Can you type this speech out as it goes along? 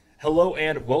Hello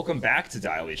and welcome back to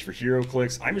Dial H for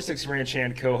Heroclix. I'm your 6 Ranch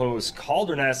hand co-host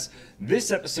Calderness.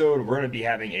 This episode we're going to be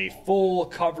having a full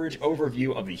coverage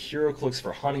overview of the Heroclix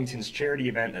for Huntington's charity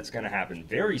event that's going to happen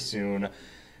very soon.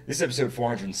 This is episode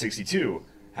 462.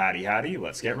 Howdy,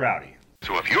 let's get rowdy.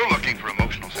 So if you're looking for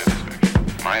emotional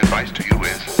satisfaction, my advice to you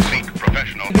is seek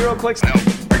professional Heroclix? help.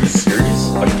 Are you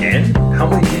serious? Again? How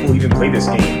many people even play this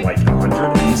game? Like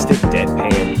 100? Instant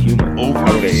deadpan humor.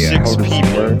 Over 6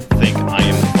 people think I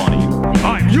am funny.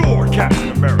 I'm your Captain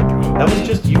America. That was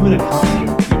just you in a costume.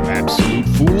 You absolute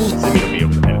fools. Simeon will be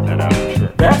able to edit that out, I'm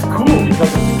sure. That's cool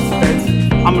because it's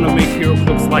expensive. I'm gonna make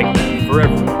Heroclix like that for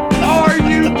everyone. Are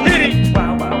you kidding?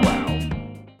 Wow.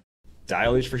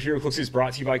 Dial H for Heroclix is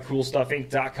brought to you by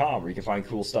CoolStuffInc.com, where you can find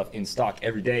cool stuff in stock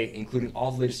every day, including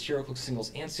all the latest Heroclix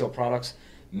singles and sale products.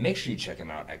 Make sure you check them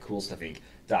out at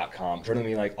CoolStuffInc.com. Joining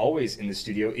me, like always, in the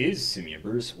studio is Simeon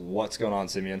Bruce. What's going on,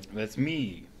 Simeon? That's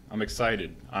me. I'm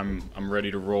excited. I'm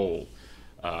ready to roll.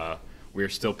 We are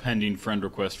still pending friend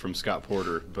request from Scott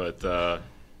Porter, but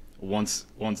once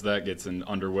that gets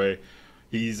underway,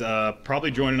 he's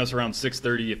probably joining us around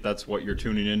 6:30 if that's what you're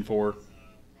tuning in for.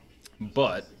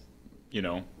 But you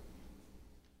know,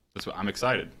 that's what I'm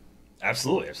excited.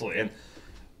 Absolutely. And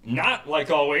not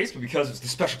like always, but because it's the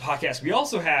special podcast, we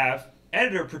also have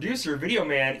editor, producer, video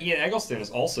man Ian Eggleston is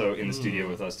also in the studio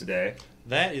with us today.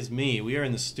 That is me. We are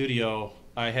in the studio.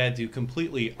 I had to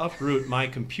completely uproot my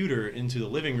computer into the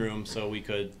living room so we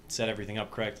could set everything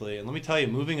up correctly. And let me tell you,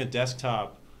 moving a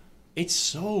desktop, it's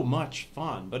so much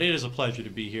fun. But it is a pleasure to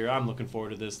be here. I'm looking forward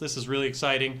to this. This is really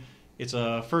exciting. It's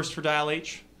a first for Dial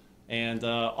H. And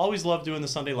always love doing the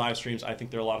Sunday live streams. I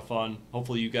think they're a lot of fun.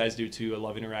 Hopefully you guys do too. I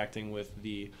love interacting with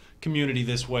the community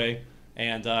this way.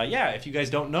 And if you guys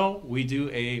don't know, we do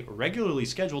a regularly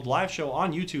scheduled live show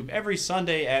on YouTube every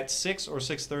Sunday at 6 or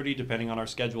 6:30, depending on our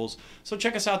schedules. So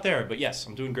check us out there. But yes,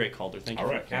 I'm doing great, Calder. Thank you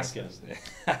for asking.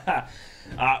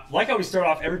 Like how we start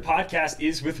off every podcast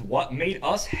is with what made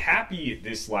us happy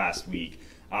this last week.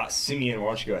 Simeon,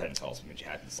 why don't you go ahead and tell us what made you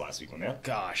happy this last week, my man?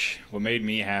 Gosh, what made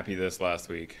me happy this last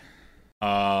week?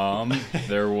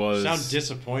 There was... Sound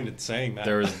disappointed saying that.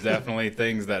 There was definitely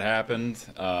things that happened.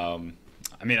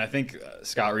 I think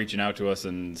Scott reaching out to us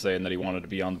and saying that he wanted to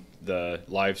be on the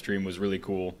live stream was really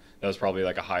cool. That was probably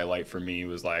like a highlight for me. It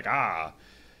was like,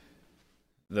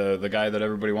 the guy that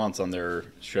everybody wants on their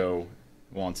show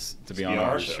wants to be on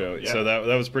our show. Yeah. So that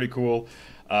was pretty cool.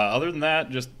 Other than that,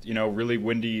 just, really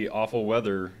windy, awful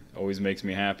weather always makes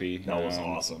me happy. That was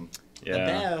awesome. Yeah.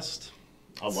 The best.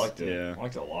 I liked it. Yeah. I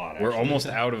liked it a lot, We're actually. almost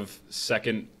out of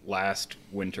second last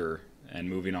winter and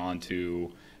moving on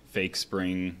to fake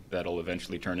spring that'll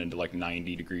eventually turn into like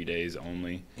 90-degree days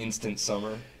only. Instant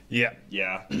summer. Yeah.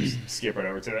 Yeah, just skip right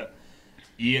over to it.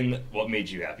 Ian, what made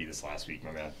you happy this last week,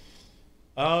 my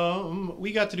man?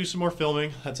 We got to do some more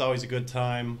filming. That's always a good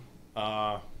time.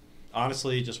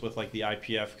 Honestly, just with like the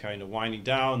IPF kind of winding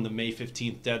down, the May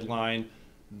 15th deadline,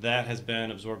 that has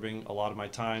been absorbing a lot of my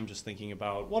time, just thinking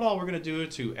about what all we're going to do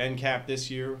to end cap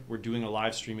this year. We're doing a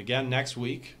live stream again next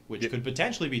week, which could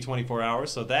potentially be 24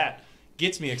 hours, so that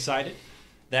gets me excited.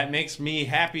 That makes me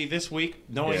happy this week,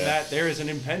 knowing that there is an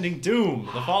impending doom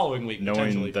the following week,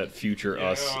 knowing that future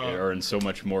us are in so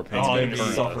much more pain than current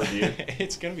us.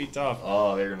 It's going to be tough.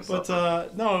 Oh, they're going to suffer.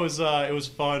 But no, it was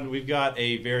fun. We've got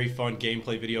a very fun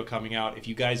gameplay video coming out. If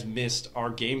you guys missed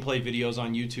our gameplay videos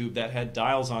on YouTube that had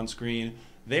dials on screen,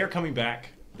 they are coming back.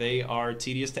 They are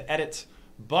tedious to edit,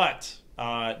 but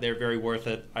they're very worth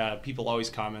it. People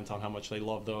always comment on how much they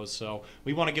love those, so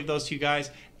we want to give those to you guys.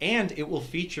 And it will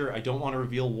feature, I don't want to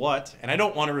reveal what, and I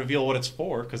don't want to reveal what it's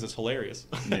for because it's hilarious.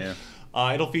 Yeah.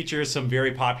 It'll feature some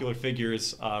very popular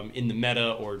figures in the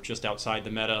meta or just outside the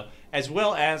meta, as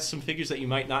well as some figures that you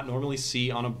might not normally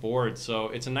see on a board. So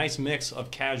it's a nice mix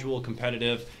of casual,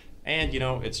 competitive, and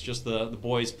it's just the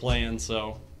boys playing,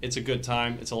 so it's a good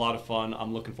time. It's a lot of fun.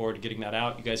 I'm looking forward to getting that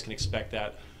out. You guys can expect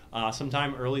that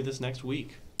sometime early this next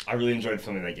week. I really enjoyed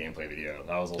filming that gameplay video.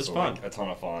 That was also like a ton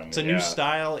of fun. It's a new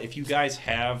style. If you guys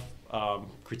have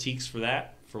critiques for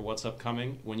that, for what's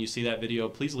upcoming, when you see that video,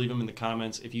 please leave them in the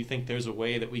comments. If you think there's a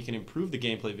way that we can improve the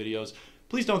gameplay videos,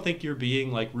 please don't think you're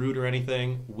being like rude or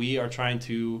anything. We are trying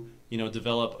to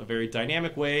develop a very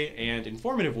dynamic way and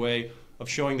informative way of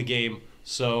showing the game.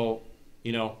 So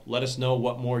let us know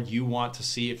what more you want to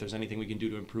see, if there's anything we can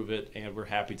do to improve it, and we're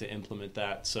happy to implement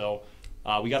that. So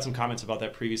we got some comments about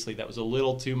that previously. That was a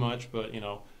little too much, but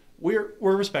we're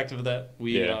respectful of that.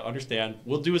 We understand.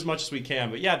 We'll do as much as we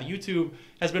can. But yeah, the YouTube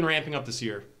has been ramping up this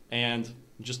year, and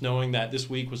just knowing that this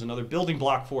week was another building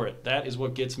block for it, that is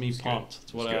what gets me pumped.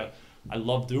 It's what I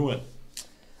love doing.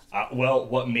 Well,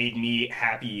 what made me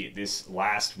happy this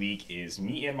last week is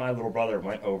me and my little brother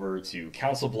went over to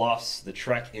Council Bluffs, the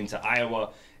trek into Iowa,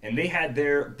 and they had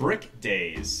their Brick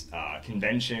Days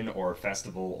convention or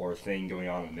festival or thing going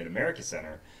on in the Mid-America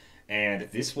Center. And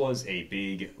this was a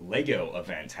big Lego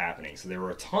event happening. So there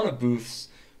were a ton of booths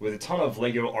with a ton of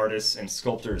Lego artists and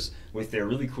sculptors with their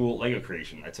really cool Lego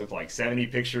creation. I took like 70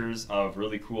 pictures of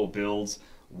really cool builds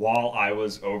while I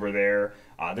was over there.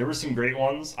 There were some great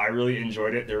ones. I really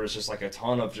enjoyed it. There was just like a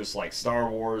ton of just like Star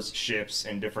Wars ships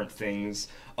and different things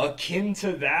akin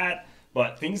to that,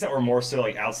 but things that were more so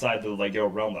like outside the Lego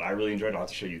realm that I really enjoyed. I'll have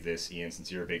to show you this, Ian, since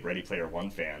you're a big Ready Player One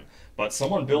fan. But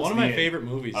someone built one of my favorite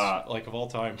movies, like of all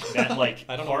time. That like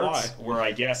I don't know parts why. where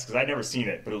I guess because I'd never seen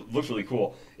it, but it looked really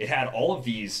cool. It had all of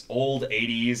these old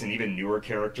 '80s and even newer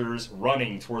characters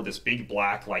running toward this big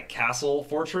black like castle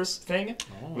fortress thing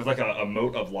with like a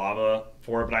moat of lava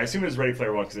for it. But I assume it was Ready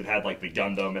Player One because it had like the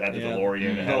Gundam, it had the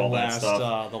DeLorean, it had all that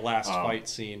stuff. The last fight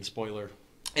scene, spoiler.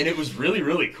 And it was really,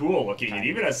 really cool looking. And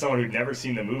even as someone who'd never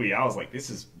seen the movie, I was like, this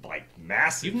is like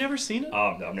massive. You've never seen it? No,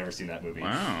 I've never seen that movie.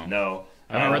 Wow. No.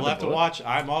 We'll have to watch.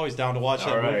 I'm always down to watch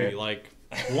that right. movie. Like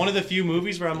one of the few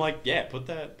movies where I'm like, yeah, put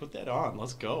that on.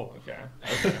 Let's go. Okay.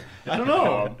 I don't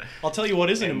know. I'll tell you what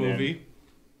isn't a and movie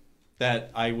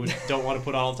that I don't want to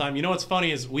put on all the time. You know what's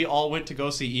funny is we all went to go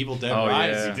see Evil Dead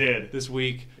Rise yeah. We did. this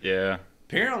week. Yeah.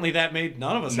 Apparently that made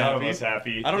none of us None happy. of us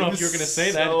happy. I don't know It if you were was going to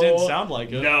say that. so- It didn't sound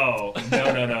like it. No.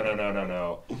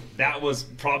 That was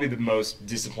probably the most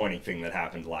disappointing thing that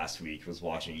happened last week was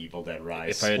watching Evil Dead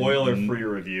Rise. If I had Spoiler-free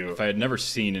review. If I had never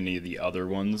seen any of the other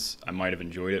ones, I might have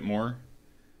enjoyed it more.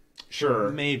 Sure.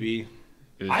 Maybe.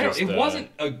 It was It wasn't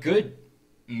a good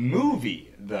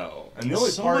movie, though. And the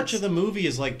only So parts... much of the movie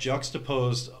is like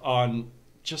juxtaposed on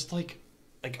just like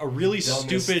a really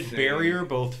Dumbest stupid thing. barrier,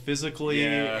 both physically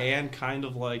Yeah. and kind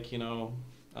of like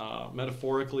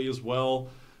metaphorically as well.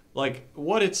 Like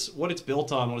what it's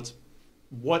built on,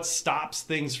 what stops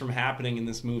things from happening in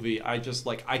this movie. I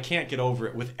can't get over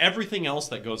it with everything else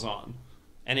that goes on,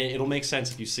 and it'll make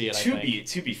sense if you see it.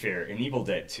 To be fair, in Evil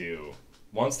Dead 2,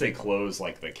 once they close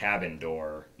like the cabin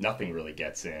door, nothing really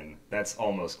gets in. That's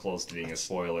almost close to being a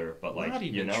spoiler, but like Not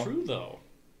even true though.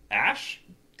 Ash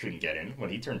couldn't get in when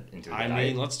he turned into a I guy.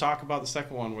 mean, let's talk about the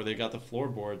second one where they got the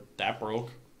floorboard that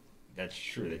broke. That's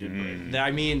true. They did break.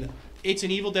 I mean, it's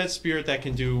an Evil Dead spirit that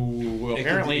can do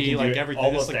apparently it can do like everything.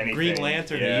 almost It's like anything. Green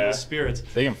Lantern, Yeah. the evil spirits.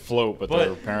 They can float, but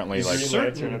they're apparently like Green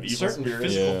Lantern of evil certain spirits.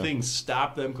 physical Yeah. things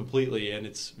stop them completely, and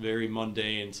it's very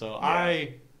mundane. So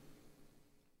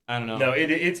I don't know. No, it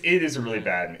is a really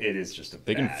bad. It is just a.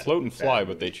 they can bad, float and fly, bad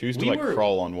but they movie. choose to We like were-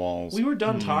 crawl on walls. We were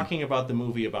done talking about the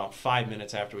movie about 5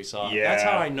 minutes after we saw it. Yeah. That's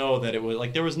how I know that it was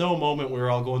like there was no moment where we were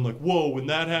all going like, "Whoa!" when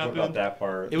that What happened. about that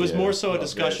part? It was Yeah. more so a About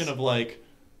discussion this. of like,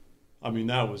 I mean,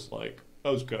 that was kind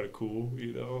of cool,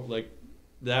 like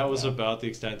that was about the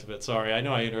extent of it. Sorry, I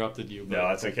know I interrupted you, but No,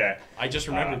 that's okay. I just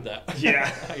remembered that.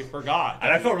 yeah. I forgot.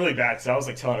 And I felt really bad because I was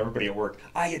like telling everybody at work,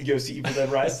 I had to go see Evil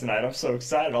Dead Rise tonight. I'm so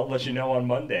excited. I'll let you know on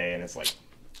Monday. And it's like,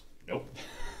 nope.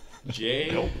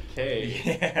 JK.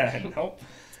 Yeah, nope.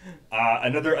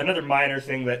 Another minor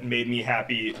thing that made me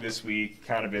happy this week,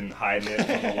 kind of been hiding it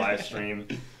from the live stream,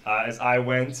 as I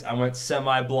went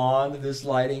semi-blonde. This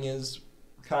lighting is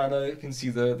kind of, you can see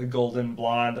the golden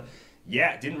blonde.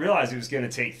 Yeah, didn't realize it was going to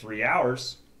take 3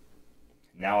 hours.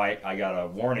 Now I got a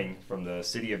warning from the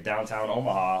city of downtown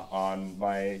Omaha on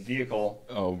my vehicle.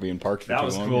 Oh, being parked for That too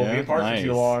was long. cool. Yeah, Being parked nice. for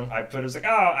too long. I put it was like,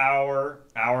 hour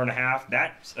and a half.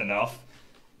 That's enough.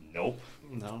 Nope,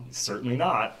 No. certainly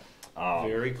not.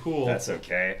 Very cool. That's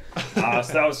okay. So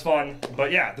that was fun.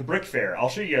 But yeah, the Brick Fair. I'll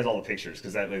show you guys all the pictures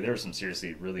because there were some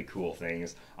seriously really cool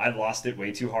things. I lost it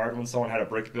way too hard when someone had a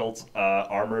brick-built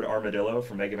armored armadillo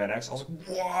from Mega Man X. I was like,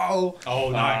 whoa! Oh,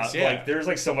 nice. Yeah. Like, there's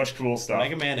like so much cool stuff.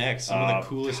 Mega Man X, some of the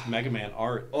coolest Mega Man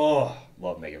art. Oh,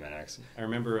 love Mega Man X. I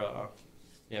remember,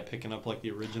 picking up like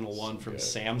the original one from good.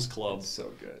 Sam's Club It's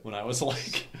so good. when I was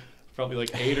like probably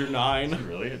like 8 or 9.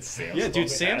 Really? It's Sam's Yeah, Club dude, they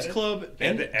Sam's had it? Club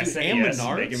And the dude, SNES and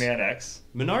Menards. Mega Man X.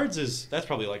 Menards that's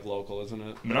probably like local, isn't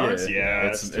it? Menards, yeah.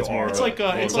 it's more. It's like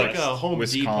a Home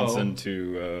Wisconsin Depot.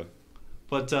 to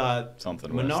But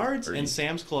something. Menards west, or and east.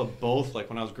 Sam's Club both, like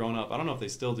when I was growing up, I don't know if they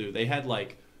still do. They had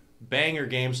like banger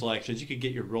game selections. You could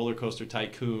get your Roller Coaster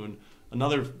Tycoon.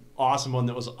 Another awesome one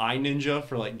that was iNinja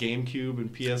for like GameCube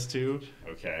and PS2.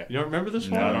 Okay. You don't remember this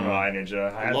one? No, I don't know.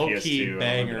 iNinja. I had Low PS2. key I remember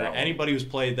banger. that one. Anybody who's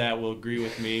played that will agree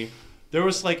with me. There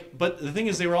was like, but the thing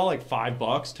is, they were all like $5,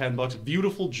 $10.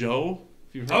 Beautiful Joe.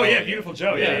 If you've heard Oh of yeah, it. Beautiful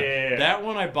Joe. Yeah. That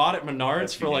one I bought at Menards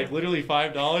That's for good, like yeah. literally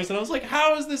 $5, and I was like,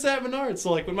 "How is this at Menards?"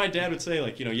 So like when my dad would say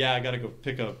like, I gotta go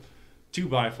pick up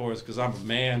 2x4s because I'm a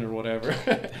man or whatever.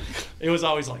 It was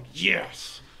always like,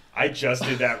 yes. I just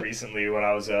did that recently when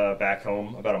I was back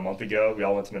home about a month ago. We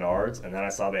all went to Menards, and then I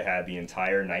saw they had the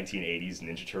entire 1980s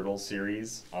Ninja Turtles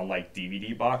series on like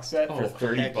DVD box set for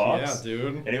 $30. Yeah,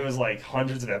 dude. And it was like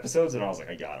hundreds of episodes, and I was like,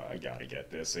 I gotta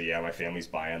get this. So yeah, my family's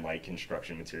buying like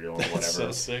construction material and whatever.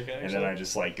 So sick, actually. And then I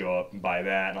just like go up and buy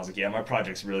that, and I was like, yeah, my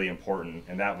project's really important.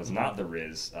 And that was not the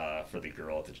Riz for the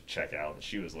girl to check out that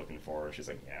she was looking for. She's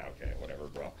like, yeah, okay, whatever,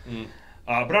 bro.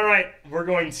 But all right, we're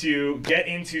going to get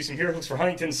into some Heroclix for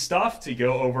Huntington stuff to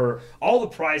go over all the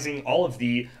prizing, all of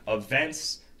the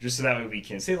events, just so that way we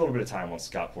can save a little bit of time once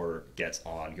Scott Porter gets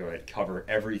on. Go ahead and cover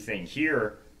everything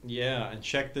here. Yeah, and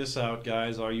check this out,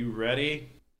 guys. Are you ready?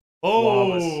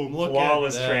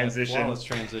 Flawless transition. Flawless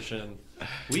transition.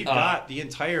 We've got the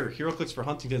entire Heroclix for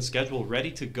Huntington schedule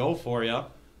ready to go for you.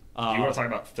 Do you want to talk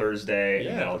about Thursday, yeah.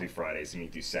 and then I'll do Fridays, and you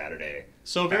do Saturday.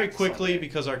 So very back to quickly, Sunday.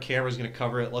 because our camera's going to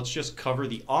cover it, let's just cover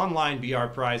the online BR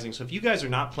prizing. So if you guys are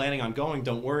not planning on going,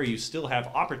 don't worry. You still have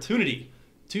opportunity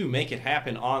to make it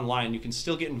happen online. You can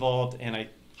still get involved, and I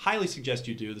highly suggest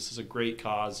you do. This is a great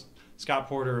cause. Scott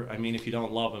Porter, I mean, if you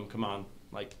don't love him, come on.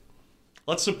 Like,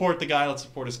 let's support the guy. Let's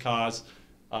support his cause.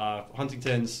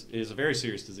 Huntington's is a very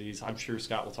serious disease. I'm sure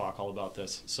Scott will talk all about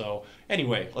this. So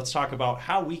anyway, let's talk about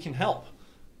how we can help.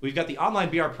 We've got the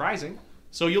online BR prizing.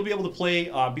 So you'll be able to play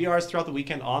BRs throughout the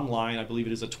weekend online. I believe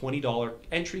it is a $20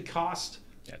 entry cost.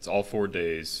 Yeah, it's all 4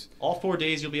 days. All 4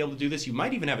 days you'll be able to do this. You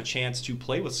might even have a chance to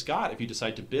play with Scott if you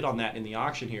decide to bid on that in the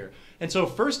auction here. And so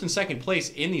first and second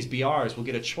place in these BRs will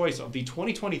get a choice of the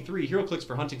 2023 Heroclix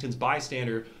for Huntington's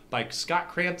Bystander by Scott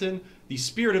Crampton, the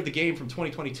Spirit of the Game from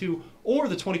 2022, or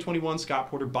the 2021 Scott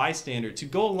Porter Bystander to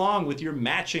go along with your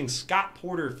matching Scott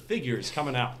Porter figures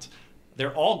coming out.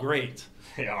 They're all great.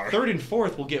 They are. Third and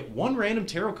fourth will get one random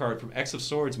tarot card from X of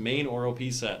Swords main or OP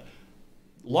set.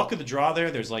 Luck of the draw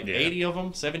there, there's like 80 of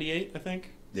them, 78 I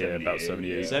think. Yeah, about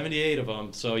 78. 78 of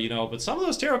them. So, you know, but some of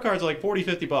those tarot cards are like $40,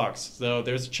 $50. So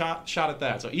there's a shot at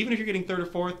that. So even if you're getting third or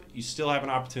fourth, you still have an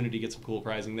opportunity to get some cool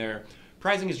prizing there.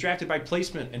 Prizing is drafted by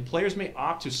placement, and players may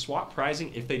opt to swap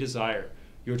prizing if they desire.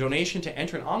 Your donation to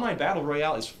enter an online battle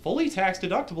royale is fully tax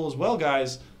deductible as well,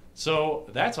 guys. So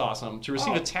that's awesome. To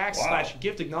receive a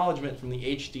tax/gift acknowledgement from the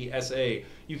HDSA,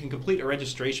 you can complete a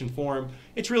registration form.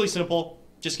 It's really simple.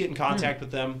 Just get in contact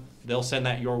with them. They'll send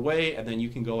that your way, and then you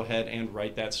can go ahead and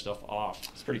write that stuff off.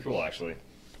 It's pretty cool, actually.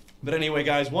 But anyway,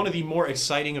 guys, one of the more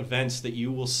exciting events that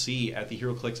you will see at the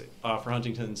Heroclix for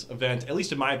Huntington's event, at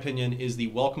least in my opinion, is the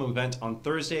welcome event on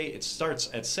Thursday. It starts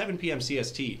at 7 p.m.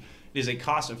 CST. It is a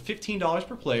cost of $15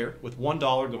 per player, with $1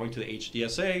 going to the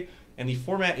HDSA, and the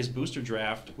format is booster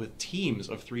draft with teams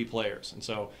of 3 players. And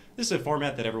so this is a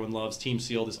format that everyone loves. Team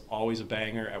Sealed is always a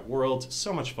banger at Worlds.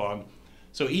 So much fun.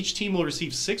 So each team will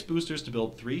receive 6 boosters to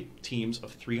build 3 teams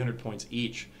of 300 points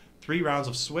each. 3 rounds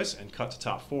of Swiss and cut to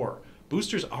top 4.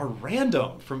 Boosters are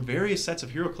random from various sets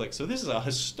of Heroclix, so this is a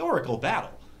historical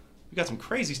battle. We've got some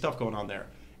crazy stuff going on there.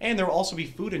 And there will also be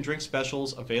food and drink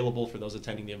specials available for those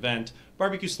attending the event.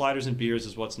 Barbecue sliders and beers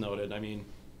is what's noted. I mean,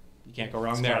 you can't go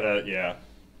wrong there. Yeah.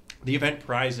 The event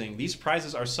prizing. These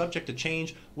prizes are subject to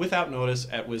change without notice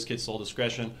at WizKid's sole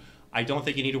discretion. I don't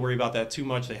think you need to worry about that too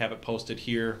much. They have it posted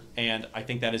here, and I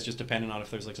think that is just dependent on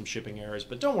if there's like some shipping errors,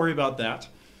 but don't worry about that.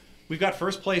 We've got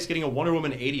first place getting a Wonder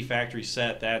Woman 80 factory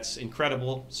set. That's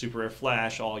incredible. Super Rare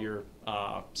Flash, all your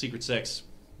Secret 6.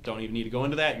 Don't even need to go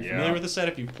into that. You're familiar with the set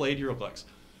if you've played Heroclix.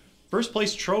 First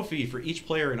place trophy for each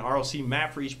player, an ROC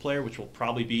map for each player, which will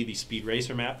probably be the Speed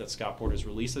Racer map that Scott Porter's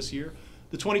released this year.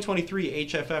 The 2023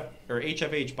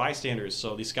 HFH Bystanders,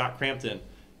 so the Scott Crampton.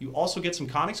 You also get some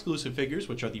con-exclusive figures,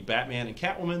 which are the Batman and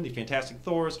Catwoman, the Fantastic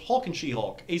Thors, Hulk and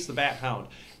She-Hulk, Ace the Bat Hound,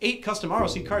 8 custom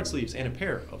ROC card sleeves, and a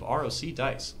pair of ROC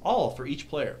dice, all for each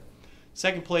player.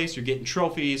 Second place, you're getting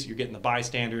trophies, you're getting the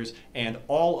bystanders, and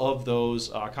all of those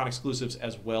con-exclusives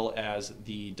as well as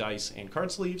the dice and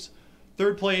card sleeves.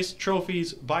 Third place,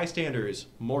 trophies, bystanders,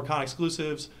 more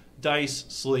con-exclusives, dice,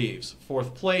 sleeves.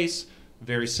 Fourth place,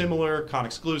 very similar,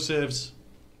 con-exclusives,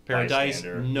 pair of dice,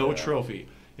 no trophy.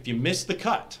 If you miss the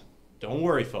cut, don't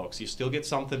worry, folks. You still get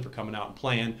something for coming out and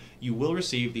playing. You will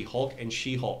receive the Hulk and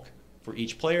She-Hulk for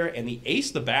each player, and the Ace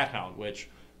the Bat Hound, which,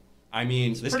 I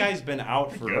mean, this guy's been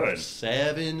out for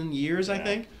 7 years, I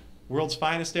think. World's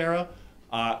Finest era.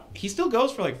 He still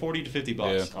goes for like $40 to $50.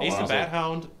 Yeah. Ace the Bat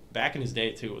Hound, back in his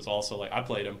day, too, was also like, I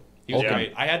played him. He was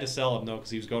great. I had to sell him, though,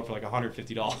 because he was going for like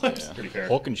 $150. Pretty fair.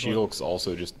 Hulk and She-Hulk's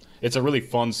also just, it's a really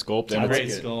fun sculpt. And Great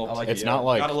sculpt. It's not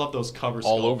like Gotta love those cover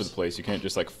all sculpts. over the place. You can't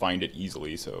just like find it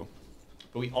easily, so.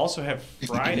 But we also have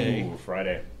Friday. Ooh,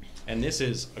 Friday. And this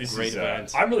is a great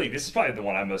event. This is probably the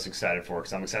one I'm most excited for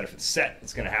because I'm excited for the set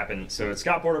that's going to happen. So it's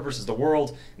Scott Porter versus the World.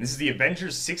 And this is the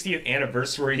Avengers 60th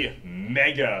Anniversary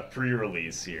Mega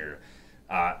pre-release here.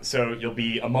 So you'll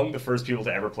be among the first people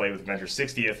to ever play with Avengers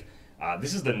 60th.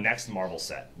 This is the next Marvel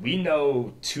set. We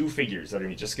know 2 figures that are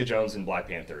going to be Jessica Jones and Black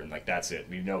Panther, and like that's it.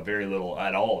 We know very little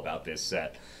at all about this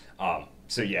set.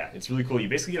 So yeah, it's really cool. You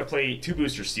basically get to play 2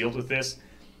 boosters sealed with this.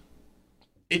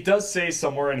 It does say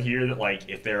somewhere in here that like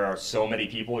if there are so many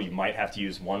people, you might have to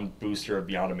use 1 booster of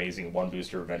Beyond Amazing, 1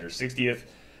 booster of Avengers 60th.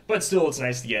 But still, it's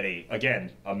nice to get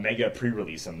a mega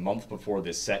pre-release a month before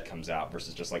this set comes out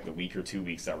versus just like the week or 2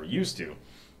 weeks that we're used to.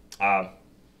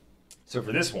 So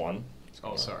for this one,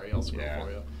 oh, sorry, I'll scroll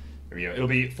for you. There we go. It'll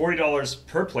be $40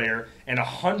 per player, and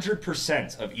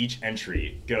 100% of each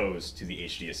entry goes to the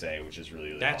HDSA, which is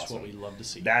really That's awesome. what we love to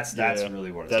see. That's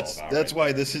really what it's all about. That's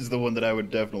why this is the one that I would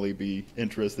definitely be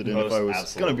interested in if I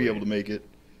was going to be able to make it.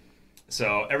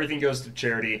 So everything goes to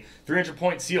charity. 300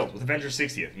 points sealed with Avengers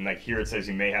 60th. And like here it says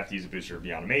you may have to use a booster of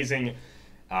Beyond Amazing.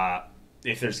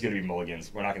 If there's going to be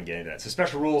mulligans, we're not going to get into that. So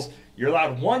special rules, you're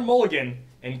allowed 1 mulligan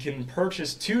and can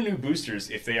purchase 2 new boosters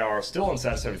if they are still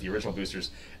unsatisfied with the original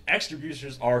boosters. Extra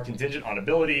boosters are contingent on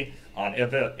availability.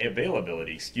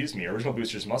 Original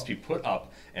boosters must be put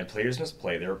up and players must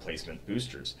play their replacement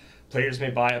boosters. Players may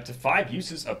buy up to 5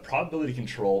 uses of probability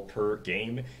control per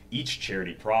game. Each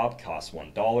charity prob costs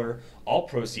 $1. All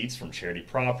proceeds from charity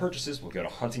prob purchases will go to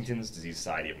Huntington's Disease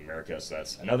Society of America. So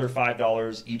that's another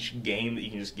 $5 each game that you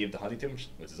can just give to Huntington,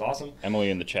 which is awesome. Emily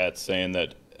in the chat saying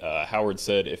that Howard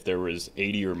said if there was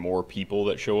 80 or more people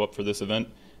that show up for this event,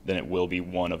 then it will be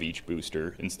 1 of each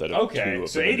booster instead of 2 of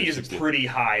so 80 is a pretty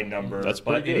high number. That's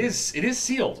pretty good. It is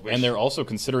sealed. And they're also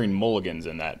considering mulligans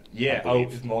in that. Yeah.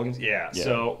 Mulligans. Yeah.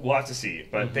 So we'll have to see.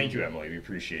 But thank you, Emily. We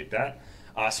appreciate that.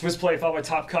 Swiss play followed by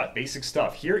top cut. Basic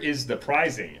stuff. Here is the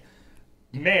prizing.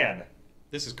 Man,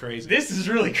 this is crazy. This is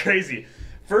really crazy.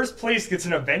 First place gets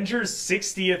an Avengers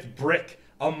 60th brick.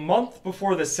 A month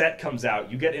before the set comes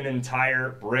out, you get an entire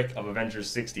brick of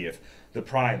Avengers 60th. The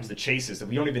primes, the chases, that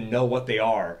we don't even know what they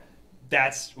are.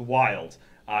 That's wild.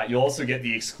 You'll also get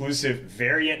the exclusive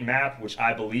variant map, which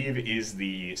I believe is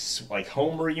the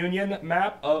home reunion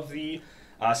map of the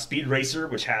Speed Racer,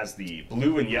 which has the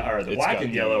blue and yellow, or the black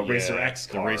and yellow Racer X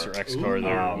car. The Racer X car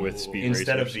there with Speed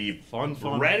instead Racers. of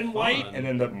the red and white, and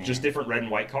then the just different red and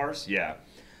white cars. Yeah.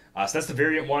 So that's the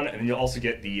variant one, and then you'll also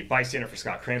get the bystander for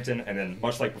Scott Crampton, and then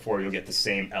much like before, you'll get the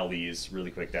same LEs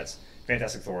really quick. That's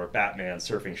Fantastic Thor, Batman,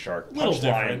 Surfing Shark,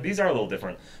 Punchline. These are a little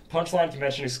different. Punchline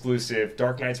convention exclusive,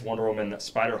 Dark Knights, Wonder Woman,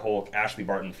 Spider Hulk, Ashley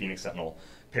Barton, Phoenix Sentinel,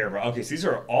 Paragraph. Okay, so these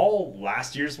are all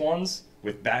last year's ones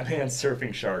with Batman,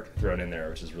 Surfing Shark thrown in there,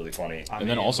 which is really funny. And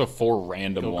then also 4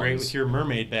 random ones. Go great with your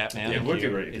mermaid Batman. Yeah, it would be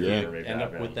great if you mermaid end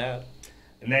Batman. up with that.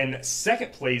 And then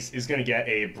second place is going to get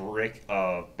a brick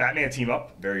of Batman Team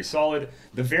Up, very solid.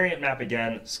 The variant map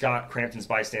again, Scott, Crampton's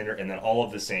Bystander, and then all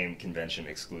of the same convention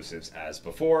exclusives as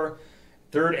before.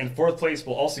 Third and fourth place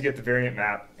will also get the variant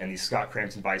map and the Scott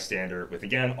Crampton Bystander with,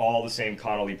 again, all the same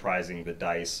Connolly prizing, the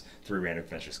dice, 3 random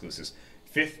convention exclusives.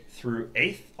 5th through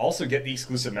 8th also get the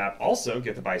exclusive map, also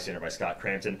get the Bystander by Scott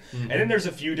Crampton. And then there's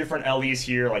a few different LEs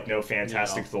here, like no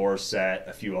Fantastic Thor set,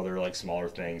 a few other smaller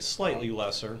things. Slightly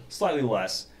lesser. Slightly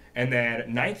less. And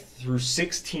then 9th through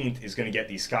 16th is going to get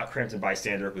the Scott Crampton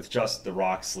Bystander with just the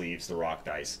Rock sleeves, the Rock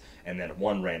dice, and then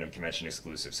 1 random convention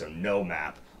exclusive, so no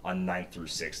map on 9th through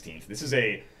 16th. This is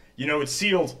it's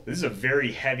sealed. This is a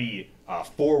very heavy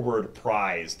forward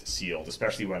prized sealed,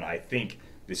 especially when I think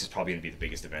this is probably going to be the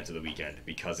biggest event of the weekend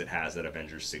because it has that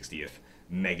Avengers 60th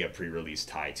mega pre-release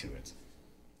tie to it.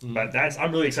 But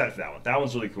I'm really excited for that one. That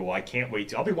one's really cool. I can't wait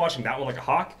to. I'll be watching that one like a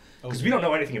hawk because we don't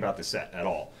know anything about this set at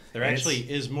all. There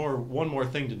actually is one more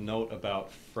thing to note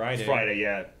about Friday. Friday,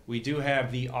 yeah. We do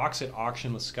have the Oxit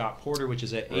auction with Scott Porter, which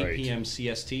is at 8 p.m.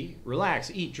 CST.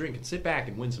 Relax, eat, drink, and sit back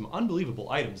and win some unbelievable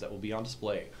items that will be on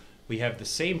display. We have the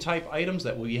same type items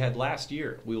that we had last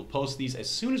year. We will post these as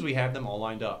soon as we have them all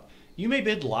lined up. You may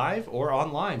bid live or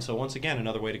online, so once again,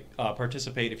 another way to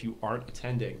participate if you aren't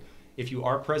attending. If you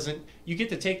are present, you get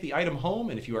to take the item home,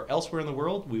 and if you are elsewhere in the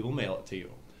world, we will mail it to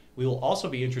you. We will also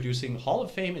be introducing Hall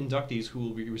of Fame inductees who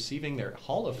will be receiving their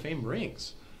Hall of Fame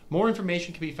rings. More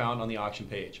information can be found on the auction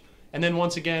page. And then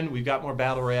once again, we've got more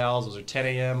Battle Royales. Those are 10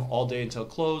 a.m. all day until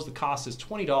close. The cost is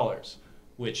 $20,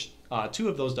 which 2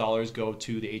 of those dollars go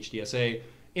to the HDSA.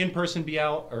 In-person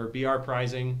BR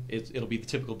prizing, it'll be the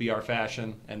typical BR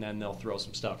fashion, and then they'll throw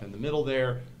some stuff in the middle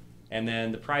there. And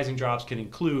then the prizing drops can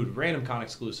include Random Con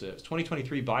exclusives,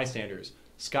 2023 Bystanders,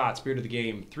 Scott, Spirit of the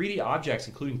Game, 3D objects,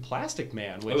 including Plastic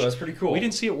Man, which that's pretty cool. We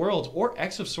didn't see at Worlds, or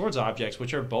X of Swords objects,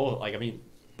 which are both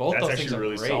Both That's those actually things are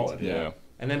really great. solid. Yeah.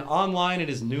 And then online,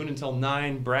 it is noon until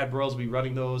 9. Brad Burrows will be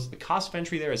running those. The cost of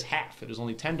entry there is half. It is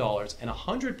only $10, and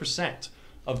 100%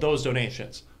 of those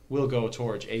donations will go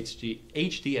towards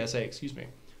HDSA. Excuse me.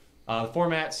 The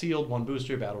format, sealed, one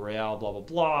booster, battle royale, blah, blah,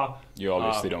 blah. You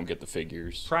obviously don't get the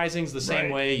figures. Prizing's the same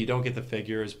Right. way. You don't get the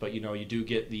figures, but you do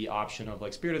get the option of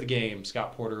like Spirit of the Game,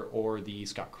 Scott Porter, or the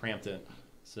Scott Crampton.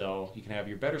 So you can have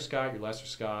your better Scott, your lesser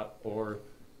Scott, or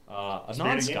a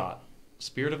non-Scott,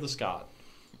 Spirit of the Scott.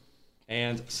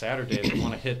 And Saturday, if you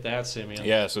want to hit that, Simeon.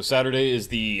 Yeah, so Saturday is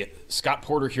the Scott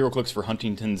Porter Heroclix for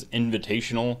Huntington's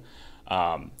Invitational.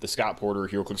 The Scott Porter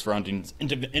Heroclix for Huntington's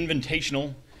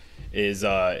Invitational is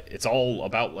it's all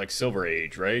about like Silver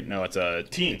Age, right? No, it's a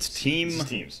Teams. It's team. It's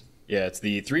teams. Yeah, it's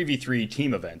the 3v3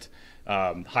 team event.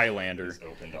 Highlander. It's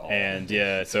open to all. And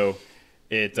yeah, so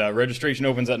it registration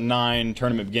opens at 9,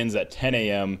 tournament begins at 10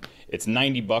 a.m. It's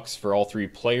 $90 for all 3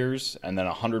 players, and then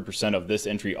 100% of this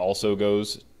entry also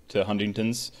goes to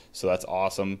Huntington's, so that's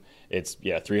awesome. It's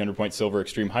 300 point silver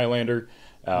extreme Highlander,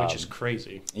 Which is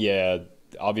crazy. Yeah,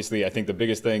 obviously I think the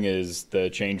biggest thing is the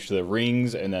change to the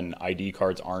rings, and then ID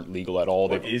cards aren't legal at all.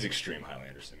 What is Extreme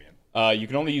Highlander, Simeon? You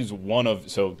can only use one of,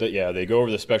 they go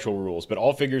over the special rules, but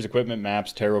all figures, equipment,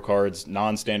 maps, tarot cards,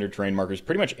 non-standard terrain markers,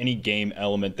 pretty much any game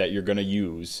element that you're going to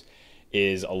use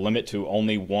is a limit to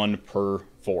only 1 per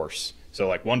force, so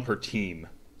like 1 per team.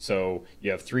 So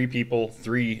you have 3 people,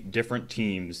 3 different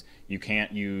teams. You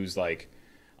can't use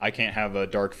I can't have a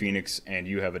Dark Phoenix and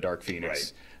you have a Dark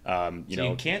Phoenix. Right.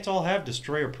 You can't all have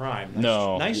Destroyer Prime.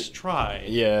 No. Nice try.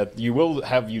 Yeah, you will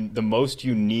have the most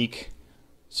unique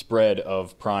spread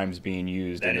of primes being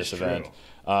used in this event.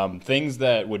 Things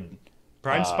that would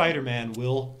Prime Spider-Man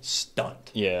will stunt.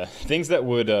 Yeah, things that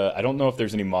would I don't know if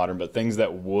there's any modern, but things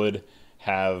that would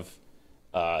have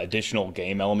additional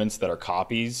game elements that are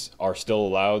copies are still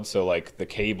allowed. So like the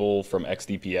cable from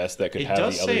XDPS that could have the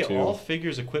other two. It does say all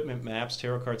figures, equipment, maps,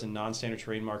 tarot cards, and non-standard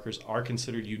terrain markers are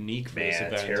considered unique for this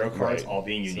event. Tarot cards all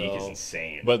being unique is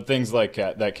insane. But things like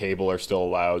that cable are still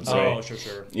allowed. So,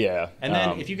 sure. Yeah. And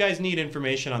then if you guys need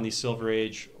information on the Silver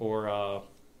Age or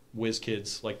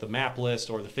WizKids, like the map list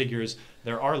or the figures,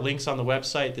 there are links on the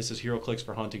website. This is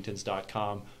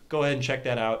heroclixforhuntingtons.com. Go ahead and check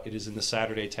that out. It is in the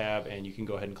Saturday tab, and you can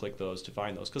go ahead and click those to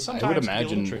find those. Because sometimes I would it can be a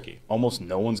little imagine tricky. almost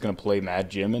no one's going to play Mad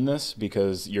Jim in this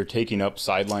because you're taking up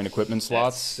sideline equipment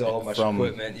slots so much from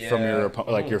equipment, from your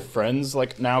yeah. your friends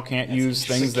now can't use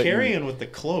things that carrying with the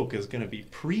cloak is going to be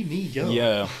pretty young.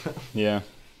 Yeah.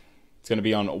 It's going to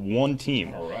be on one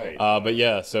team. All right. But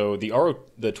yeah, so the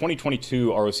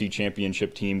 2022 ROC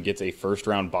Championship team gets a first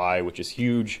round bye, which is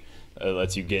huge.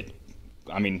 Lets you get,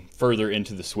 further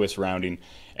into the Swiss rounding.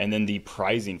 And then the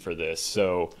pricing for this.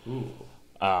 So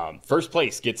first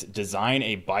place gets design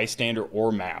a bystander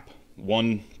or map.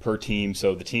 1 per team.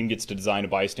 So the team gets to design a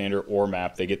bystander or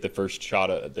map. They get the first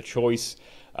shot at the choice.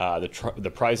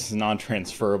 The prize is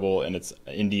non-transferable and it's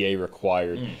NDA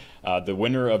required. The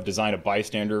winner of Design a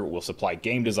Bystander will supply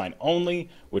game design only,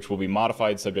 which will be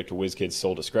modified subject to WizKids'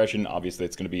 sole discretion. Obviously,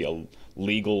 it's going to be a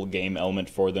legal game element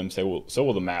for them, so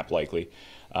will the map likely.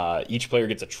 Each player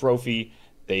gets a trophy.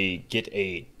 They get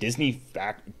a Disney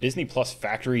Plus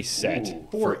factory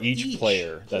set for each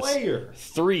player. That's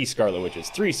 3 Scarlet Witches,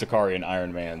 3 Sicarian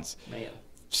Iron Mans. Man.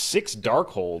 6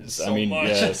 Darkholds. So much.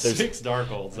 There's 6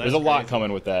 Darkholds. There's a lot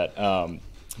coming with that.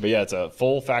 But yeah, it's a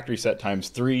full factory set times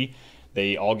 3.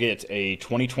 They all get a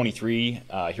 2023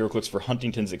 Heroclix for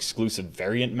Huntington's exclusive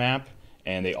variant map,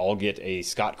 and they all get a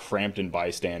Scott Crampton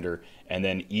bystander, and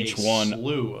then each one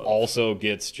also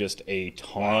gets just a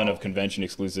ton of convention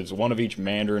exclusives, 1 of each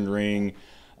Mandarin ring,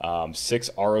 6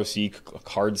 ROC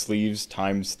card sleeves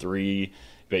times 3.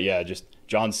 But yeah, just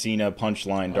John Cena,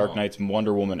 Punchline, Dark Knights,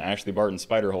 Wonder Woman, Ashley Barton,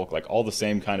 Spider-Hulk, like all the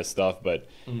same kind of stuff, but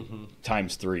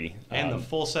times 3. And the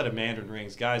full set of Mandarin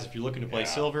rings. Guys, if you're looking to play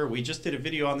Silver, we just did a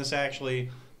video on this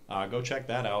actually. Go check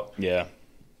that out. Yeah.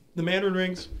 The Mandarin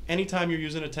rings, anytime you're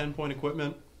using a 10-point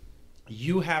equipment,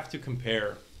 you have to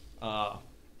compare that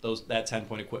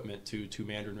 10-point equipment to 2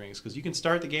 Mandarin rings because you can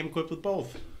start the game equipped with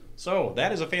both. So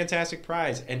that is a fantastic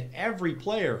prize, and every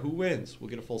player who wins will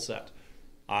get a full set.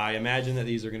 I imagine that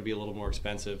these are going to be a little more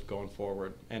expensive going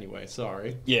forward. Anyway,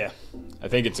 sorry. Yeah, I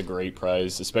think it's a great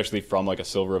prize, especially from like a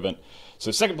silver event.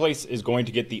 So second place is going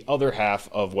to get the other half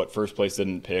of what first place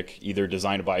didn't pick, either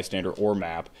Design a Bystander or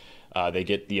map. They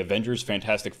get the Avengers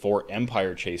Fantastic Four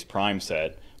Empire Chase Prime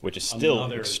set, which is still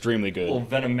Another extremely good. Little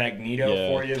Venom Magneto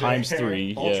for you. Times there.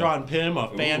 3. Ultron Pym, a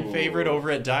fan favorite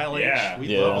over at Dial H. Yeah.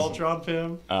 We love Ultron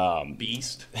Pym.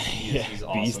 Beast. He's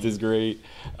awesome. Beast is great.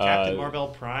 Captain Marvel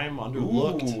Prime,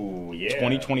 underlooked. Ooh, yeah.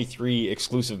 2023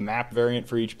 exclusive map variant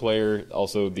for each player.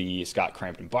 Also the Scott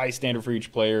Crampton bystander for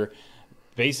each player.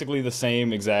 Basically the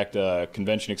same exact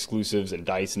convention exclusives and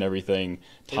dice and everything,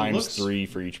 times 3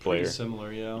 for each player. Pretty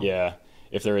similar, yeah. Yeah.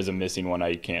 If there is a missing one,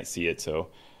 I can't see it. So,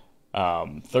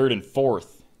 third and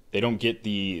fourth, they don't get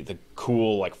the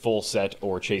cool like full set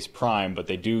or Chase Prime, but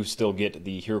they do still get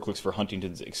the Heroclix for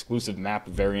Huntington's exclusive map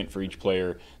variant for each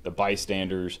player, the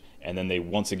bystanders, and then they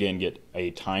once again get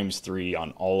a times 3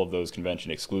 on all of those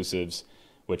convention exclusives,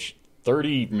 which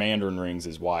 30 Mandarin rings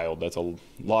is wild. That's a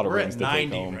lot of We're rings at to take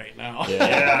 90 home. right now.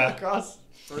 Yeah. Across.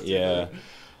 Yeah.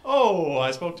 Oh, I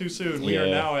spoke too soon. We are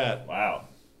Yeah. now at Wow.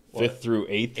 5th through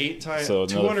 8th. 8 times so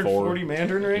another 240 4.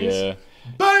 Mandarin rings. Yeah.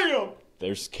 Bam!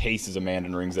 There's cases of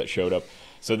Mandarin rings that showed up.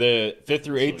 So the 5th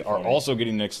through 8th are also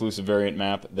getting an exclusive variant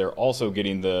map. They're also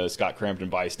getting the Scott Crampton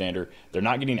bystander. They're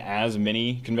not getting as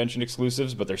many convention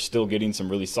exclusives, but they're still getting some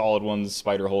really solid ones.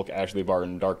 Spider-Hulk, Ashley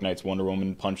Barton, Dark Knights, Wonder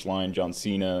Woman, Punchline, John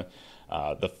Cena,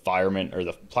 the Fireman, or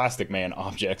the Plastic Man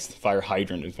objects. The Fire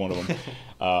Hydrant is one of them.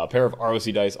 A pair of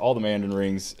ROC dice, all the Mandarin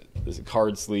rings, the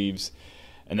card sleeves.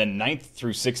 And then 9th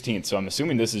through 16th, so I'm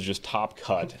assuming this is just top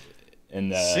cut.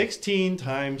 And 16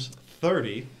 times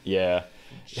 30. Yeah.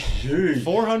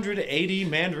 480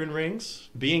 Mandarin rings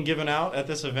being given out at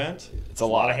this event. It's a A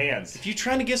lot lot of hands. If you're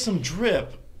trying to get some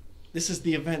drip, this is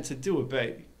the event to do it,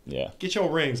 baby. Yeah. Get your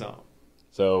rings on.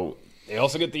 So they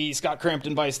also get the Scott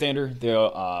Crampton bystander. They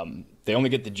only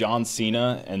get the John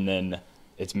Cena, and then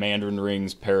it's Mandarin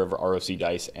rings, pair of ROC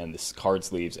dice, and the card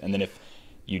sleeves. And then if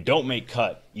you don't make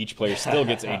cut, each player still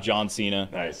gets a John Cena,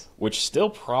 Nice. which still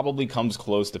probably comes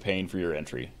close to paying for your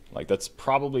entry. Like that's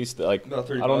probably like About I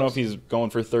 30 don't know bucks. if he's going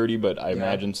for 30, but I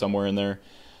imagine somewhere in there.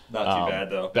 Not too bad,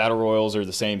 though. Battle Royals are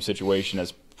the same situation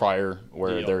as prior,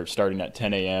 where Yep. they're starting at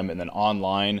 10 a.m. and then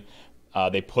online.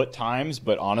 They put times,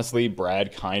 but honestly,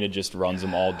 Brad kind of just runs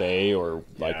them all day, or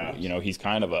like he's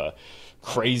kind of a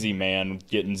crazy man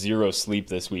getting 0 sleep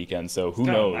this weekend. So who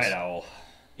Kind of a knows? night owl.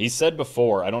 He said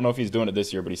before, I don't know if he's doing it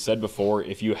this year, but he said before,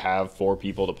 if you have 4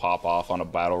 people to pop off on a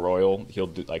battle royal,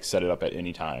 he'll set it up at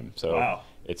any time. So Wow.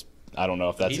 I don't know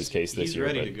if that's his case this year.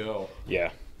 He's ready but to go.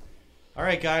 Yeah. All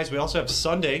right, guys. We also have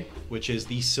Sunday, which is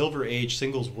the Silver Age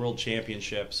Singles World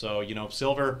Championship. So,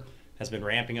 Silver has been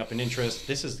ramping up in interest.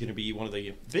 This is going to be one of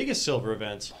the biggest Silver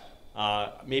events,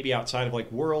 maybe outside of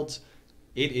like Worlds.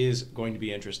 It is going to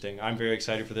be interesting. I'm very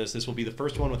excited for this. This will be the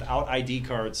first one without ID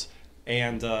cards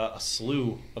and a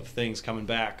slew of things coming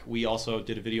back. We also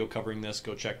did a video covering this.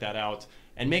 Go check that out.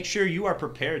 And make sure you are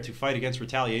prepared to fight against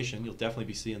retaliation. You'll definitely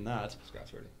be seeing that.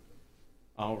 Scott's ready.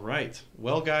 All right.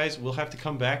 Well, guys, we'll have to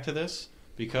come back to this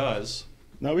because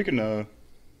No, we can. Want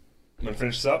to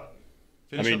finish this up?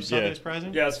 finish mean, up Sunday's yeah.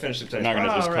 prizing. Yeah, let's finish it. I'm not going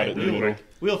to just All cut right, it in the real middle. quick.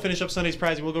 We'll finish up Sunday's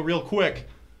prizing. We'll go real quick.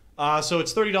 So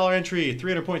it's $30 entry,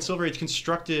 300-point Silver Age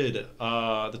constructed.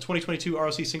 The 2022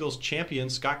 ROC Singles Champion,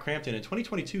 Scott Crampton, and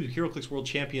 2022 Heroclix World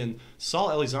Champion, Saul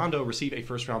Elizondo, receive a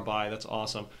first-round bye. That's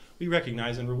awesome. We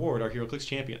recognize and reward our Heroclix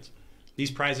champions.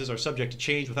 These prizes are subject to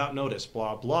change without notice.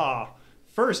 Blah, blah.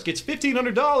 First gets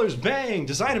 $1,500. Bang!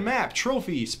 Design a map,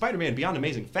 trophy, Spider-Man Beyond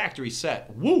Amazing Factory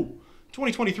Set. Woo!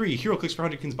 2023 Heroclix for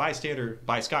Huntington's Bystander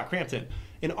by Scott Crampton.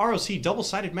 An ROC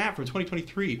double-sided map from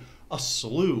 2023. A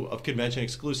slew of convention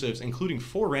exclusives, including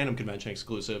 4 random convention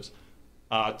exclusives.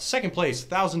 Second place,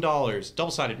 $1,000,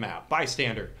 double-sided map,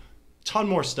 Bystander. Ton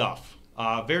more stuff.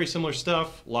 Very similar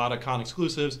stuff, a lot of con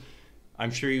exclusives. I'm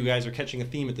sure you guys are catching a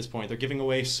theme at this point. They're giving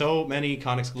away so many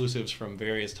con exclusives from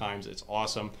various times. It's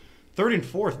awesome. Third and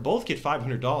fourth both get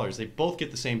 $500. They both get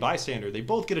the same bystander. They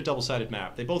both get a double-sided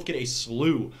map. They both get a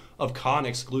slew of con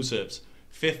exclusives.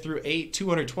 Fifth through 8,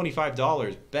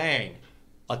 $225. Bang.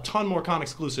 A ton more con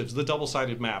exclusives. The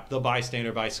double-sided map, the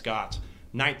bystander by Scott.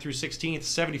 9th through 16th,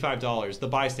 $75. The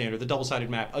bystander, the double-sided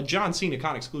map, a John Cena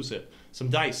con exclusive, some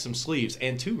dice, some sleeves,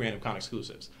 and 2 random con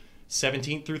exclusives.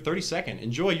 17th through 32nd,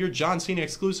 enjoy your John Cena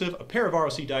exclusive, a pair of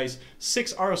ROC dice,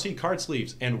 6 ROC card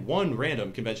sleeves, and 1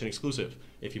 random convention exclusive.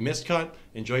 If you missed cut,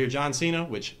 enjoy your John Cena,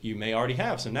 which you may already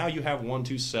have, so now you have 1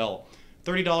 to sell.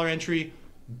 $30 entry,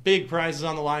 big prizes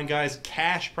on the line, guys.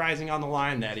 Cash prizing on the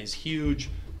line, that is huge.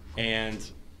 And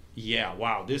yeah,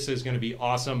 wow, this is going to be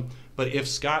awesome. But if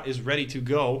Scott is ready to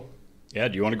go, Yeah,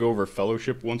 do you want to go over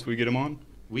Fellowship once we get him on?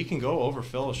 we can go over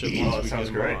Fellowship Oh, once that we sounds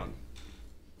get him great. on.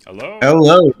 Hello?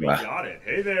 Hello. Got it.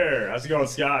 Hey there. How's it going,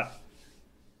 Scott?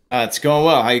 It's going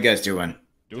well. How you guys doing?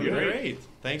 Doing Great. great.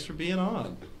 Thanks for being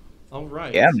on. All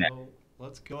right. Yeah, so man.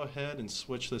 let's go ahead and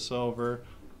switch this over.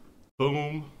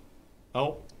 Boom.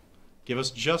 Oh, give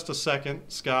us just a second,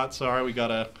 Scott. Sorry, we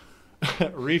gotta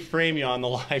reframe you on the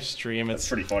live stream. It's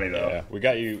pretty funny though. Yeah, we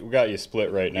got you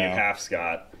split right now. You half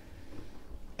Scott.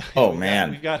 Oh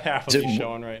man, we've got half of you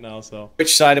showing right now. So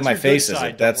which side of my your good face is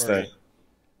side, it? That's don't worry.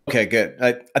 Okay,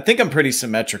 good. I think I'm pretty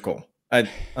symmetrical.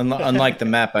 Unlike the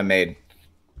map I made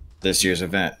this year's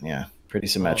event. Yeah, pretty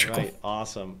symmetrical. All right,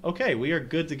 awesome. Okay, we are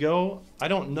good to go. I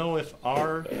don't know if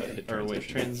our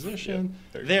transition.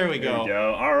 Yeah, there we There go. we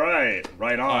go. All right.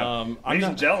 Right on. Ladies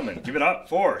and gentlemen, give it up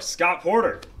for Scott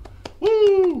Porter.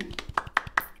 Woo!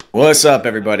 What's up,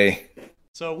 everybody?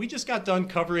 So we just got done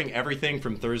covering everything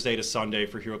from Thursday to Sunday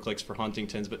for Heroclix for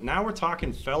Huntington's, but now we're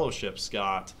talking Fellowship,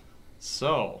 Scott.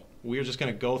 So we're just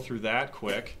going to go through that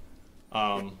quick.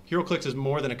 Heroclix is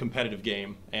more than a competitive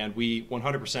game, and we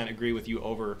 100% agree with you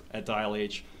over at Dial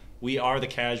H. We are the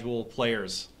casual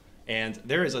players, and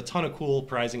there is a ton of cool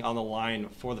prizing on the line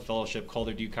for the Fellowship.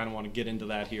 Calder, do you kind of want to get into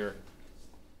that here?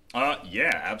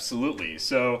 Yeah, absolutely.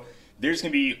 So there's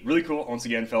going to be really cool, once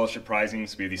again, Fellowship prizing.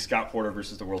 So we have the Scott Porter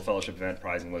versus the World Fellowship event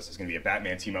prizing list. There's going to be a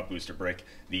Batman team-up booster brick,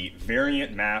 the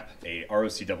variant map, a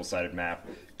ROC double-sided map,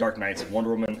 Dark Knights,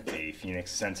 Wonder Woman, a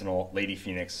Phoenix Sentinel, Lady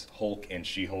Phoenix, Hulk and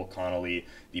She-Hulk Connolly,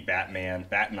 the Batman,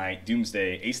 Bat Knight,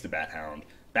 Doomsday, Ace the Bat Hound,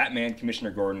 Batman,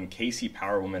 Commissioner Gordon, Casey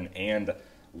Power Woman, and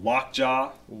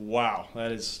Lockjaw. Wow,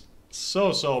 that is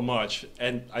so much.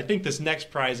 And I think this next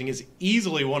prizing is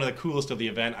easily one of the coolest of the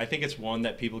event. I think it's one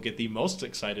that people get the most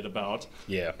excited about.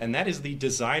 Yeah. And that is the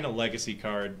Design a Legacy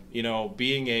card. You know,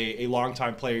 being a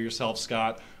longtime player yourself,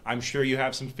 Scott, I'm sure you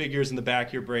have some figures in the back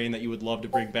of your brain that you would love to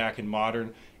bring back in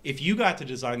Modern. If you got to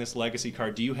design this Legacy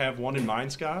card, do you have one in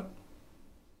mind, Scott?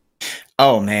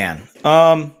 Oh man.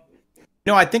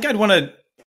 I think I'd want to.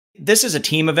 This is a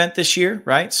team event this year,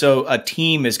 right? So a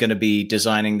team is going to be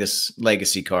designing this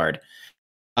legacy card.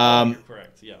 You're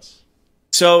correct. Yes.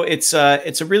 So it's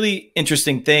a really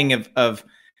interesting thing of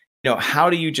how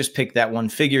do you just pick that one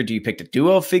figure? Do you pick a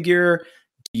duo figure?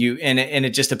 And it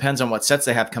just depends on what sets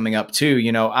they have coming up too.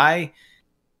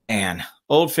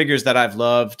 Old figures that I've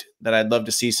loved that I'd love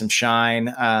to see some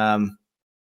shine.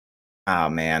 Oh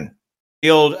man, the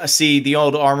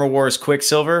old Armor Wars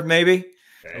Quicksilver maybe.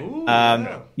 Ooh,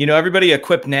 Everybody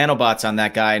equipped nanobots on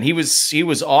that guy, and he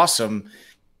was awesome,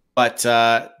 but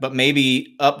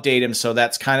maybe update him so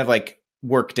that's kind of like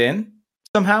worked in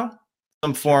somehow,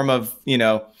 some form of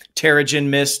Terrigen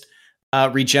Mist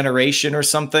regeneration or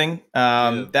something.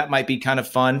 That might be kind of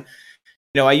fun.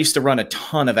 I used to run a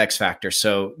ton of X Factor,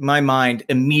 so my mind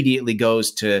immediately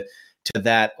goes to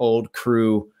that old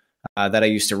crew that I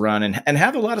used to run and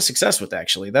have a lot of success with.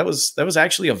 Actually, that was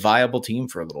actually a viable team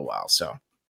for a little while. So.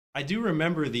 I do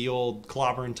remember the old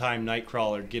Clobbering Time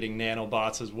Nightcrawler getting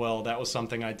nanobots as well. That was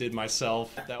something I did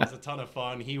myself. That was a ton of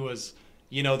fun. He was,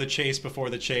 the chase before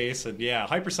the chase. And yeah,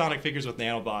 hypersonic figures with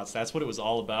nanobots. That's what it was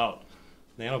all about.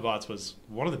 Nanobots was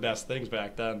one of the best things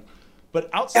back then. But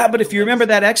outside. Yeah, but if you remember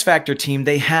that X Factor team,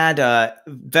 they had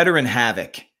Veteran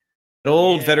Havoc.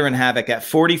 Veteran Havoc at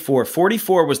 44.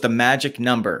 44 was the magic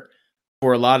number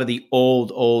for a lot of the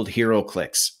old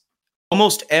Heroclix.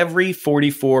 Almost every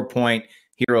 44-point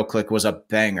Heroclix was a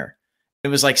banger. It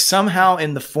was like somehow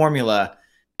in the formula,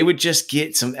 it would just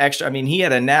get some extra. I mean, he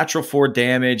had a natural 4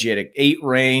 damage. He had an 8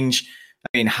 range.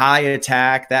 I mean, high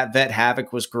attack. That Vet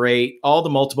Havoc was great. All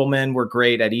the multiple men were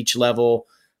great at each level.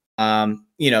 There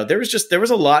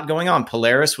was a lot going on.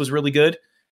 Polaris was really good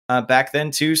back then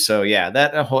too. So yeah,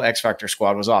 that whole X Factor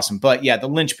squad was awesome. But yeah, the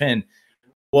linchpin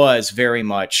was very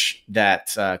much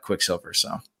that Quicksilver.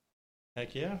 So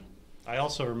heck yeah. I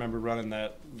also remember running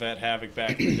that Vet Havoc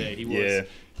back in the day.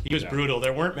 He was brutal.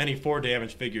 There weren't many 4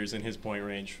 damage figures in his point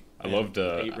range. I loved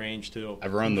 8 range too.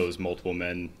 I've run those multiple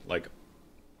men, like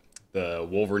the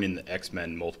Wolverine and the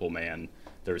X-Men multiple man.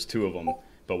 There was 2 of them,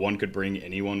 but one could bring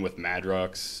anyone with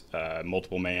Madrox,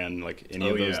 multiple man, like any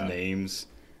of those names.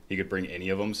 He could bring any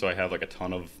of them. So I have like a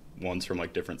ton of ones from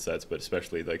like different sets, but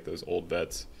especially like those old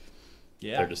vets.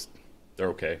 Yeah, they're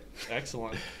okay.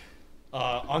 Excellent.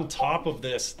 On top of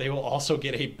this, they will also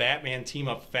get a Batman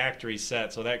team-up factory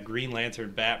set. So that Green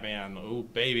Lantern Batman, oh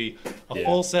baby, a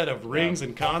full set of rings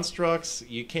and constructs.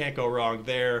 You can't go wrong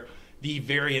there. The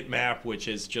variant map, which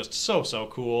is just so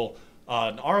cool.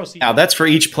 ROC. Now that's for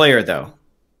each player, though.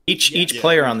 Each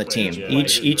player on the team.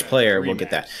 Each player will get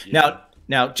that.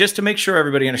 Now, just to make sure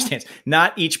everybody understands,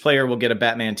 not each player will get a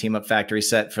Batman team-up factory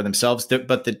set for themselves,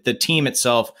 but the team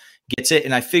itself gets it.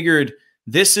 And I figured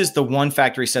this is the one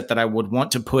factory set that I would want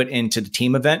to put into the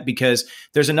team event because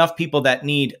there's enough people that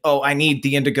need, I need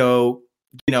the Indigo,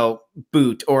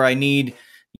 boot, or I need,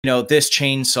 this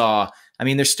chainsaw. I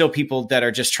mean, there's still people that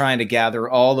are just trying to gather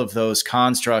all of those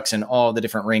constructs and all the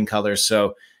different ring colors.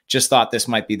 So just thought this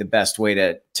might be the best way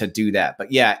to do that.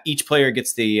 But yeah, each player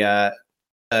gets the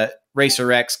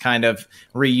Racer X kind of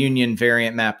reunion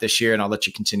variant map this year, and I'll let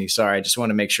you continue. Sorry, I just want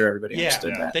to make sure everybody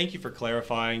understood that. Thank you for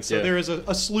clarifying. So there is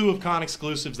a slew of con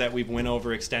exclusives that we've went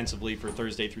over extensively for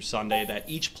Thursday through Sunday that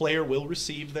each player will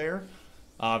receive there.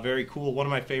 Very cool. One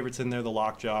of my favorites in there, the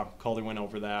Lockjaw. Calder went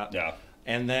over that. Yeah.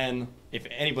 And then, if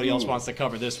anybody else wants to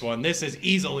cover this one, this is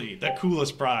easily the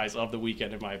coolest prize of the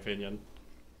weekend, in my opinion.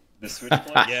 The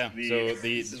Switchblade?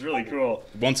 This is really cool.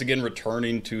 Once again,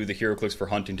 returning to the Heroclix for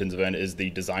Huntington's event is the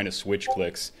design of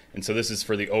Switchclicks. And so this is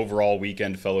for the overall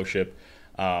weekend fellowship.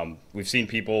 We've seen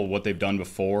people, what they've done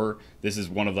before. This is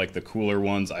one of like the cooler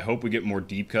ones. I hope we get more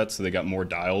deep cuts so they got more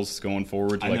dials going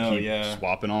forward to keep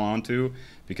swapping on to.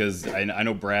 Because I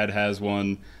know Brad has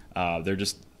one. They're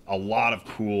just a lot of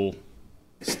cool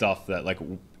stuff that like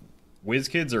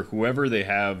WizKids or whoever they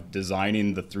have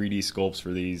designing the 3D sculpts for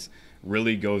these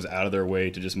really goes out of their way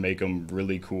to just make them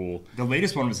really cool. The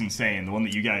latest one was insane. The one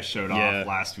that you guys showed off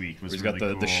last week was really cool.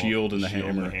 He's got the shield and the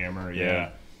hammer.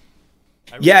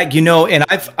 Yeah, you know, and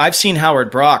I've seen Howard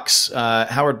Brock's.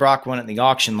 Howard Brock won at the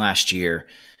auction last year,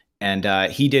 and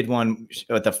he did one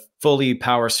with a fully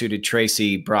power suited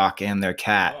Tracy Brock and their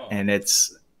cat, and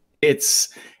it's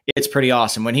pretty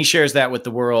awesome when he shares that with the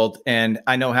world. And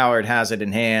I know Howard has it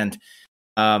in hand.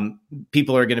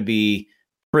 People are going to be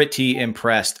pretty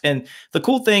impressed. And the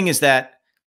cool thing is that,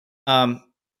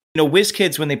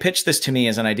 WizKids, when they pitched this to me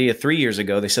as an idea 3 years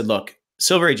ago, they said, look,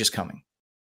 Silver Age is coming.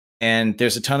 And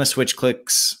there's a ton of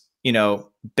Switchclicks,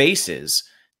 bases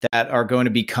that are going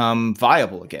to become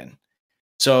viable again.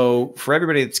 So for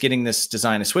everybody that's getting this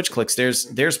design of Switchclicks,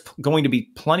 there's going to be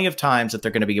plenty of times that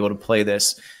they're going to be able to play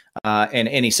this in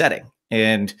any setting.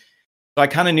 And so I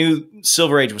kind of knew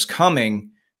Silver Age was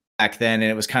coming back then, and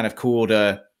it was kind of cool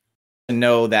to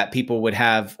know that people would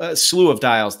have a slew of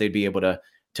dials they'd be able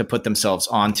to put themselves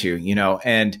onto,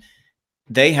 and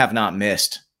they have not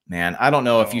missed, man. I don't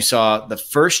know if you saw the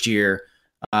first year,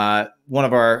 one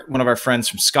of our friends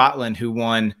from Scotland who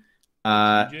won,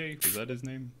 TJ, is that his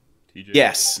name? TJ?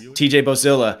 Yes, TJ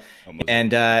Bozilla.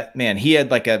 And man, he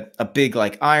had like a big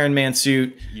like Iron Man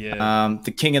suit. Yeah.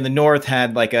 The King of the North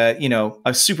had like a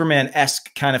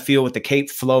Superman-esque kind of feel with the cape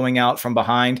flowing out from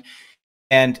behind.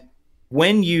 And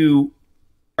when you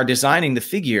are designing the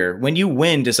figure, when you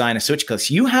win design a Switchclicks,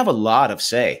 you have a lot of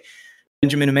say.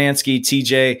 Benjamin Umansky,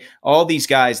 TJ, all these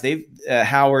guys,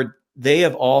 Howard, they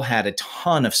have all had a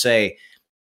ton of say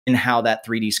in how that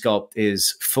 3D sculpt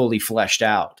is fully fleshed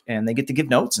out, and they get to give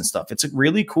notes and stuff. It's a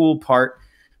really cool part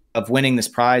of winning this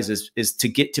prize is to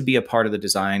get to be a part of the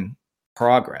design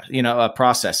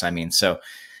process. I mean, so,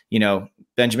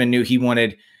 Benjamin knew he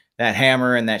wanted that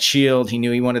hammer and that shield. He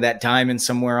knew he wanted that diamond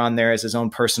somewhere on there as his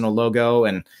own personal logo.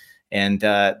 And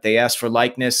they asked for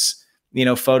likeness,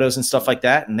 photos and stuff like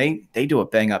that. And they do a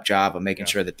bang up job of making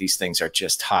sure that these things are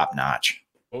just top notch.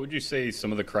 What would you say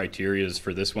some of the criterias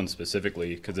for this one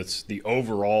specifically? Because it's the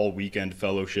overall weekend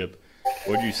fellowship.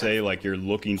 What would you say, like, you're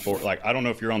looking for? Like, I don't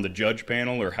know if you're on the judge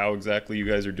panel or how exactly you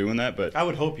guys are doing that, but I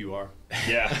would hope you are.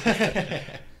 Yeah.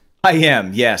 I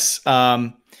am. Yes.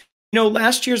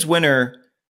 Last year's winner,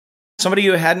 somebody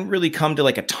who hadn't really come to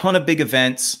like a ton of big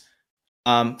events,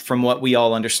 from what we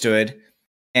all understood.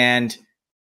 And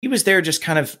he was there just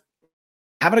kind of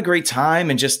having a great time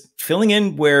and just filling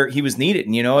in where he was needed.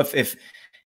 And,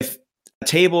 if a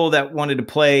table that wanted to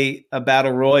play a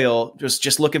battle royal was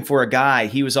just looking for a guy,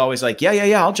 he was always like,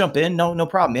 yeah, I'll jump in. No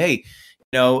problem. Hey,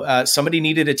 somebody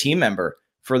needed a team member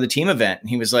for the team event. And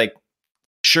he was like,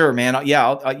 sure, man.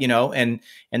 Yeah. And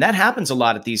that happens a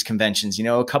lot at these conventions.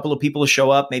 A couple of people will show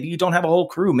up. Maybe you don't have a whole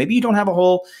crew. Maybe you don't have a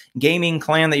whole gaming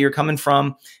clan that you're coming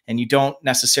from, and you don't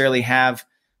necessarily have,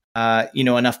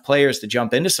 enough players to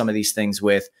jump into some of these things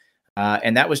with.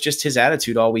 And that was just his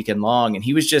attitude all weekend long. And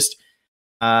he was just,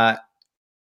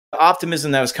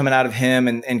 optimism that was coming out of him,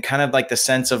 and kind of like the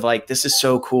sense of like, this is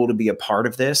so cool to be a part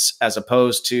of this, as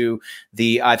opposed to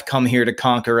the I've come here to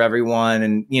conquer everyone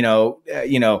and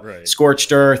right.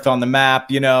 Scorched earth on the map,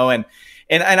 and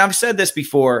I've said this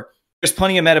before, there's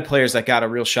plenty of meta players that got a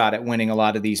real shot at winning a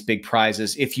lot of these big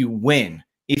prizes. If you win,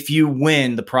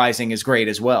 the prizing is great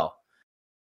as well.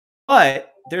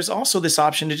 But there's also this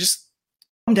option to just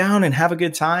come down and have a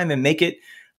good time and make it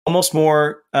almost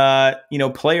more,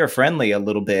 player friendly a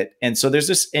little bit. And so there's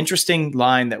this interesting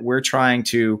line that we're trying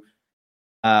to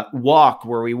walk,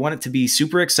 where we want it to be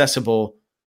super accessible.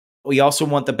 We also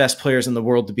want the best players in the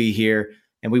world to be here.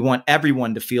 And we want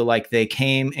everyone to feel like they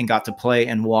came and got to play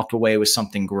and walked away with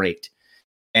something great.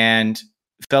 And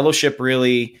Fellowship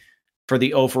really for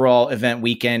the overall event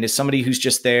weekend is somebody who's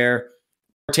just there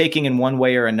partaking in one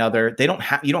way or another. You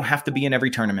don't have to be in every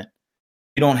tournament.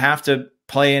 You don't have to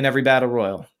play in every battle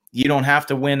royal. You don't have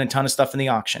to win a ton of stuff in the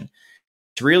auction.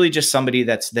 It's really just somebody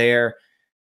that's there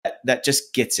that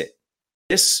just gets it.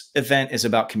 This event is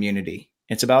about community.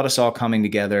 It's about us all coming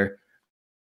together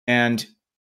and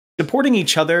supporting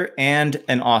each other and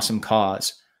an awesome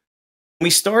cause. When we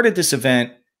started this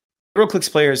event,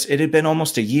 Heroclix players, it had been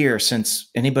almost a year since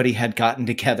anybody had gotten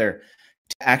together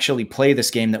to actually play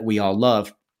this game that we all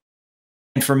love.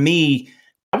 And for me,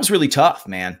 that was really tough,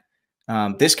 man.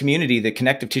 This community, the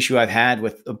connective tissue I've had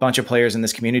with a bunch of players in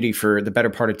this community for the better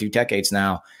part of 2 decades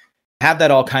now, have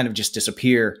that all kind of just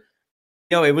disappear.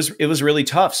 You know, it was really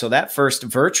tough. So that first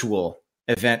virtual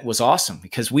event was awesome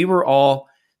because we were all,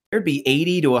 there'd be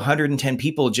 80 to 110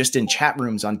 people just in chat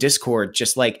rooms on Discord,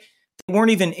 just like they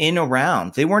weren't even in a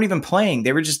round. They weren't even playing.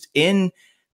 They were just in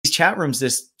these chat rooms,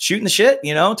 just shooting the shit,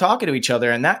 you know, talking to each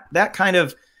other. And that kind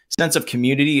of sense of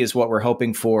community is what we're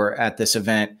hoping for at this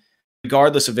event,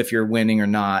 regardless of if you're winning or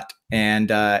not. And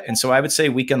so I would say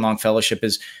weekend long fellowship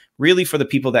is really for the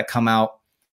people that come out,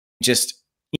 just,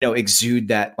 you know, exude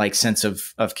that like sense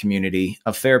of community,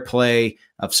 of fair play,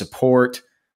 of support,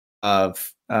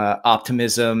 of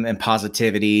optimism and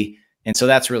positivity. And so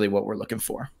that's really what we're looking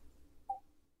for.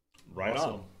 Right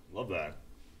on. Love that.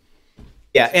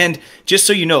 Yeah. And just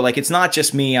so you know, like, it's not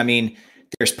just me. I mean,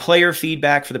 there's player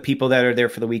feedback for the people that are there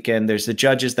for the weekend. There's the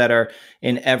judges that are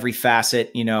in every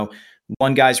facet. You know,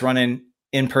 one guy's running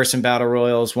in-person battle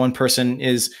royals. One person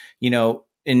is, you know,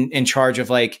 in charge of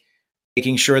like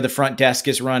making sure the front desk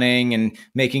is running and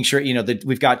making sure, you know, that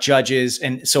we've got judges.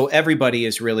 And so everybody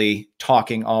is really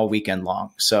talking all weekend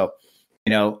long. So,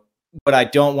 you know, what I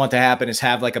don't want to happen is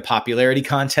have like a popularity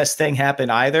contest thing happen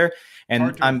either.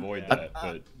 And I'm avoid that,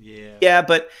 but yeah,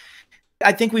 but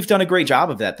I think we've done a great job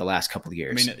of that the last couple of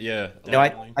years. I mean, yeah. You know,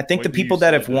 I think the people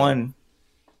that have won,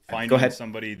 finding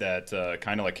somebody that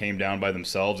kind of like came down by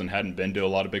themselves and hadn't been to a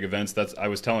lot of big events. I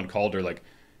was telling Calder, like,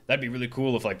 that'd be really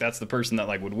cool if like that's the person that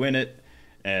like would win it.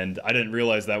 And I didn't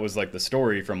realize that was like the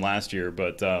story from last year,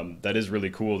 but that is really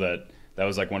cool that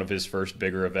was like one of his first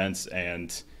bigger events,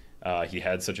 and he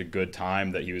had such a good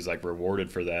time that he was like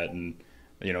rewarded for that. And,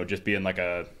 you know, just being like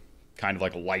a kind of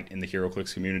like a light in the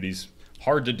Heroclix communities,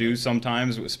 hard to do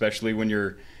sometimes, especially when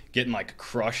you're getting like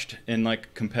crushed in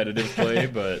like competitive play.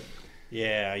 But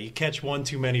yeah, you catch one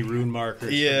too many rune markers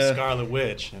from Scarlet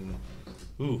Witch, and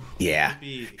ooh, yeah,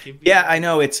 it can be, yeah, I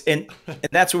know it's and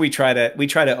that's where we try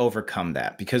to overcome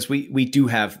that, because we do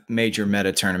have major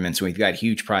meta tournaments. We've got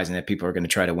huge prizing that people are going to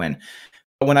try to win.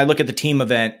 But when I look at the team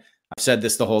event, I've said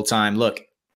this the whole time. Look,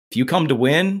 if you come to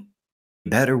win,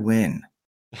 you better win.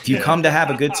 If you come to have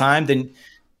a good time, then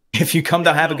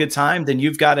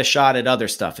you've got a shot at other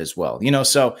stuff as well. You know,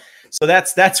 so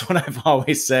that's what I've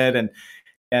always said,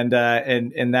 and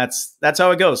that's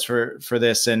how it goes for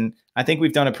this. And I think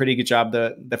we've done a pretty good job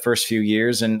the first few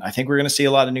years, and I think we're going to see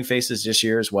a lot of new faces this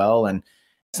year as well. And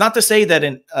it's not to say that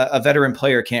a veteran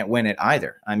player can't win it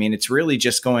either. I mean, it's really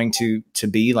just going to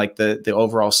be like the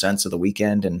overall sense of the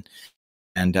weekend,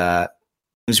 and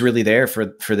who's really there for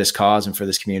this cause and for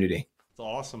this community. It's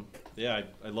awesome. Yeah,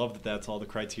 I love that that's all the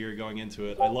criteria going into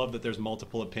it. I love that there's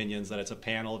multiple opinions, that it's a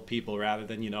panel of people rather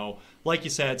than, you know, like you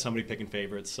said, somebody picking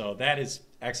favorites. So that is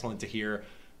excellent to hear.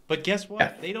 But guess what?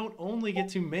 Yeah. They don't only get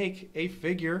to make a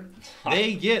figure.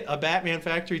 They get a Batman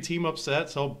Factory team-up set.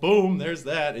 So boom, there's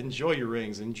that. Enjoy your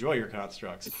rings. Enjoy your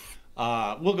constructs.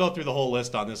 We'll go through the whole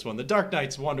list on this one. The Dark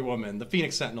Knights, Wonder Woman, the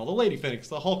Phoenix Sentinel, the Lady Phoenix,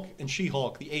 the Hulk and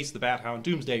She-Hulk, the Ace, the Bat Hound,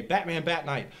 Doomsday, Batman Bat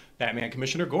Knight, Batman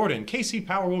Commissioner Gordon, KC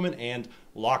Power Woman, and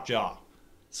Lockjaw.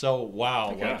 So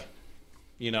wow, like,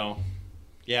 you know,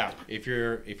 yeah. If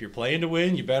you're playing to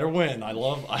win, you better win. I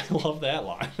love that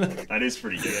line. That is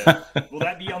pretty good. Will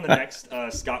that be on the next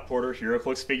Scott Porter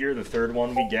Heroclix figure, the third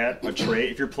one we get? A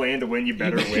trait. If you're playing to win, you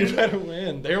better win. You better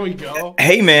win. There we go.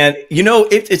 Hey man, you know,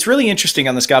 it's really interesting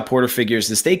on the Scott Porter figures.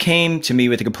 They came to me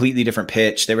with a completely different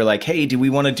pitch. They were like, "Hey, do we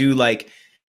want to do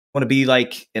be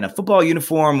like in a football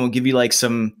uniform? We'll give you like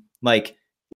some like,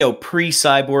 you know,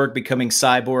 pre-cyborg becoming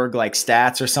cyborg like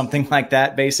stats or something like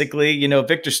that." Basically, you know,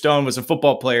 Victor Stone was a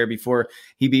football player before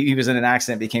he was in an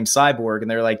accident, became cyborg,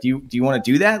 and they're like, do you want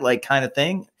to do that like kind of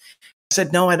thing? I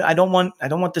said, no, I don't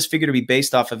want this figure to be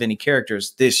based off of any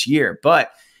characters this year.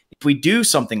 But if we do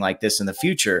something like this in the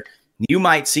future, you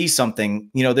might see something.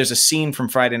 You know, there's a scene from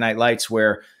Friday Night Lights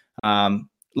where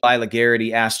Lila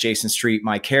Garrity asked Jason Street,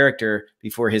 my character,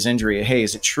 before his injury, "Hey,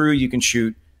 is it true you can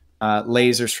shoot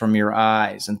lasers from your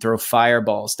eyes and throw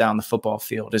fireballs down the football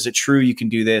field? Is it true you can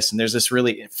do this?" And there's this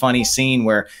really funny scene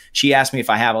where she asked me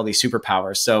if I have all these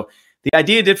superpowers. So the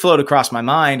idea did float across my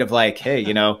mind of like, hey,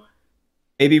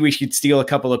 maybe we should steal a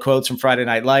couple of quotes from Friday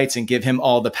Night Lights and give him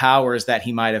all the powers that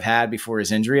he might have had before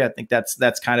his injury. I think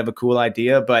that's kind of a cool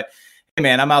idea. But hey,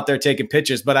 man, I'm out there taking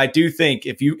pitches. But I do think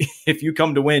if you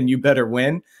come to win, you better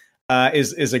win.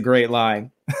 Is a great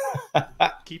line.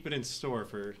 Keep it in store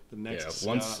for the next.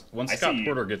 Yeah, once Scott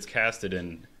Porter gets casted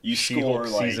in She-Hulk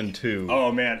season 2,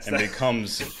 oh man, and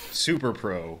becomes Super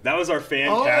Pro. That was our fan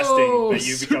casting that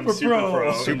you become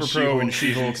Super Pro in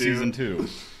She-Hulk season 2.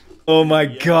 Oh my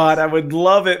God, I would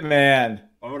love it, man.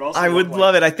 I would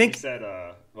love it. I think he said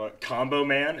Combo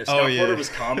Man. If Scott Porter was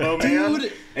Combo Man,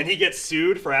 and he gets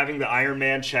sued for having the Iron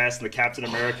Man chest and the Captain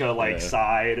America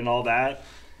side and all that.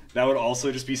 That would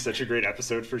also just be such a great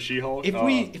episode for She-Hulk.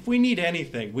 If we need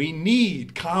anything, we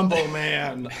need Combo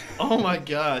Man. Oh my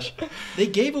gosh. They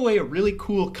gave away a really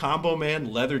cool Combo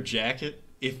Man leather jacket.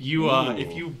 If you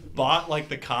bought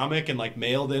the comic and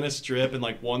mailed in a strip and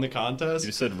won the contest.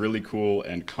 You said really cool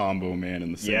and Combo Man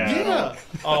in the same. Yeah.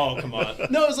 Oh, come on.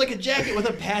 No, it was a jacket with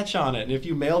a patch on it, and if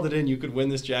you mailed it in, you could win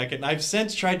this jacket. And I've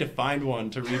since tried to find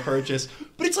one to repurchase,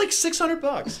 but it's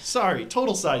 $600. Sorry,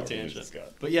 total side tangent.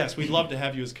 But yes, we'd love to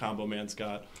have you as Combo Man,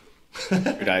 Scott.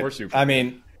 Or Super. I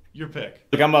mean, your pick.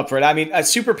 Look, I'm up for it. I mean, a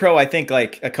Super Pro, I think a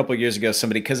couple of years ago,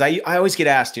 somebody, because I always get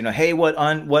asked, hey, what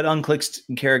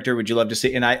unclicked character would you love to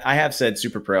see? And I have said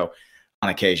Super Pro on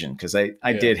occasion, because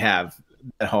I did have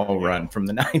that whole run from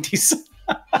the 90s.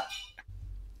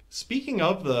 Speaking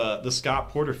of the Scott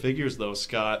Porter figures, though,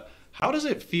 Scott, how does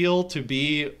it feel to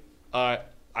be, I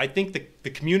think the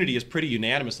community is pretty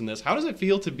unanimous in this, how does it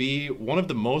feel to be one of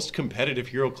the most competitive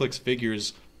Heroclix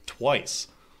figures twice?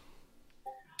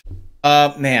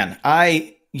 Man,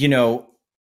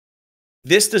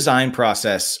 this design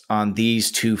process on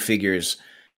these two figures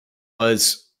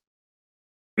was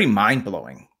pretty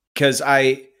mind-blowing, because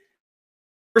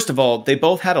first of all, they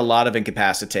both had a lot of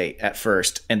incapacitate at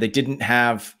first, and they didn't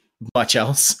have much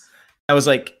else. I was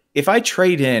like, if I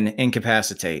trade in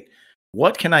incapacitate,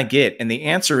 what can I get? And the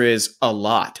answer is a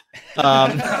lot.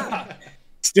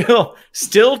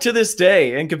 Still to this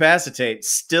day, incapacitate,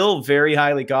 still very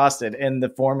highly costed in the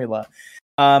formula.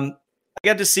 I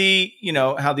got to see,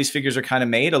 how these figures are kind of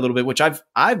made a little bit, which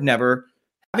I've never,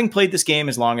 having played this game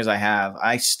as long as I have,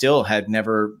 I still had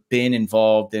never been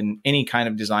involved in any kind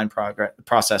of design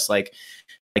process like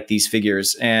these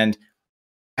figures. And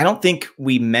I don't think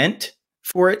we meant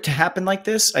for it to happen like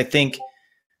this. I think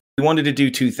we wanted to do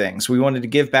two things. We wanted to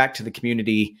give back to the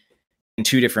community in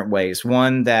two different ways.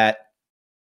 One that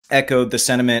echoed the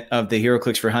sentiment of the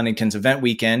Heroclix for Huntington's event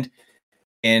weekend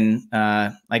in,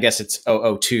 I guess it's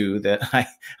 002, that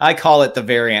I call it the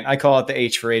variant. I call it the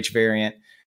H for H variant,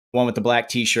 one with the black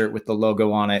t-shirt with the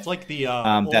logo on it. It's like the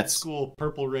old school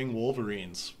Purple Ring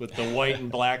Wolverines with the white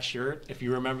and black shirt, if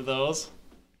you remember those.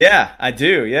 Yeah, I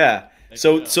do, yeah.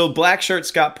 So black shirt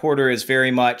Scott Porter is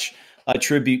very much a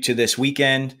tribute to this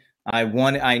weekend.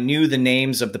 I knew the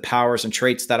names of the powers and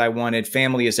traits that I wanted.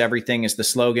 Family is everything is the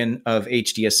slogan of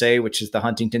HDSA, which is the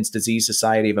Huntington's Disease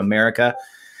Society of America.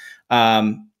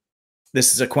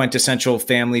 This is a quintessential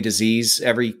family disease.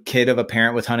 Every kid of a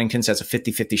parent with Huntington's has a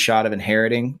 50-50 shot of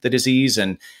inheriting the disease.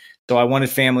 And so I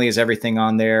wanted family is everything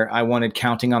on there. I wanted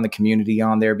counting on the community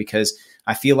on there, because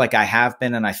I feel like I have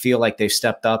been, and I feel like they've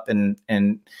stepped up and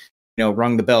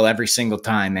rung the bell every single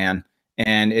time, man.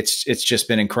 And it's just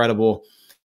been incredible.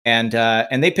 And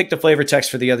they picked a flavor text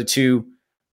for the other two,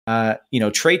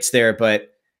 traits there,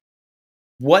 but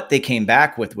what they came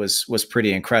back with was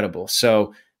pretty incredible.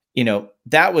 So,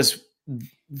 that was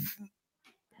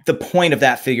the point of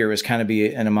that figure, was kind of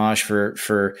be an homage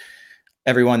for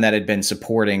everyone that had been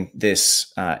supporting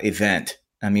this event.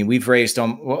 I mean, we've raised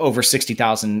over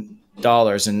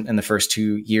 $60,000 in the first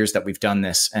 2 years that we've done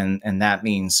this, and that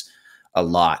means a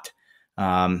lot.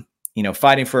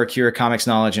 Fighting for Akira Comics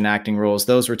knowledge and acting roles.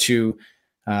 Those were two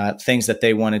things that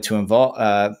they wanted to involve,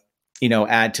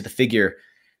 add to the figure.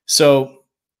 So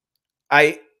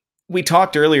we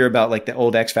talked earlier about the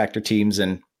old X Factor teams,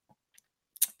 and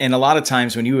a lot of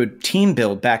times when you would team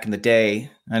build back in the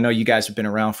day, I know you guys have been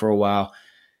around for a while,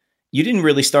 you didn't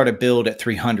really start a build at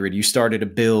 300. You started a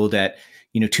build at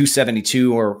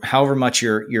 272, or however much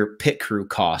your pit crew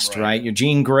cost, right? Your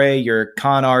Jean Grey, your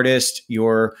con artist,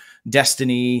 your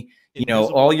Destiny,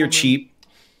 Invisible all your Woman. Cheap.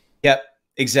 Yep,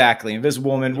 exactly.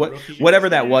 Invisible Woman, whatever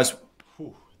that was,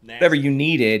 whatever you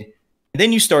needed. And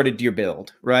then you started your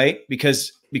build, right?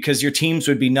 Because your teams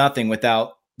would be nothing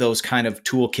without those kind of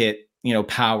toolkit,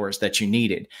 powers that you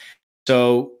needed.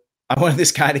 So I wanted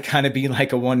this guy to kind of be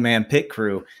like a one-man pit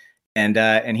crew.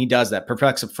 And he does that.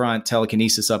 Perplex up front,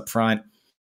 telekinesis up front,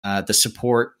 the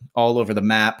support all over the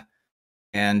map.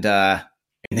 And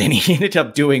And then he ended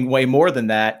up doing way more than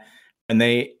that when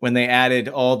they added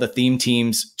all the theme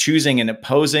teams choosing an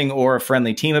opposing or a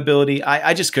friendly team ability.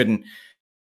 I just couldn't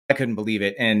believe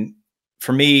it. And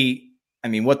for me, I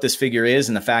mean, what this figure is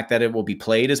and the fact that it will be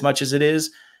played as much as it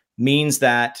is means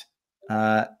that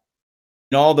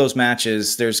in all those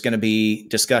matches, there's going to be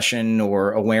discussion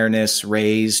or awareness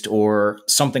raised or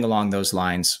something along those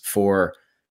lines for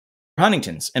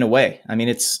Huntington's in a way. I mean,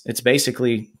 it's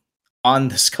basically on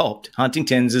the sculpt.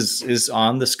 Huntington's is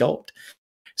on the sculpt.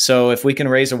 So if we can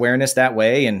raise awareness that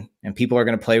way and people are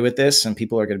going to play with this and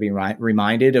people are going to be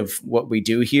reminded of what we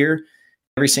do here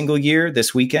every single year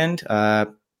this weekend,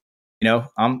 you know,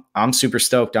 I'm super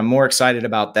stoked. I'm more excited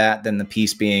about that than the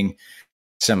piece being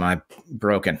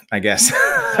semi-broken, I guess.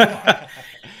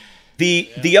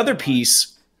 The other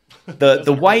piece,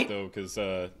 the white, though, because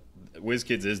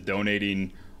WizKids is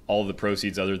donating all the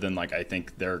proceeds other than like I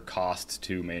think their cost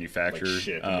to manufacture,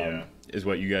 is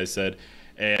what you guys said,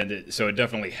 and so it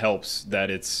definitely helps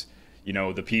that it's, you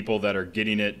know, the people that are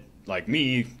getting it, like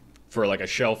me, for like a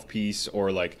shelf piece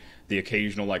or like the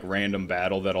occasional like random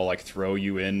battle that'll like throw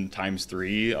you in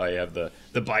 ×3. I have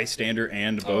the bystander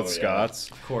and both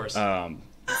Scots, of course.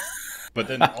 But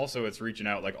then also it's reaching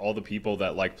out, like all the people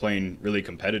that like playing really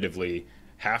competitively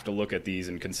have to look at these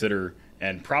and consider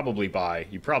and probably buy.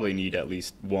 You probably need at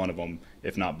least one of them,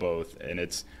 if not both. And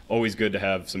it's always good to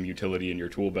have some utility in your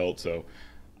tool belt. So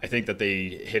I think that they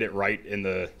hit it right in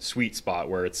the sweet spot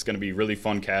where it's going to be really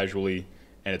fun casually,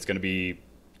 and it's going to be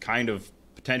kind of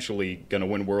potentially going to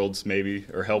win worlds maybe,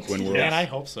 or help win worlds. Man, I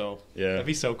hope so. Yeah. That'd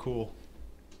be so cool.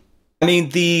 I mean,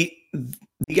 the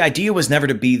idea was never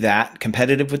to be that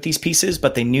competitive with these pieces,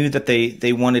 but they knew that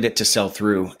they wanted it to sell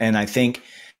through. And I think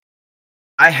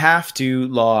I have to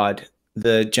laud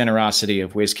the generosity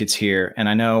of WizKids here. And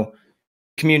I know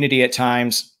community at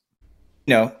times,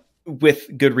 you know,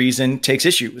 with good reason, takes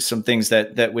issue with some things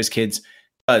that WizKids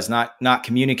does, not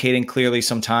communicating clearly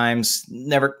sometimes,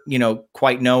 never, you know,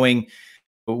 quite knowing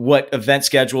what event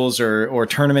schedules or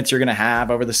tournaments you're going to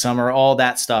have over the summer, all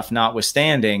that stuff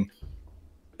notwithstanding.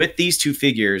 With these two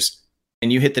figures,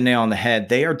 and you hit the nail on the head,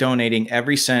 they are donating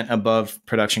every cent above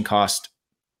production cost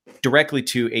directly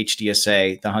to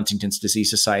HDSA, the Huntington's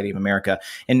Disease Society of America.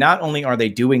 And not only are they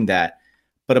doing that,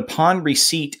 but upon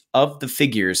receipt of the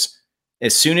figures,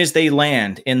 as soon as they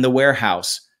land in the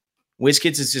warehouse,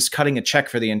 WizKids is just cutting a check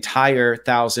for the entire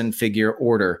 1,000-figure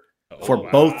order for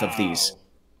both of these.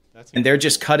 And they're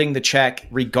just cutting the check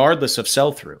regardless of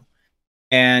sell-through.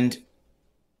 And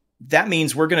that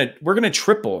means we're gonna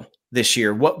triple this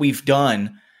year what we've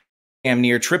done, damn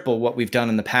near triple what we've done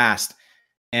in the past.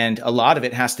 And a lot of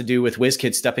it has to do with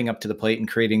WizKids stepping up to the plate and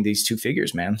creating these two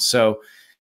figures, man. So,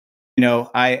 you know,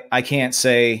 I can't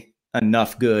say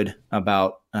enough good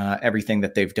about everything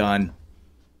that they've done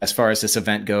as far as this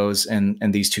event goes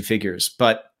and these two figures.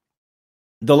 But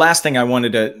the last thing I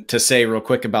wanted to say real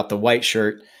quick about the white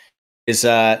shirt is,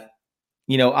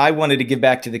 you know, I wanted to give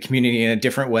back to the community in a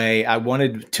different way. I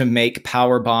wanted to make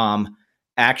Power Bomb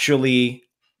actually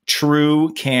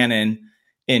true canon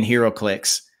in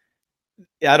Heroclix.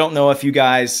 I don't know if you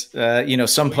guys, you know,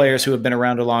 some players who have been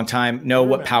around a long time know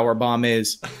what Power Bomb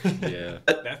is. Yeah.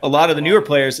 A lot of the newer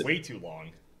players, way too long.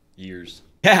 Years.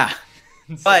 Yeah.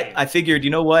 But I figured, you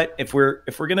know what, if we're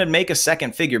going to make a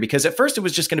second figure, because at first it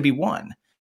was just going to be one.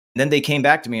 And then they came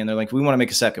back to me and they're like, we want to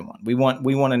make a second one. We want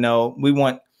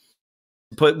to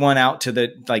put one out to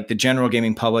the general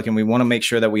gaming public, and we want to make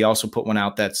sure that we also put one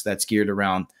out that's geared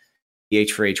around the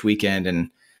H4H weekend. And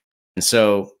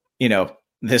so, you know,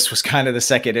 this was kind of the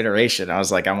second iteration. I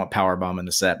was like, I want Power Bomb in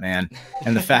the set, man.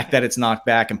 And the fact that it's knocked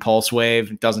back and Pulse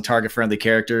Wave doesn't target friendly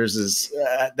characters is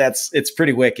it's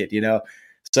pretty wicked, you know?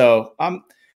 So I'm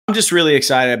just really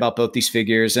excited about both these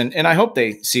figures, and I hope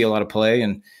they see a lot of play.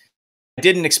 And I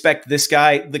didn't expect this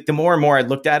guy, like the more and more I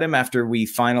looked at him after we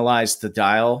finalized the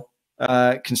dial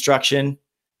construction,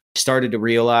 I started to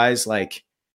realize like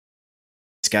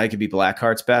this guy could be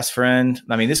Blackheart's best friend.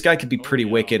 I mean, this guy could be pretty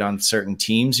wicked on certain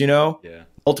teams, you know? Yeah.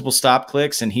 Multiple stop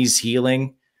clicks and he's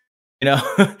healing. You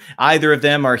know, either of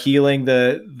them are healing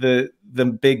the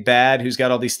big bad who's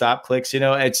got all these stop clicks. You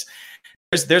know,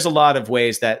 there's a lot of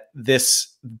ways that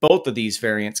both of these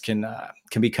variants can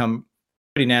become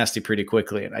pretty nasty pretty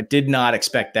quickly, and I did not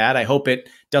expect that. I hope it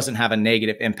doesn't have a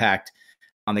negative impact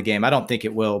on the game. I don't think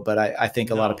it will, but I think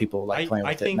a lot of people like playing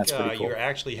with it, and that's pretty cool. You're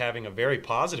actually having a very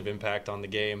positive impact on the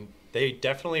game. They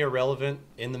definitely are relevant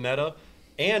in the meta,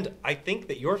 and I think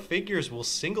that your figures will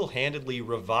single-handedly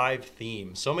revive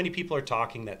Theme. So many people are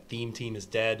talking that Theme Team is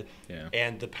dead,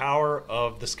 and the power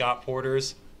of the Scott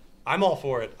Porters, I'm all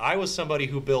for it. I was somebody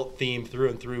who built Theme through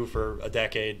and through for a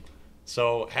decade.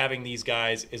 So having these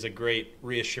guys is a great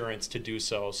reassurance to do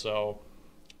so. So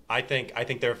I think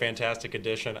they're a fantastic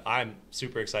addition. I'm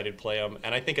super excited to play them,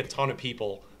 and I think a ton of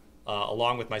people,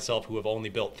 along with myself, who have only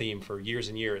built theme for years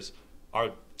and years,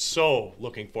 are so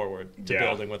looking forward to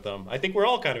building with them. I think we're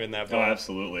all kind of in that boat. Oh,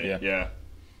 absolutely. Yeah.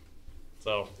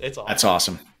 So it's awesome. That's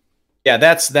awesome. Yeah,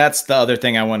 that's the other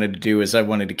thing I wanted to do is I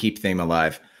wanted to keep theme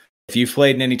alive. If you've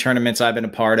played in any tournaments I've been a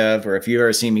part of, or if you've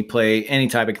ever seen me play any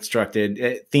type of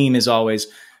constructed, theme is always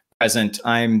present.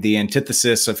 I'm the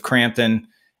antithesis of Crampton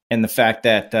and the fact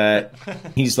that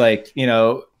he's like,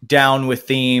 down with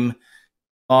theme,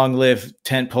 long live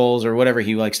tent poles or whatever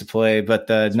he likes to play, but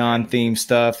the non-theme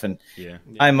stuff. And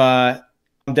I'm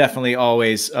definitely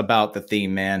always about the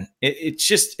theme, man. It's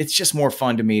just more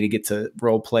fun to me to get to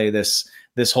role play this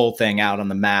whole thing out on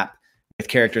the map with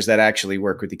characters that actually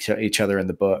work with each other in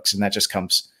the books. And that just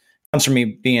comes from me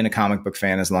being a comic book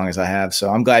fan as long as I have. So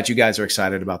I'm glad you guys are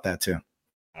excited about that too.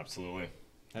 Absolutely.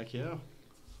 Heck yeah.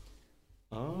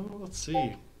 Let's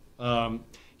see.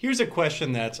 Here's a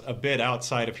question that's a bit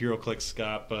outside of Heroclix,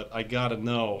 Scott, but I gotta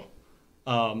know.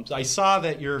 I saw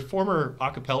that your former a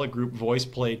cappella group Voice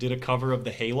Play did a cover of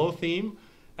the Halo theme,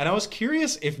 and I was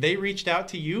curious if they reached out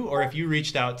to you or if you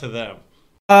reached out to them.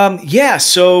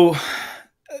 So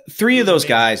three of those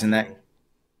guys in that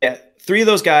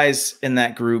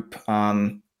group,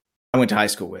 I went to high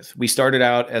school with. We started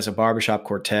out as a barbershop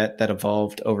quartet that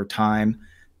evolved over time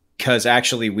because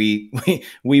actually we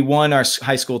won our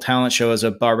high school talent show as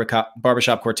a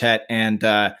barbershop quartet, and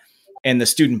the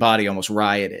student body almost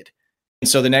rioted. And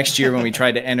so the next year when we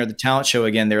tried to enter the talent show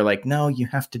again, they were like, no, you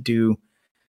have to do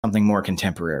something more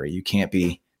contemporary. You can't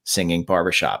be singing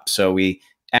barbershop. So we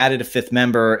added a fifth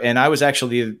member, and I was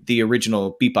actually the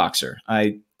original beatboxer.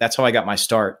 That's how I got my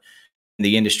start in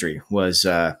the industry was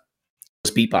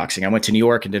beatboxing. I went to New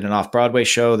York and did an off-Broadway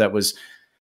show that was,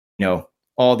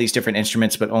 all these different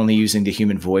instruments, but only using the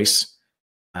human voice.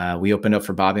 We opened up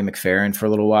for Bobby McFerrin for a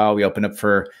little while. We opened up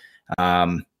for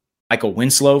Michael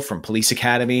Winslow from Police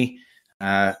Academy.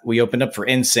 We opened up for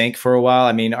NSYNC for a while.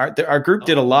 I mean, our group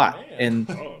did a lot. Man.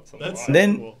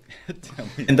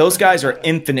 And those guys are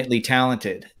infinitely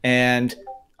talented. And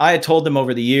I had told them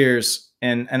over the years,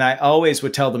 and I always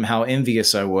would tell them how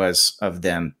envious I was of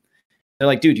them. They're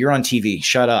like, dude, you're on TV.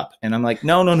 Shut up. And I'm like,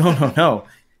 no.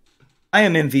 I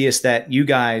am envious that you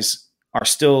guys are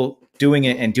still doing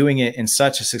it and doing it in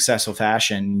such a successful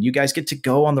fashion. You guys get to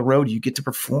go on the road. You get to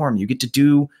perform. You get to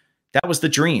do. That was the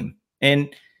dream. And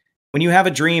when you have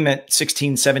a dream at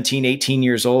 16, 17, 18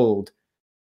 years old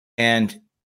and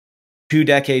 2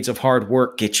 decades of hard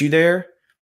work get you there,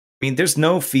 I mean, there's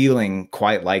no feeling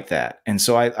quite like that. And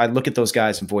so I look at those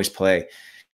guys in Voice Play.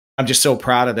 I'm just so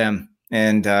proud of them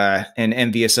and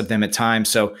envious of them at times.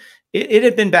 So it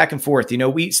had been back and forth.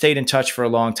 We stayed in touch for a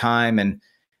long time, and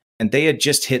they had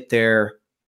just hit their,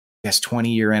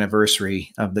 20-year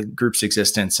anniversary of the group's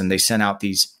existence. And they sent out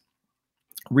these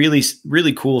really,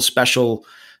 really cool special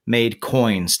made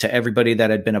coins to everybody that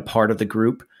had been a part of the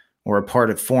group or a part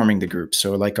of forming the group.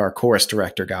 So like our chorus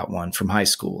director got one from high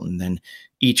school, and then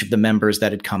each of the members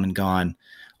that had come and gone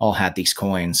all had these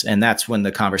coins. And that's when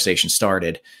the conversation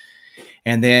started.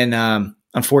 And then,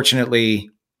 unfortunately,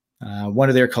 one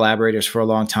of their collaborators for a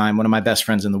long time, one of my best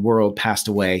friends in the world, passed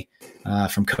away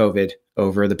from COVID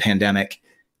over the pandemic.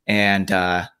 And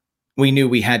we knew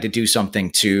we had to do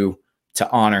something to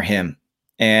honor him.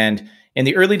 And in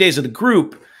the early days of the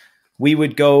group, we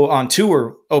would go on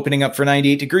tour opening up for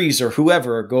 98 Degrees or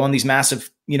whoever, go on these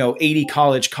massive, 80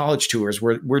 college tours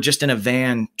where we're just in a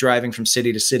van driving from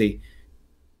city to city.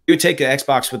 We would take the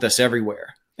Xbox with us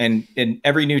everywhere. And in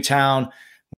every new town,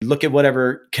 we look at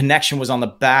whatever connection was on the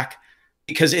back,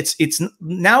 because it's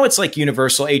now it's like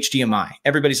universal HDMI.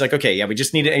 Everybody's like, okay, yeah, we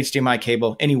just need an HDMI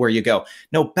cable anywhere you go.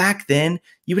 No, back then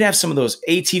you would have some of those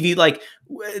ATV like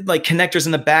connectors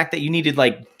in the back that you needed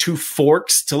like 2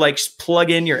 forks to like plug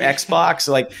in your Xbox.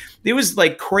 Like it was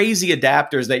like crazy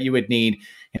adapters that you would need.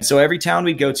 And so every town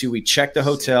we'd go to, we'd check the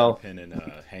hotel. Pin in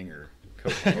a hanger.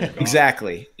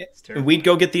 Exactly. We'd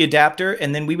go get the adapter,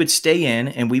 and then we would stay in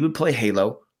and we would play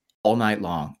Halo all night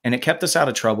long. And it kept us out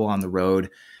of trouble on the road.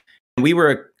 We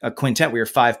were a quintet. We were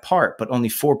 5-part, but only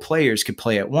 4 players could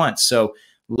play at once. So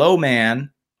low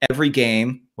man, every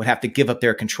game would have to give up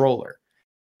their controller.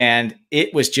 And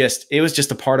it was just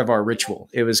a part of our ritual.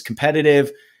 It was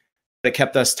competitive, but it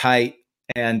kept us tight.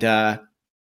 And,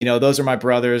 those are my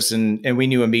brothers. And we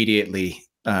knew immediately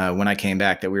when I came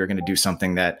back that we were going to do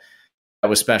something that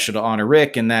was special to honor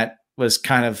Rick. And that was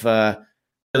kind of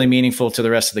really meaningful to the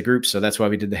rest of the group. So that's why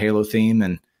we did the Halo theme.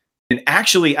 And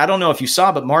actually, I don't know if you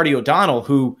saw, but Marty O'Donnell,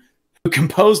 who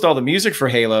composed all the music for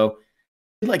Halo,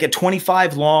 like a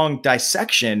 25 long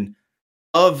dissection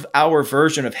of our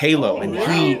version of Halo. Oh, and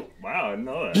wow, I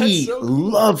know that. he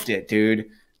loved it, dude.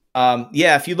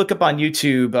 Yeah, if you look up on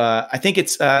YouTube, I think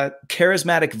it's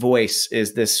Charismatic Voice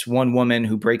is this one woman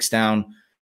who breaks down,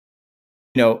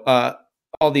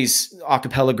 all these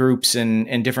acapella groups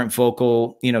and different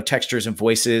vocal, textures and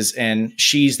voices. And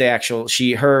she's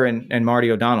her and Marty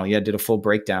O'Donnell, did a full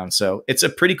breakdown. So it's a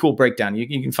pretty cool breakdown. You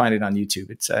can find it on YouTube.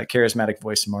 It's Charismatic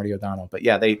Voice and Marty O'Donnell. But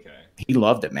yeah, he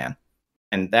loved it, man.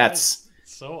 And that's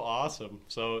so awesome.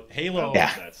 So Halo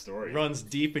that story runs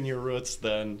deep in your roots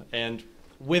then. And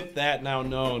with that now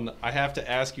known, I have to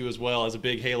ask you as well, as a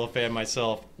big Halo fan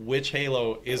myself, which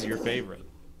Halo is your favorite?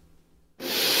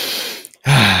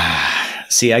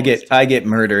 See, I get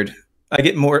murdered. I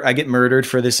get murdered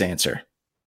for this answer.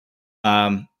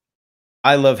 I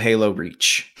love Halo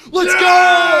Reach. Let's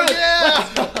go!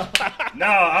 Yeah! No,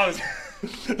 I was.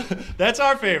 That's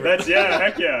our favorite.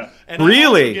 Heck yeah. And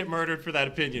really? I also get murdered for that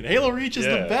opinion. Halo Reach is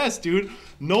the best, dude.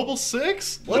 Noble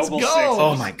 6? Let's go. 6.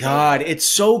 Oh my God. It's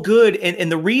so good.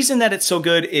 And the reason that it's so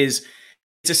good is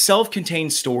it's a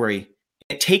self-contained story.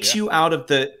 It takes you out of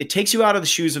the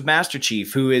shoes of Master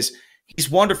Chief, he's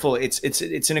wonderful.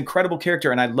 It's an incredible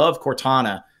character. And I love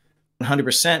Cortana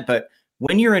 100%. But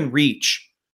when you're in Reach,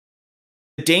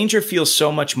 the danger feels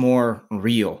so much more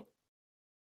real.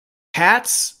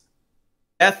 Cats,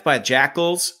 death by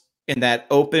jackals in that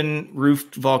open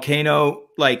roofed volcano,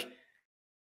 like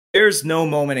there's no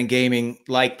moment in gaming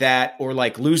like that, or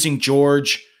like losing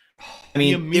George. I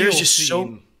mean, there's just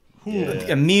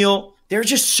Emil. There's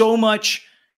just so much.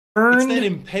 It's that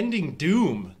impending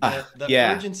doom, the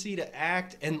urgency to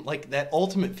act, and like that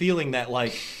ultimate feeling that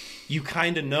like you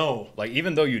kind of know. Like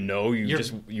even though you're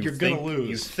gonna lose.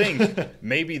 You think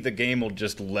maybe the game will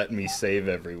just let me save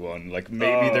everyone. Like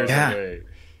maybe there's a way.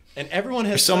 And everyone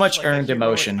has so much earned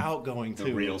emotion. Outgoing too.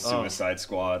 The real Suicide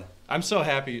Squad. I'm so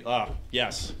happy.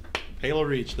 Yes, Halo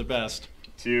Reach, the best.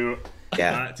 To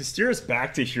steer us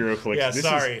back to Heroclix.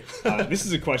 Yeah, this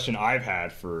is a question I've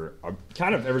had for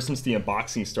kind of ever since the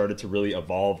unboxing started to really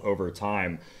evolve over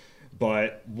time.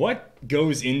 But what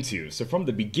goes into, so from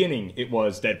the beginning, it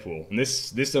was Deadpool. And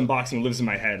this unboxing lives in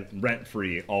my head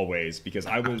rent-free always, because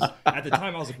I was, at the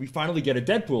time, I was like, we finally get a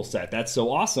Deadpool set. That's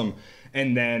so awesome.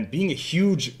 And then being a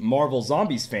huge Marvel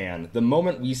Zombies fan, the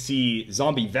moment we see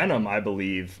Zombie Venom, I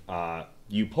believe,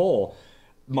 you pull,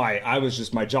 my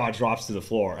jaw drops to the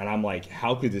floor. And I'm like,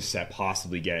 how could this set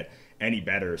possibly get any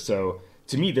better? So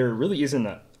to me, there really isn't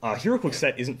Heroclix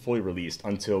set isn't fully released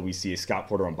until we see a Scott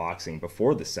Porter unboxing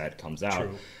before the set comes out.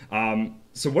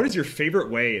 So what is your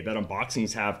favorite way that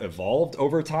unboxings have evolved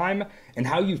over time, and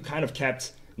how you've kind of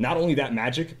kept not only that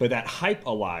magic, but that hype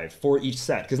alive for each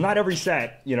set? Because not every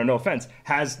set, no offense,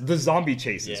 has the zombie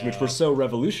chases, which were so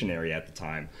revolutionary at the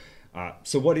time.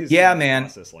 So what is the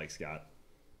process like, Scott?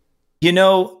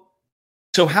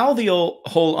 So how the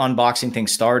whole unboxing thing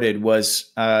started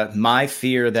was my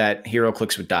fear that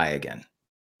Heroclix would die again.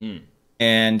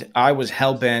 And I was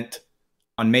hell-bent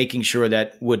on making sure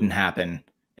that wouldn't happen.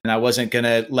 And I wasn't going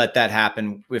to let that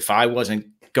happen if I wasn't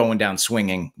going down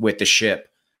swinging with the ship.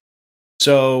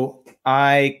 So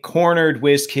I cornered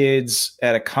WizKids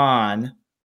at a con.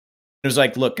 It was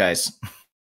like, look, guys,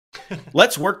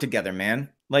 let's work together, man.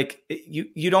 Like,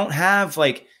 you don't have,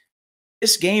 like,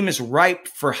 this game is ripe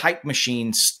for hype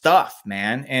machine stuff,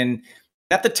 man. And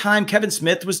at the time, Kevin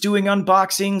Smith was doing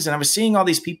unboxings, and I was seeing all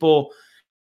these people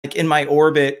like in my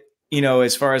orbit,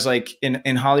 as far as like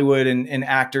in Hollywood and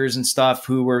actors and stuff,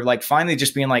 who were like finally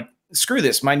just being like, screw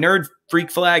this, my nerd freak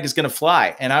flag is going to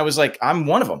fly. And I was like, I'm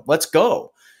one of them. Let's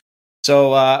go.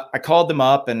 So I called them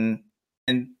up and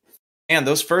man,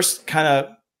 those first kind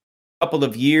of couple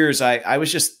of years, I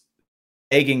was just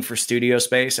begging for studio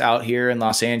space out here in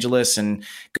Los Angeles and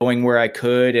going where I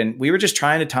could. And we were just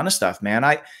trying a ton of stuff, man.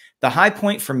 The high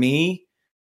point for me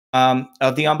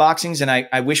of the unboxings, and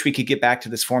I wish we could get back to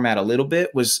this format a little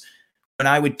bit, was when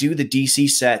I would do the DC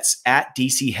sets at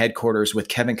DC headquarters with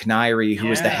Kevin Canary, who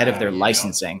was the head of their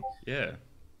licensing. Yeah.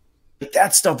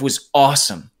 That stuff was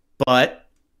awesome. But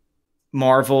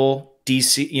Marvel,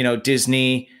 DC,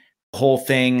 Disney, the whole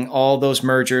thing, all those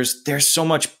mergers, there's so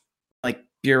much like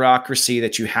bureaucracy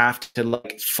that you have to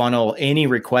like funnel any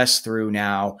requests through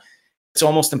now. It's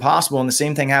almost impossible. And the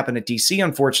same thing happened at DC,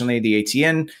 unfortunately, the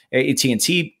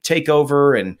AT&T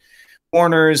takeover and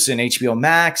Warner's and HBO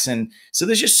Max. And so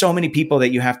there's just so many people that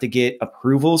you have to get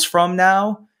approvals from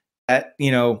now that,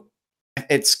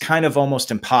 it's kind of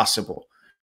almost impossible.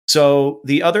 So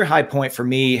the other high point for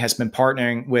me has been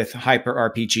partnering with Hyper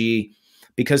RPG,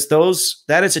 because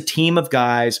that is a team of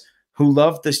guys who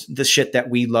love the shit that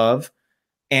we love.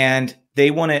 And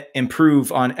they want to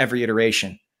improve on every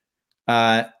iteration.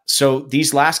 So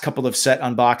these last couple of set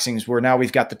unboxings where now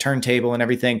we've got the turntable and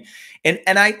everything. And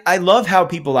I love how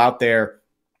people out there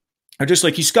are just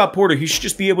like, he's Scott Porter. He should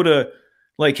just be able to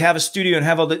like have a studio and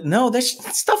have all that. No, that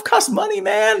stuff costs money,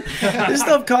 man. This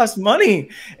stuff costs money.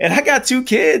 And I got 2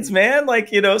 kids, man.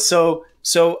 Like, you know, so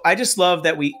I just love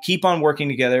that we keep on working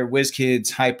together.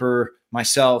 WizKids, Hyper,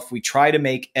 myself, we try to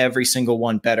make every single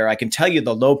one better. I can tell you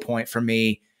the low point for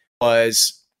me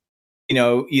was, you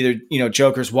know, either, you know,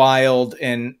 Joker's Wild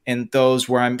and those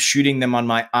where I'm shooting them on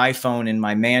my iPhone in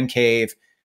my man cave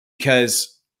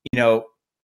because, you know,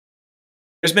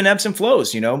 there's been ebbs and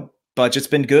flows, you know, budget's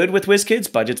been good with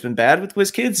WizKids, budget's been bad with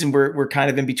WizKids. And we're kind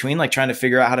of in between, like trying to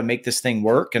figure out how to make this thing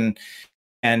work. And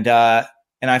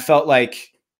I felt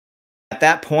like at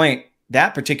that point,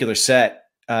 that particular set,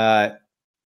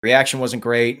 reaction wasn't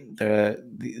great. A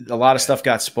lot of stuff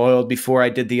got spoiled before I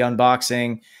did the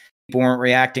unboxing. People weren't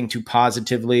reacting too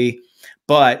positively.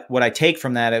 But what I take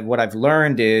from that and what I've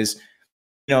learned is,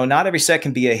 you know, not every set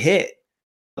can be a hit,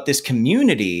 but this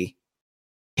community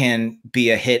can be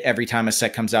a hit every time a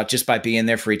set comes out just by being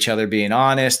there for each other, being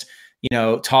honest, you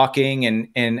know, talking.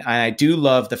 And I do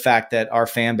love the fact that our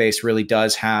fan base really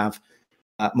does have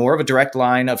more of a direct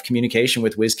line of communication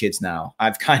with WizKids now.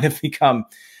 I've kind of become,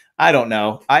 I don't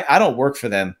know, I don't work for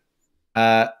them.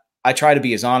 I try to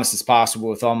be as honest as possible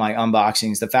with all my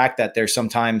unboxings. The fact that there's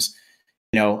sometimes,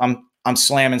 you know, I'm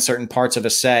slamming certain parts of a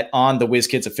set on the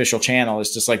WizKids official channel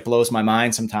is just like blows my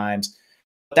mind sometimes.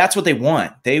 But that's what they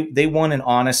want. They want an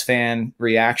honest fan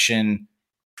reaction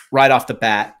right off the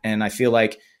bat. And I feel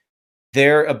like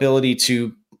their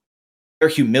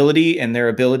humility and their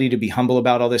ability to be humble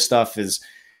about all this stuff is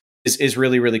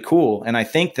really, really cool. And I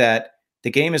think that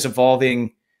the game is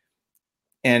evolving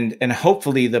and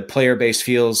hopefully the player base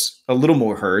feels a little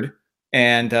more heard.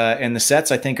 And the sets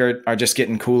I think are just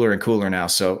getting cooler and cooler now.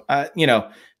 So, you know,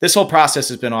 this whole process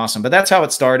has been awesome, but that's how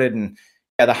it started. And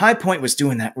yeah, the high point was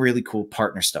doing that really cool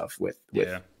partner stuff with you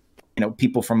know,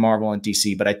 people from Marvel and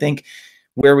DC. But I think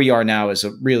where we are now is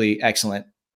a really excellent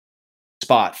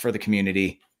spot for the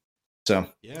community. So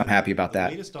I'm happy about that.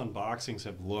 The latest unboxings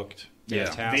have looked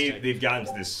fantastic. They've gotten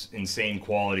to this insane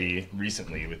quality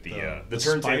recently with the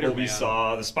turntable we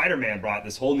saw. The Spider-Man brought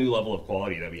this whole new level of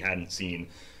quality that we hadn't seen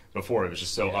before. It was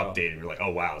just so updated. We're like,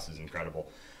 oh wow, this is incredible.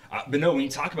 But no, when you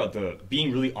talk about the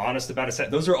being really honest about a set,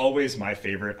 those are always my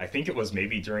favorite. I think it was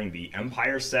maybe during the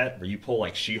Empire set where you pull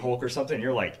like She-Hulk or something, and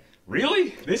you're like,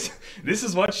 really? This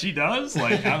is what she does?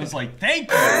 Like, I was like,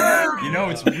 thank you. You know,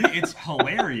 it's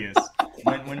hilarious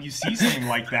when you see something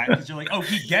like that because you're like, oh,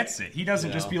 he gets it. He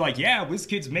doesn't just be like, yeah,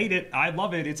 WizKids made it. I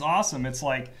love it. It's awesome. It's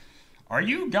like, are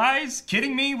you guys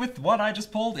kidding me with what I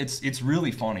just pulled? It's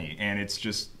really funny, and it's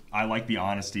just I like the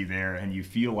honesty there, and you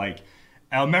feel like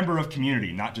a member of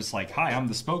community, not just like, hi, I'm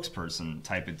the spokesperson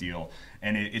type of deal.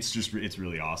 And it's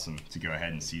really awesome to go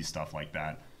ahead and see stuff like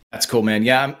that. That's cool, man.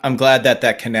 Yeah, I'm glad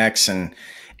that connects,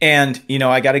 and you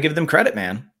know, I got to give them credit,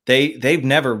 man. They've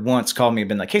never once called me and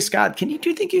been like, hey Scott, do you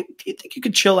think you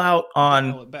could chill out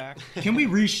on Can we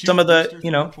reshoot some of the,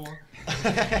 you know,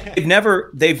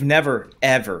 they've never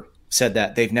ever said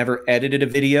that. They've never edited a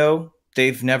video.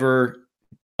 They've never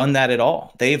done that at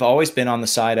all. They've always been on the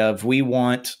side of we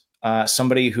want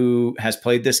somebody who has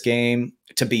played this game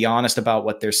to be honest about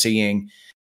what they're seeing,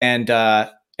 and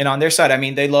on their side, I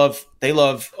mean, they love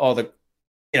all the,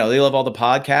 you know, they love all the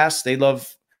podcasts. They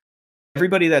love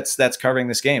everybody that's covering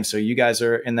this game. So you guys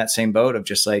are in that same boat of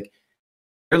just like,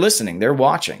 they're listening, they're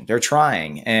watching, they're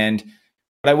trying. And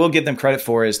what I will give them credit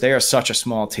for is they are such a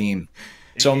small team.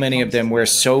 So many of them wear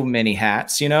so many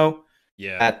hats, you know,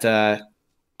 at,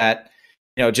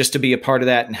 you know, just to be a part of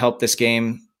that and help this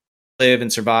game live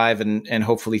and survive and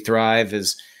hopefully thrive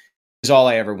is all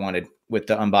I ever wanted with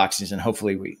the unboxings. And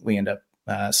hopefully we end up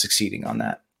succeeding on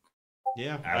that.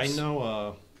 Yeah, I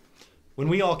know when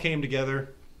we all came together,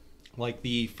 like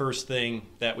the first thing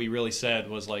that we really said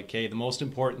was like, hey, the most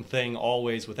important thing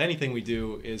always with anything we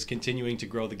do is continuing to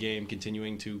grow the game,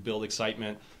 continuing to build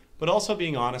excitement, but also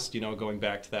being honest, you know, going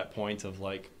back to that point of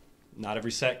like, not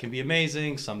every set can be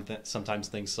amazing. Sometimes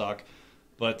things suck.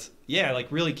 But yeah,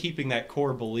 like really keeping that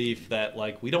core belief that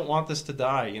like, we don't want this to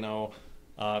die, you know.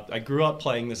 I grew up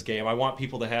playing this game. I want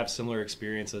people to have similar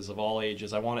experiences of all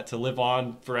ages. I want it to live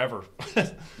on forever.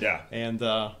 Yeah. And,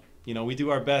 you know, we do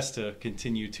our best to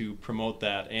continue to promote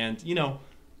that. And, you know,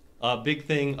 a big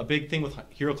thing with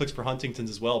Heroclix for Huntingtons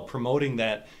as well, promoting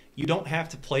that you don't have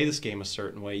to play this game a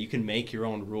certain way. You can make your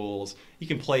own rules. You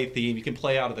can play theme. You can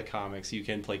play out of the comics. You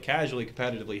can play casually,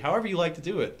 competitively, however you like to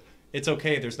do it. It's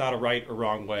okay. There's not a right or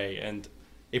wrong way. And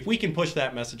if we can push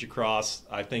that message across,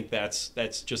 I think that's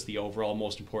just the overall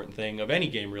most important thing of any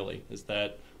game, really, is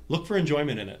that look for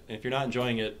enjoyment in it. And if you're not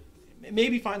enjoying it,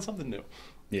 maybe find something new.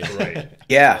 Yeah, right.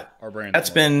 Yeah, Our brand that's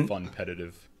been fun,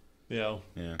 competitive. Yeah.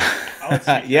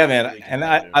 Yeah, man, and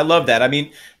I love that. I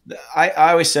mean, I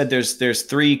always said there's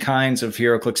three kinds of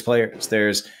HeroClix players.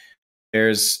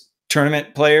 There's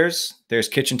tournament players, there's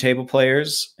kitchen table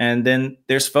players, and then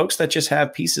there's folks that just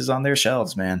have pieces on their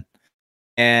shelves, man.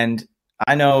 And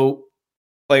I know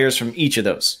players from each of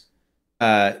those,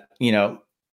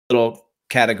 little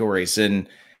categories, and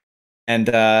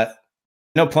I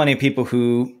know plenty of people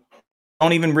who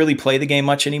don't even really play the game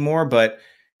much anymore, but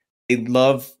they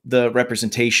love the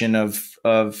representation of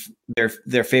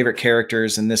their favorite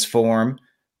characters in this form,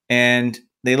 and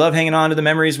they love hanging on to the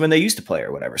memories when they used to play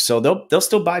or whatever. So they'll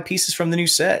still buy pieces from the new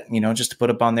set, just to put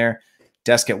up on their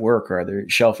desk at work or their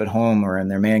shelf at home or in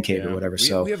their man cave or whatever.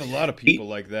 We have a lot of people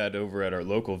like that over at our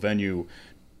local venue,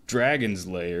 Dragon's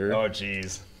Lair. Oh,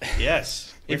 geez.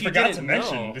 Yes. We forgot to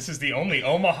mention, this is the only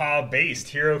Omaha-based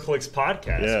HeroClix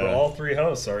podcast where all three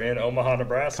hosts are in Omaha,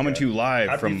 Nebraska. Coming to you live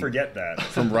How did we forget that?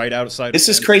 From right outside. This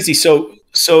is crazy. So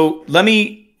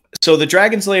the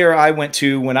Dragon's Lair I went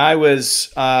to when I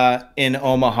was in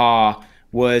Omaha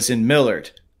was in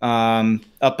Millard, off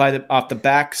the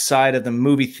back side of the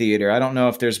movie theater. I don't know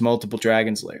if there's multiple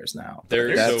Dragon's Lairs now.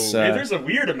 There's a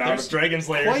weird amount of Dragon's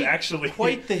Lairs, actually.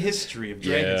 Quite the history of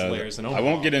Dragon's Lairs in Omaha. I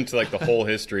won't get into like the whole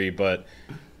history, but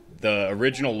the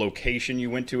original location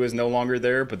you went to is no longer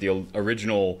there, but the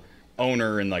original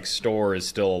owner and like store is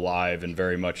still alive and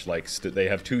very much like they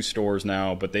have two stores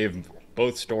now, but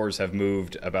both stores have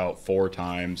moved about 4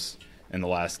 times in the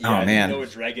last year. Oh, man. I didn't know a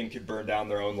dragon could burn down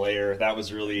their own lair. That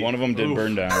was really... One of them did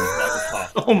burn down. That was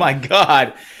tough. Oh, my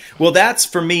God. Well, that's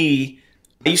for me.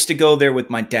 I used to go there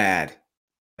with my dad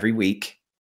every week.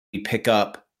 We'd pick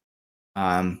up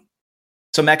some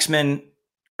X-Men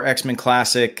or X-Men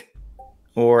Classic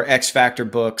or X-Factor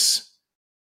books.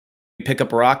 We'd pick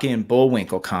up Rocky and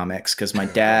Bullwinkle comics because my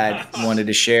dad wanted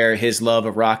to share his love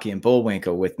of Rocky and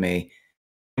Bullwinkle with me.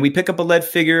 And we pick up a lead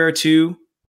figure or two,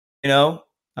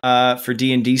 for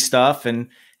D&D stuff, and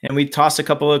we'd toss a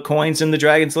couple of coins in the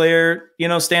Dragon's Lair,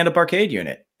 stand-up arcade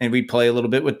unit, and we'd play a little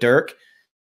bit with Dirk.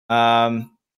 And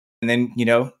then,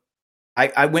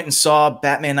 I went and saw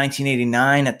Batman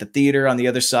 1989 at the theater on the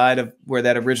other side of where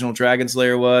that original Dragon's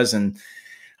Lair was, and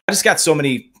I just got so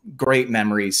many great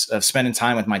memories of spending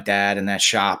time with my dad in that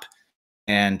shop,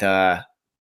 and that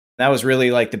was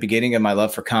really like the beginning of my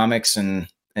love for comics and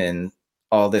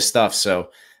all this stuff. So,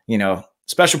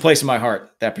 special place in my heart,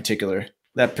 that particular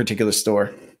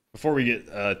store. Before we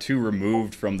get too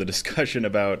removed from the discussion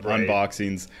about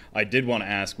unboxings, I did want to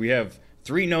ask, we have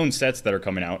 3 known sets that are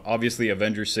coming out. Obviously,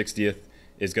 Avengers 60th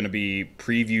is going to be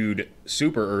previewed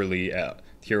super early at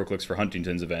HeroClix for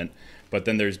Huntington's event. But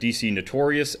then there's DC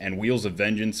Notorious and Wheels of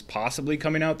Vengeance possibly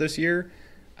coming out this year.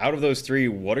 Out of those 3,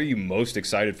 what are you most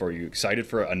excited for? Are you excited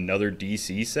for another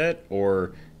DC set,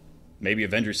 or maybe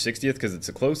Avengers 60th because it's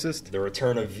the closest? The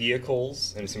return of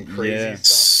vehicles and some crazy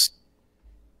stuff.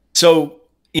 So,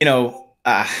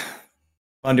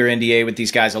 under NDA with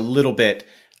these guys a little bit,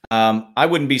 I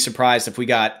wouldn't be surprised if we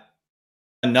got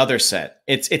another set.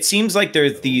 It seems like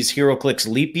there's these HeroClix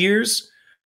leap years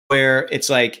where it's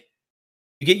like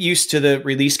you get used to the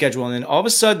release schedule, and then all of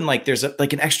a sudden, like there's an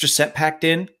extra set packed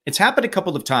in. It's happened a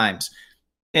couple of times.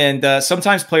 And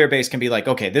sometimes player base can be like,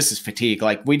 okay, this is fatigue.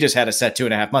 Like, we just had a set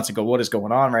 2.5 months ago. What is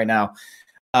going on right now?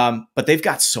 But they've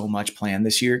got so much planned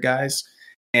this year, guys.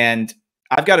 And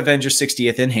I've got Avengers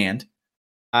 60th in hand.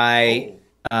 I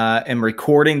am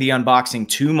recording the unboxing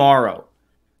tomorrow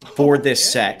for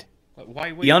this set.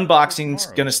 The unboxing's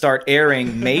going to start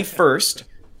airing May 1st,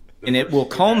 and it will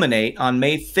culminate on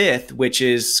May 5th, which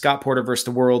is Scott Porter vs.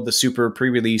 the World, the super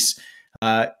pre-release,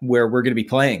 where we're going to be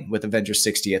playing with Avengers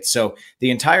 60th. So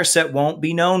the entire set won't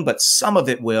be known, but some of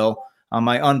it will on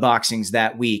my unboxings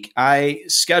that week. I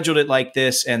scheduled it like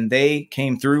this, and they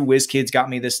came through. WizKids got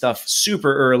me this stuff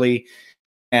super early.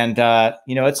 And,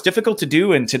 it's difficult to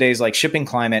do in today's shipping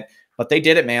climate, but they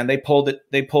did it, man. They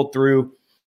pulled through.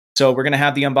 So we're going to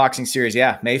have the unboxing series.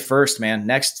 Yeah, May 1st, man.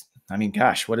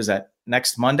 What is that?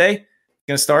 Next Monday?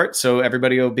 Going to start. So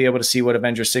everybody will be able to see what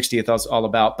Avengers 60th is all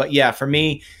about. But yeah, for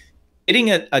me, getting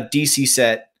a DC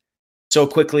set so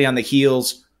quickly on the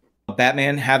heels of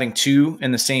Batman having 2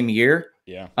 in the same year,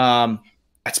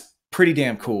 that's pretty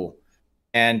damn cool.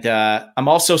 And I'm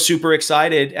also super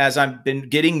excited as I've been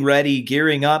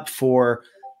gearing up for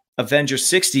Avengers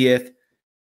 60th.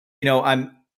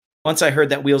 Once I heard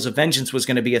that Wheels of Vengeance was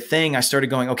going to be a thing, I started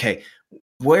going, okay,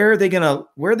 where are they gonna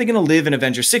live in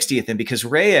Avengers 60th? And because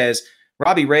Reyes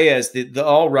Robbie Reyes, the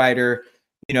All Rider,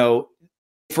 you know,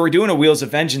 if we're doing a Wheels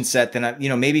of Vengeance set, then, you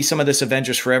know, maybe some of this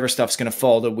Avengers Forever stuff's going to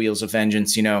fall to Wheels of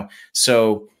Vengeance, you know?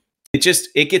 So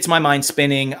it gets my mind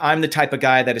spinning. I'm the type of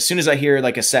guy that as soon as I hear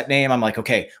like a set name, I'm like,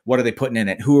 okay, what are they putting in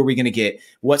it? Who are we going to get?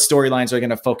 What storylines are we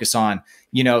going to focus on?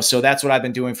 You know, so that's what I've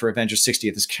been doing for Avengers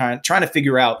 60th, is trying to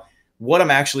figure out what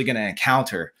I'm actually going to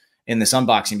encounter in this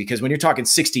unboxing. Because when you're talking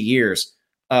 60 years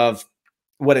of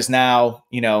what is now,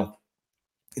 you know,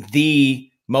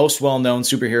 the most well-known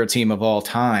superhero team of all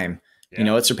time, you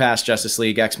know, it surpassed Justice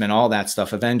League, X-Men, all that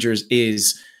stuff. Avengers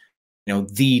is, you know,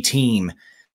 the team. What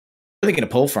are they going to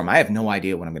pull from? I have no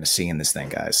idea what I'm going to see in this thing,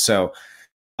 guys. So,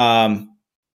 yeah,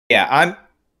 I'm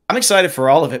excited for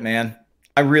all of it, man.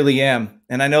 I really am.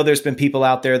 And I know there's been people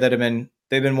out there that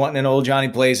they've been wanting an old Johnny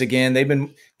Blaze again. They've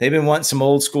been wanting some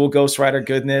old school Ghost Rider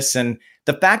goodness. And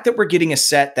the fact that we're getting a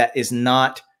set that is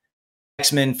not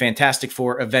X-Men, Fantastic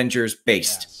Four, Avengers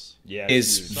based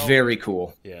is very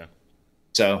cool. Yeah.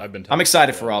 So I'm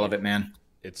excited for all of it, man.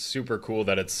 It's super cool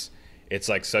that it's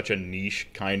like such a niche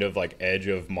kind of like edge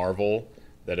of Marvel,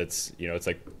 that it's, you know, it's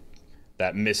like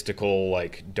that mystical,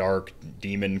 like dark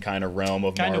demon kind of realm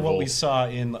of kind Marvel. of what we saw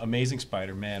in Amazing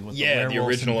Spider-Man with the werewolves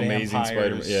original and Amazing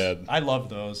vampires. Spider-Man. Yeah, I love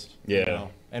those. Yeah, you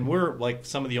know? And we're like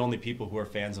some of the only people who are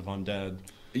fans of Undead.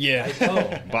 Yeah, I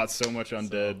know. Bought so much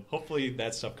Undead. So hopefully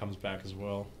that stuff comes back as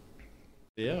well.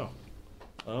 Yeah.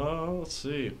 Let's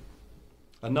see.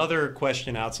 Another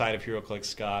question outside of Heroclix,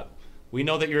 Scott. We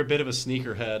know that you're a bit of a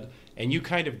sneakerhead, and you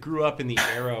kind of grew up in the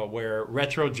era where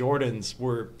retro Jordans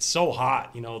were so hot.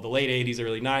 You know, the late '80s,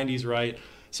 early '90s, right?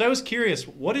 So I was curious,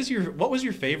 what was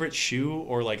your favorite shoe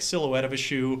or like silhouette of a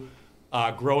shoe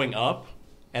growing up?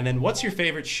 And then what's your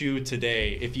favorite shoe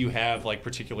today, if you have like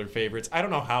particular favorites? I don't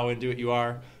know how into it you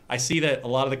are. I see that a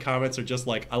lot of the comments are just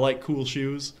like, I like cool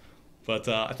shoes, but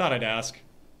I thought I'd ask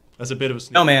as a bit of a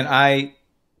sneaker. No, man,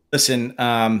 listen,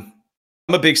 I'm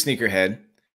a big sneakerhead.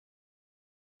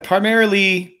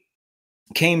 Primarily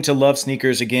came to love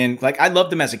sneakers again. Like, I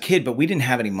loved them as a kid, but we didn't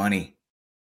have any money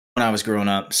when I was growing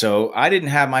up. So I didn't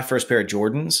have my first pair of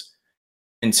Jordans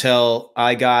until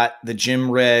I got the Gym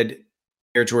Red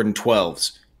Air Jordan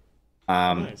 12s.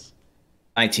 Nice.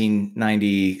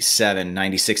 1997,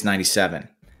 96, 97.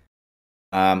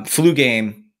 Flu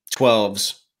Game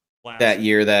 12s that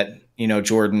year that, you know,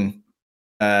 Jordan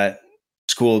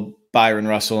schooled Byron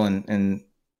Russell and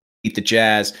beat the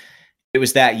Jazz. It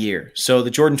was that year. So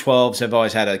the Jordan 12s have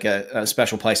always had like a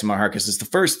special place in my heart because it's the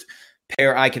first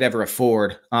pair I could ever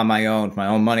afford on my own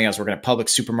money. I was working at Publix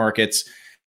supermarkets,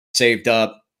 saved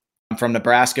up. I'm from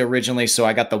Nebraska originally, so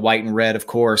I got the white and red, of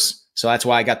course. So that's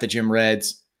why I got the Gym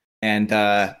Reds. And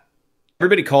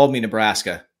everybody called me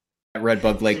Nebraska at Red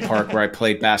Bug Lake Park where I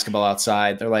played basketball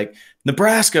outside. They're like,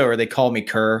 Nebraska, or they call me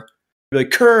Kerr. They're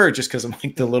like, Kerr, just because I'm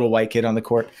like the little white kid on the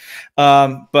court.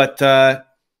 Yeah,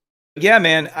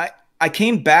 man, I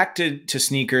came back to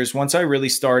sneakers once I really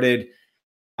started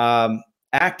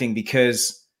acting,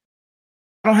 because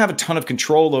I don't have a ton of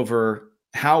control over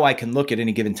how I can look at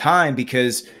any given time,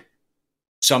 because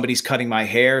somebody's cutting my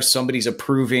hair, somebody's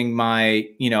approving my,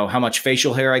 you know, how much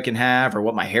facial hair I can have or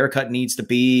what my haircut needs to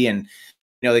be. And,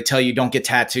 you know, they tell you don't get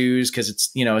tattoos because it's,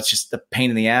 you know, it's just a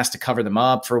pain in the ass to cover them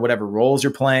up for whatever roles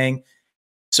you're playing.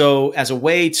 So as a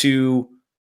way to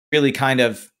really kind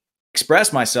of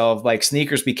express myself, like,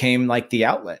 sneakers became like the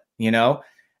outlet, you know?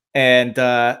 And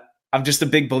I'm just a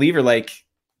big believer, like,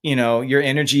 you know, your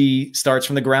energy starts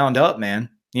from the ground up,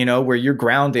 man, you know, where you're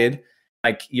grounded,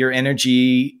 like your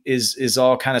energy is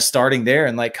all kind of starting there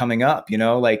and like coming up, you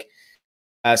know, like,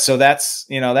 so that's,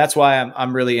 you know, that's why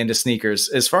I'm really into sneakers.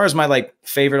 As far as my like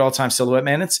favorite all time silhouette,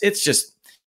 man, it's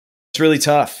really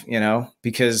tough, you know,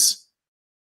 because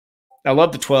I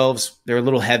love the 12s. They're a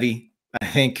little heavy. I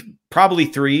think probably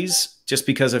 3s just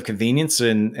because of convenience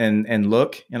and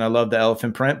look. And I love the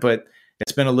elephant print, but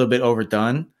it's been a little bit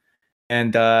overdone.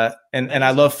 And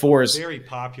I love 4s. Very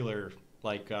popular,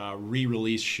 like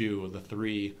re-release shoe, the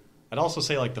 3. I'd also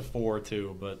say like the 4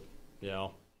 too, but yeah.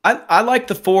 I like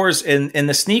the 4s, and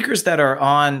the sneakers that are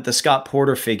on the Scott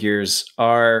Porter figures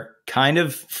are kind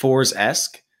of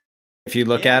 4s-esque. If you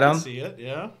look at them, I can see it,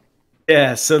 yeah.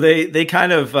 Yeah, so they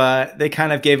kind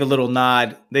of gave a little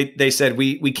nod. They said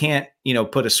we can't, you know,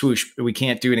 put a swoosh, we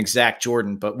can't do an exact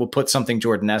Jordan, but we'll put something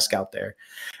Jordan-esque out there.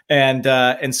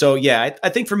 And so yeah, I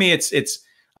think for me it's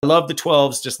I love the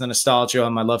 12s, just the nostalgia.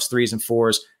 I love 3s and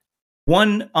 4s.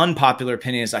 One unpopular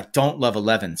opinion is I don't love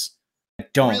 11s. I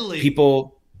don't. Really?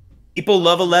 People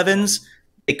love 11s.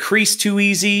 They crease too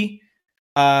easy.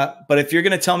 But if you're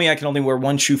going to tell me I can only wear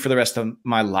one shoe for the rest of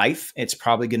my life, it's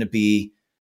probably going to be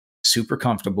super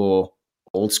comfortable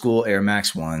old school Air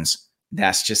Max 1s.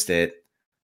 That's just it.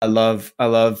 I love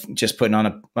just putting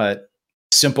on a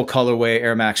simple colorway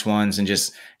Air Max 1s and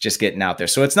just getting out there.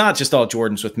 So it's not just all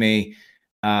Jordans with me.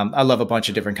 I love a bunch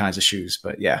of different kinds of shoes,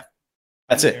 but yeah,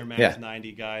 that's it. Air Max yeah.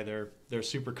 90 guy. They're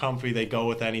super comfy. They go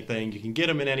with anything. You can get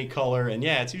them in any color, and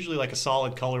yeah, it's usually like a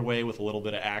solid colorway with a little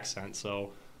bit of accent.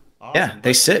 So awesome. Yeah,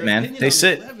 they sit, man. They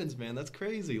sit. 11s, man, that's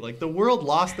crazy. Like the world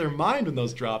lost their mind when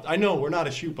those dropped. I know we're not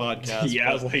a shoe podcast.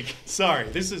 Yeah, like sorry.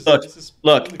 This is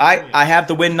I have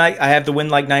the Win Night. I have the Win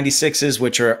like 96s,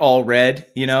 which are all red.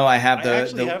 You know, I have I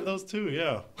actually have those too.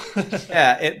 Yeah.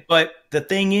 yeah. But the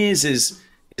thing is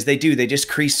they just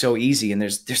crease so easy, and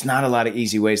there's not a lot of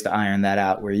easy ways to iron that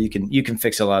out where you can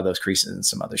fix a lot of those creases in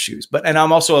some other shoes. And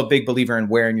I'm also a big believer in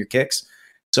wearing your kicks.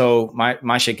 So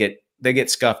my shit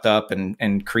get scuffed up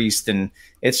and creased, and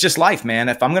it's just life, man.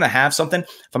 If I'm going to have something,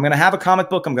 if I'm going to have a comic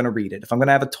book, I'm going to read it. If I'm going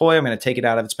to have a toy, I'm going to take it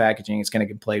out of its packaging. It's going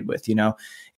to get played with, you know,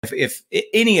 if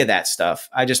any of that stuff,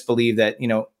 I just believe that, you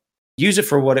know, use it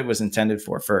for what it was intended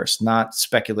for first, not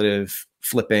speculative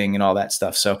flipping and all that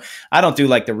stuff. So I don't do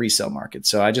like the resale market.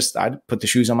 So I put the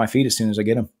shoes on my feet as soon as I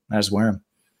get them. I just wear them.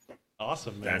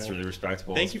 Awesome, man. That's really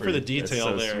respectable. Thank you for the detail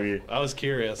so there. Sweet. I was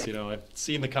curious, you know, I've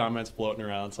seen the comments floating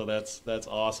around, so that's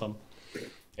awesome.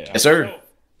 Yeah. Yes, sir. So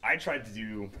I tried to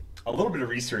do a little bit of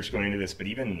research going into this, but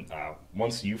even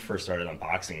once you first started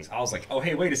unboxings, I was like, oh,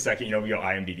 hey, wait a second. You know, we go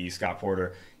IMDb, Scott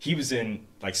Porter. He was in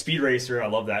like Speed Racer. I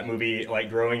love that movie. Like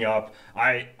growing up,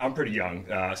 I'm pretty young,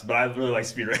 but I really like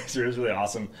Speed Racer. It was really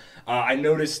awesome. I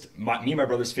noticed me and my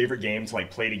brother's favorite games like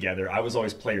play together. I was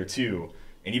always player 2.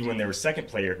 And even when there were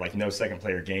no second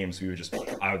player games,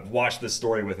 I would watch the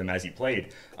story with him as he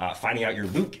played. Finding out you're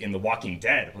Luke in The Walking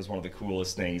Dead was one of the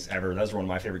coolest things ever. Those were one of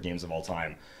my favorite games of all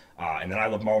time. And then I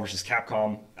love Marvel vs.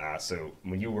 Capcom. So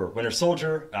when you were Winter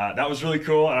Soldier, that was really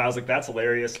cool. And I was like, that's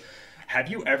hilarious. Have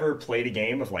you ever played a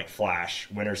game of like Flash,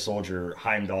 Winter Soldier,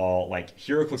 Heimdall, like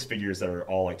Heroclix figures that are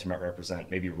all like to represent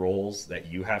maybe roles that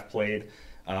you have played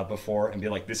before and be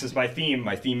like, this is my theme.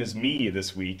 My theme is me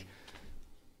this week.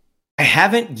 I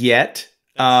haven't yet.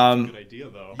 That's a good idea,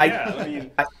 though.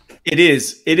 It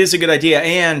is a good idea.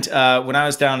 And when I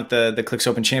was down at the Clicks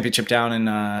Open Championship down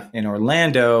in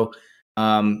Orlando,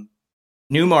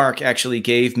 Newmark actually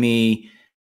gave me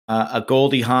a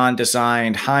Goldie Hawn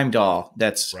designed Heimdall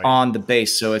that's on the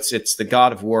base. So it's the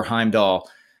God of War Heimdall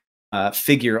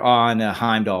figure on a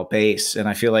Heimdall base, and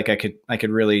I feel like I could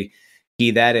really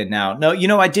key that in now. No, you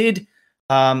know, I did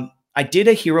a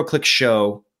Heroclix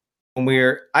show.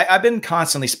 I've been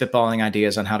constantly spitballing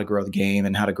ideas on how to grow the game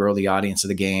and how to grow the audience of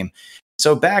the game.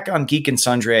 So back on Geek and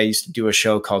Sundry, I used to do a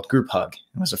show called Group Hug.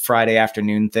 It was a Friday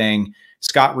afternoon thing.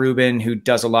 Scott Rubin, who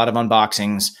does a lot of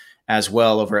unboxings as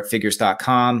well over at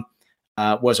figures.com,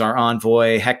 was our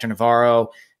envoy. Hector Navarro,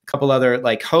 a couple other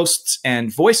like hosts and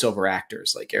voiceover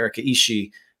actors like Erika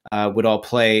Ishii would all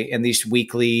play in these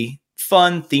weekly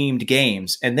fun themed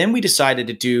games. And then we decided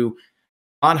to do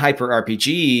on Hyper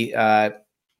RPG,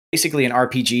 basically an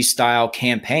RPG style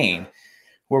campaign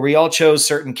where we all chose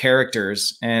certain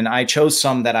characters, and I chose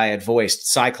some that I had voiced.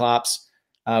 Cyclops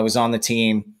was on the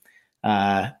team,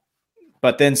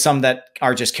 but then some that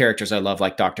are just characters I love,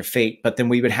 like Dr. Fate, but then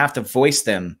we would have to voice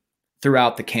them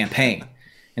throughout the campaign.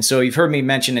 And so you've heard me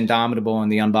mention Indomitable in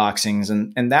the unboxings,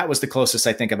 and that was the closest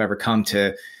I think I've ever come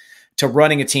to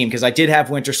running a team, because I did have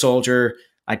Winter Soldier,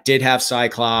 I did have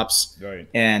Cyclops,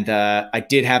 and I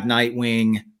did have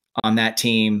Nightwing on that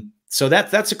team. So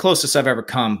that's the closest I've ever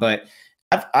come, but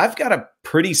I've got a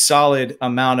pretty solid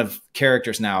amount of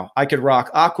characters now. I could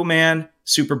rock Aquaman,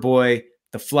 Superboy,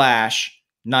 The Flash,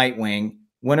 Nightwing,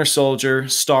 Winter Soldier,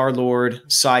 Star-Lord,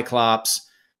 Cyclops.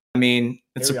 I mean,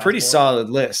 it's a pretty solid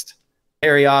list.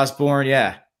 Harry Osborn,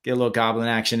 yeah, get a little goblin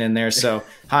action in there. So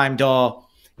Heimdall,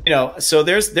 you know, so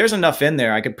there's enough in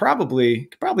there. I could probably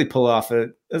pull off a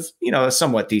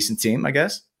somewhat decent team, I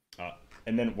guess.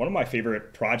 And then one of my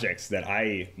favorite projects that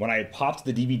when I popped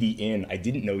the DVD in, I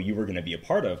didn't know you were going to be a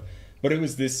part of, but it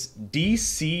was this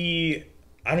DC,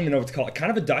 I don't even know what to call it,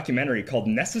 kind of a documentary called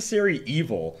Necessary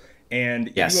Evil.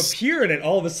 And you appear in it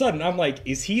all of a sudden. I'm like,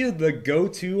 is he the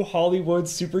go-to Hollywood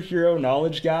superhero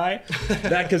knowledge guy?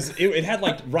 Because it had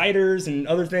like writers and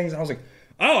other things. And I was like,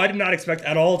 oh, I did not expect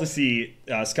at all to see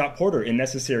Scott Porter in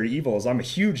Necessary Evils. I'm a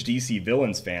huge DC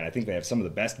villains fan. I think they have some of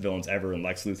the best villains ever in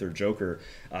Lex Luthor, Joker,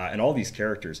 and all these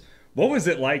characters. What was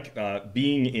it like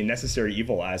being in Necessary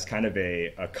Evil as kind of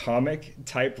a comic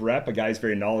type rep, a guy who's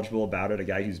very knowledgeable about it, a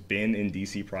guy who's been in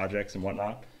DC projects and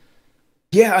whatnot?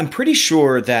 Yeah, I'm pretty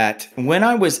sure that when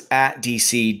I was at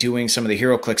DC doing some of the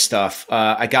Heroclix stuff,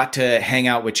 I got to hang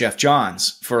out with Jeff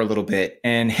Johns for a little bit.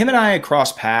 And him and I had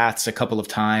crossed paths a couple of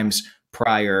times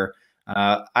prior.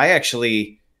 I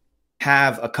actually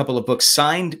have a couple of books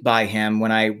signed by him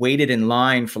when I waited in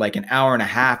line for like an hour and a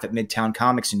half at Midtown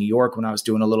Comics in New York when I was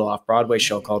doing a little off-Broadway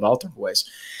show called Altar Boys,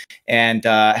 and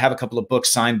have a couple of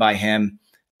books signed by him.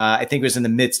 I think it was in the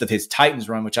midst of his Titans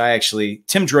run, which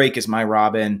Tim Drake is my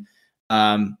Robin.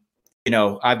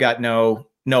 I've got no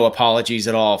apologies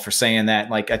at all for saying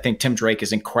that. Like, I think Tim Drake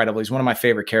is incredible. He's one of my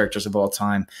favorite characters of all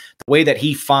time. The way that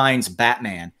he finds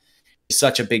Batman is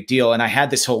such a big deal. And I had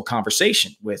this whole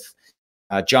conversation with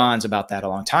Johns about that a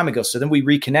long time ago. So then we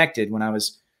reconnected when I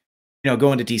was,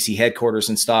 going to DC headquarters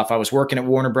and stuff. I was working at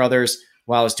Warner Brothers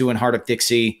while I was doing Heart of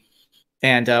Dixie.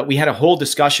 And we had a whole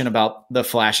discussion about the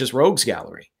Flash's Rogues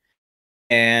Gallery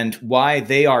and why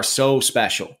they are so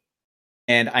special.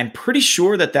 And I'm pretty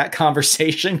sure that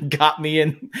conversation got me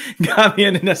into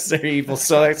Necessary Evil.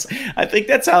 So I think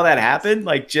that's how that happened.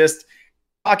 Like, just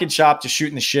talking shop, just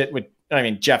shooting the shit with,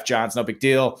 Jeff Johns, no big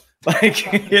deal. Like,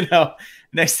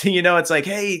 next thing you know, it's like,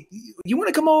 hey, you want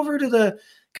to come over to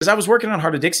because I was working on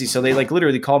Heart of Dixie. So they like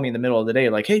literally called me in the middle of the day,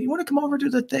 like, hey, do you want to come over to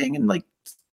the thing and like,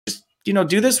 just,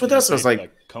 do this with us? I was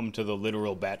like, come to the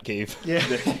literal bat cave. Yeah.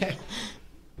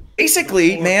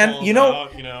 Basically, man, you know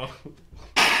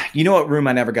what room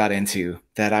I never got into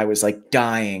that I was like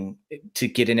dying to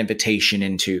get an invitation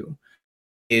into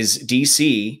is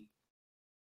DC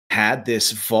had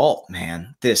this vault,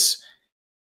 man, this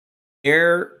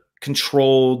air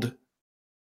controlled,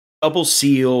 double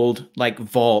sealed like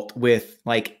vault with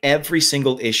like every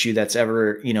single issue that's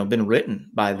ever, been written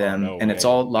by them. And it's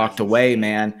all locked away,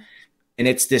 man. And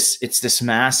it's this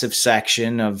massive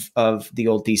section of the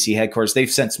old DC headquarters. They've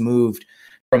since moved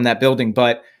from that building,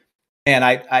 but and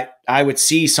I would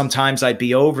see sometimes I'd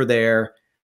be over there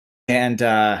and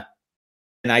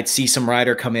I'd see some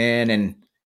writer come in and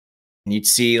you'd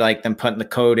see like them putting the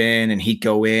code in and he'd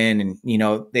go in and,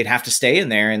 they'd have to stay in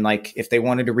there. And like, if they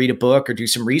wanted to read a book or do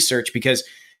some research, because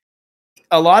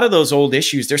a lot of those old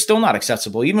issues, they're still not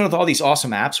accessible. Even with all these awesome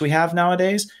apps we have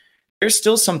nowadays, there's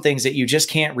still some things that you just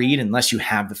can't read unless you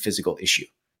have the physical issue.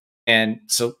 And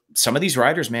so some of these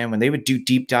writers, man, when they would do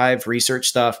deep dive research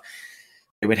stuff,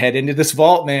 they would head into this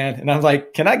vault, man. And I'm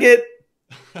like, can I get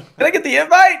the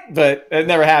invite? But it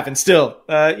never happened. Still,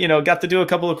 got to do a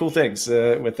couple of cool things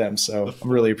with them. So I'm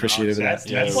really appreciative of that.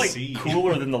 That's like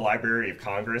cooler than the Library of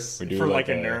Congress. For like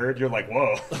a nerd, you're like,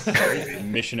 whoa.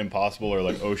 Mission Impossible or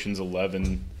like Ocean's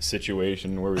 11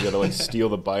 situation where we got to like steal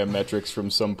the biometrics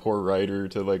from some poor writer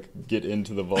to like get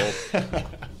into the vault.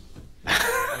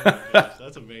 Oh gosh,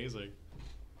 that's amazing.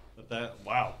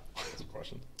 Wow. That's a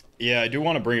question. Yeah, I do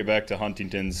want to bring it back to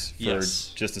Huntington's for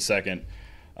just a second.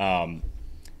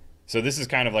 So this is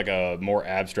kind of like a more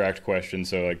abstract question,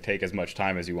 so like take as much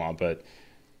time as you want. But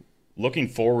looking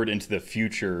forward into the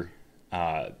future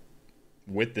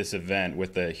with this event,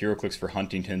 with the Heroclix for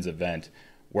Huntington's event,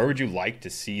 where would you like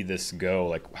to see this go?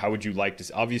 Like, how would you like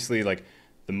to? Obviously, like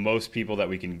the most people that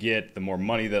we can get, the more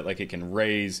money that like it can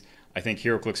raise. I think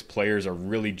Heroclix players are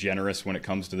really generous when it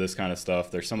comes to this kind of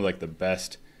stuff. They're some of like the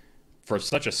best. For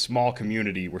such a small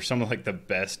community, we're some of like the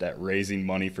best at raising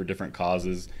money for different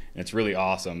causes, and it's really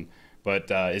awesome.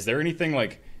 But is there anything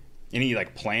like any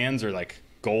like plans or like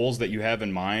goals that you have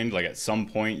in mind? Like at some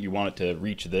point you want it to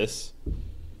reach this?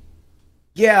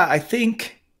 Yeah, I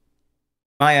think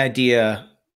my idea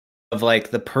of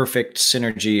like the perfect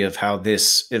synergy of how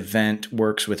this event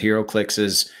works with Heroclix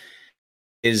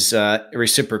is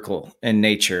reciprocal in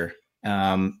nature.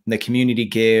 The community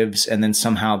gives, and then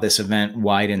somehow this event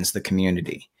widens the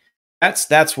community.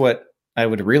 That's what I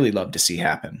would really love to see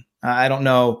happen. I don't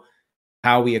know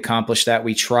how we accomplish that.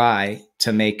 We try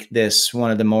to make this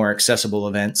one of the more accessible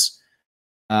events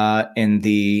in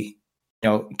the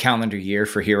calendar year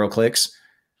for Heroclix.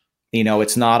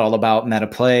 It's not all about meta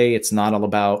play. It's not all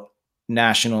about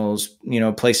nationals,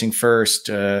 placing first.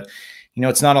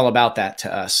 It's not all about that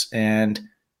to us. And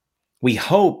we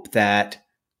hope that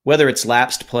whether it's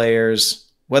lapsed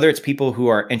players, whether it's people who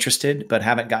are interested but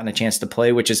haven't gotten a chance to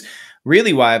play, which is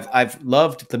really why I've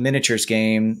loved the miniatures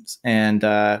games, and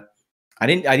I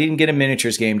didn't get a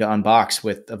miniatures game to unbox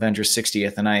with Avengers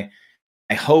 60th, and I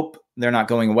hope they're not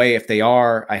going away. If they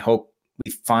are, I hope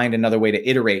we find another way to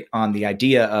iterate on the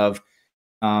idea of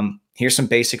here's some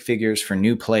basic figures for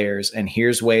new players, and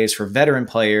here's ways for veteran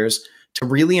players to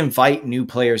really invite new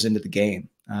players into the game.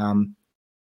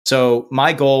 So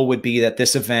my goal would be that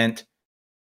this event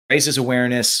raises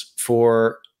awareness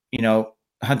for,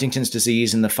 Huntington's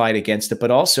disease and the fight against it,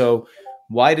 but also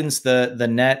widens the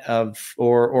net of,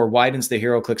 or widens the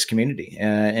Heroclix community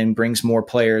and brings more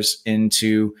players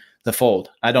into the fold.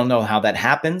 I don't know how that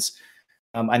happens.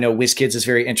 I know WizKids is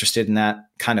very interested in that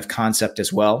kind of concept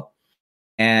as well.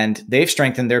 And they've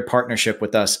strengthened their partnership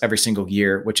with us every single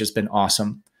year, which has been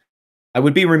awesome. I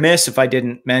would be remiss if I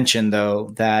didn't mention,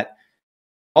 though, that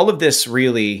all of this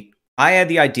really, I had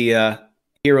the idea,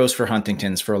 Heroes for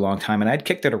Huntingtons, for a long time, and I'd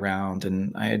kicked it around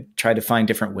and I had tried to find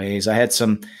different ways. I had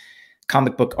some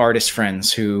comic book artist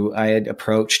friends who I had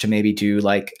approached to maybe do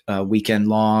like a weekend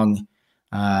long,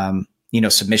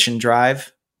 submission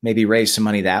drive, maybe raise some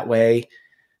money that way.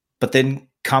 But then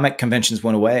comic conventions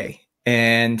went away.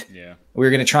 And we were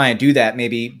going to try and do that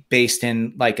maybe based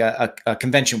in like a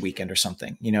convention weekend or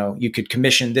something. You could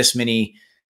commission this many,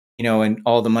 and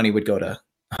all the money would go to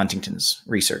Huntington's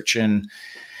research. And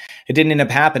it didn't end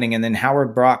up happening. And then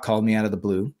Howard Brock called me out of the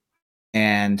blue.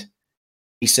 And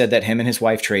he said that him and his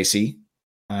wife, Tracy,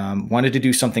 wanted to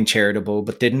do something charitable,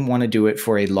 but didn't want to do it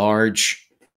for a large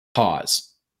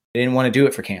cause. They didn't want to do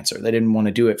it for cancer. They didn't want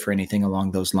to do it for anything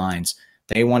along those lines.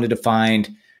 They wanted to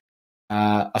find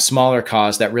a smaller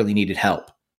cause that really needed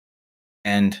help.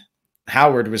 And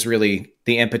Howard was really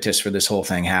the impetus for this whole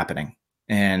thing happening.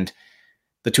 And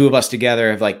the two of us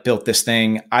together have like built this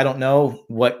thing. I don't know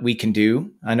what we can do.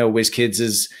 I know WizKids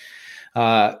is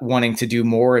wanting to do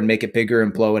more and make it bigger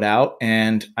and blow it out.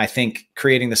 And I think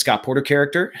creating the Scott Porter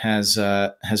character has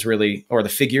really, or the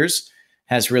figures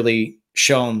has really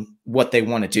shown what they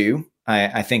want to do.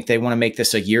 I think they want to make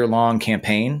this a year-long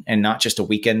campaign and not just a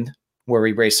weekend where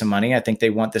we raise some money. I think they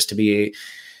want this to be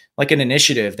like an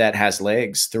initiative that has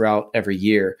legs throughout every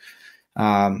year.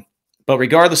 But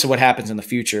regardless of what happens in the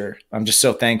future, I'm just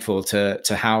so thankful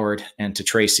to Howard and to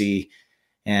Tracy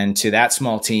and to that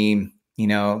small team,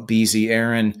 BZ,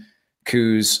 Aaron,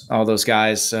 Kuz, all those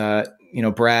guys,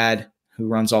 Brad, who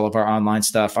runs all of our online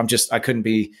stuff. I couldn't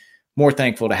be more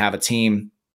thankful to have a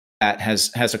team that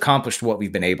has accomplished what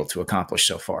we've been able to accomplish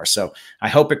so far. So I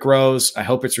hope it grows. I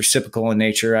hope it's reciprocal in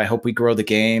nature. I hope we grow the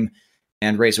game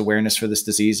and raise awareness for this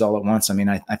disease all at once. I mean,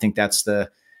 I think that's the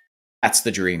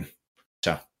dream.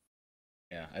 So,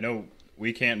 yeah, I know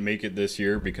we can't make it this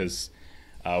year because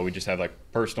we just have like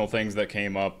personal things that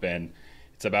came up, and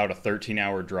it's about a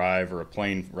 13-hour drive or a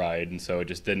plane ride. And so it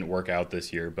just didn't work out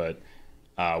this year, but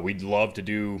we'd love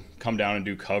to come down and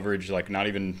do coverage, like not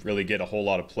even really get a whole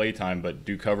lot of play time, but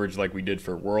do coverage like we did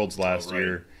for Worlds last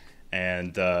year,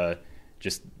 and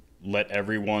just let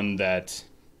everyone that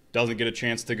doesn't get a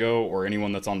chance to go or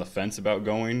anyone that's on the fence about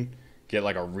going get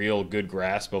like a real good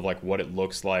grasp of like what it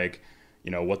looks like,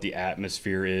 what the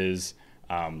atmosphere is.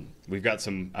 We've got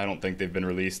some, I don't think they've been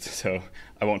released, so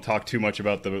I won't talk too much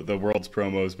about the World's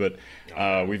promos, but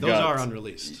those are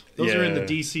unreleased. Those are in the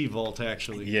DC vault,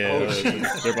 actually. Yeah,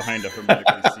 they're behind a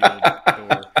hermetically sealed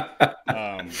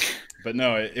door. But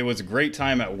no, it was a great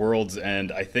time at Worlds,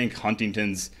 and I think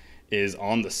Huntington's is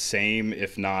on the same,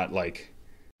 if not like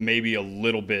maybe a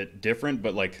little bit different,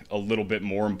 but like a little bit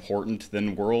more important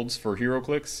than Worlds for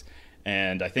Heroclix.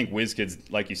 And I think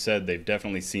WizKids, like you said, they've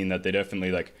definitely seen that. They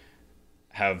definitely like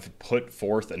have put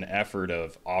forth an effort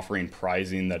of offering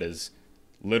prizing that is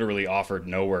literally offered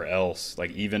nowhere else.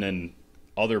 Like even in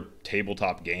other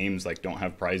tabletop games, like don't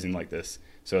have prizing like this.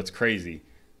 So it's crazy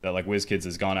that like WizKids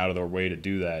has gone out of their way to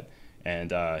do that.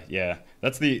 And yeah,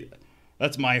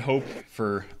 that's my hope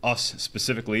for us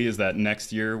specifically, is that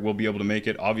next year we'll be able to make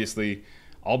it. Obviously,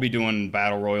 I'll be doing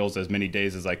battle royals as many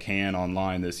days as I can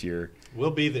online this year. We'll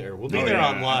be there. We'll be there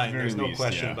online. There's no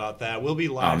question about that. We'll be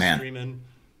live streaming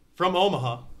from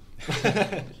Omaha.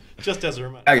 Just as a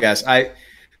reminder. Hi guys, I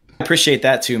appreciate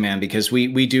that too, man, because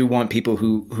we do want people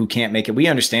who can't make it. We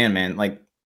understand, man. Like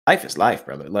life is life,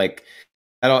 brother. Like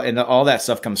all that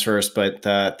stuff comes first, but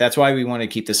that's why we want to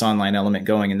keep this online element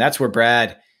going, and that's where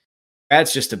Brad's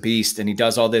just a beast, and he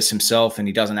does all this himself, and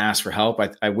he doesn't ask for help.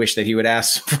 I wish that he would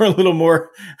ask for a little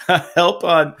more help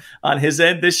on his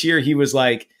end. This year, he was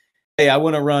like, "Hey, I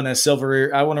want to run a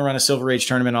Silver Age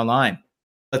tournament online.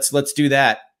 Let's do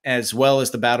that as well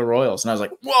as the battle royals." And I was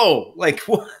like, "Whoa!" Like,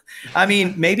 what? I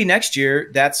mean, maybe next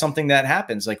year that's something that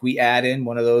happens. Like, we add in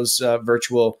one of those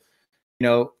virtual,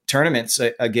 tournaments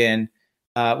again.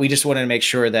 We just wanted to make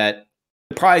sure that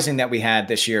the prizing that we had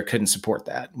this year couldn't support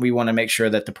that. We want to make sure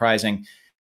that the prizing,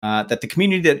 that the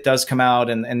community that does come out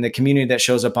and the community that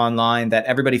shows up online, that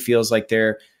everybody feels like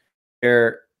they're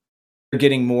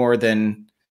getting more than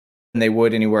they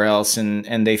would anywhere else,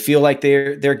 and they feel like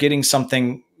they're getting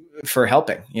something for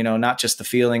helping. Not just the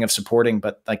feeling of supporting,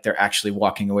 but like they're actually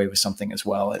walking away with something as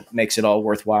well. It makes it all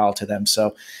worthwhile to them.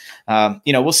 So,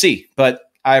 we'll see. But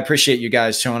I appreciate you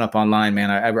guys showing up online,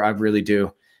 man. I really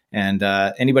do. And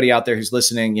anybody out there who's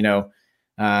listening,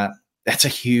 that's a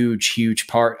huge, huge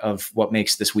part of what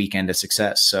makes this weekend a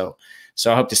success. So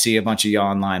I hope to see a bunch of you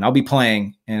online. I'll be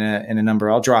playing in a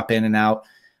number. I'll drop in and out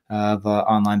of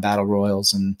online battle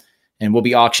royals and And we'll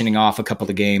be auctioning off a couple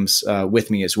of games with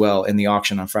me as well in the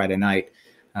auction on Friday night,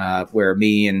 where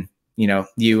me and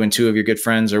you and two of your good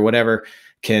friends or whatever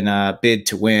can bid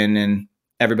to win, and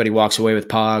everybody walks away with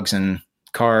pogs and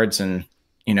cards, and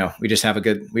we just have a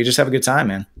good time,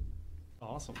 man.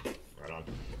 Awesome. Right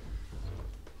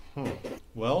on.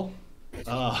 Well,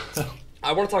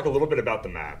 I want to talk a little bit about the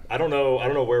map. I don't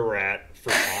know where we're at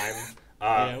for time.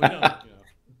 yeah, we don't.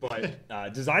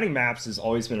 But designing maps has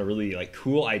always been a really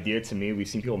cool idea to me. We've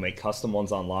seen people make custom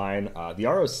ones online. The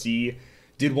ROC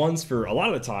did ones for a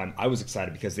lot of the time. I was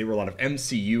excited because they were a lot of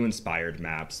MCU inspired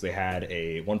maps. They had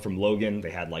one from Logan.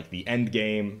 They had the End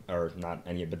Game, or not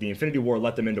any, but the Infinity War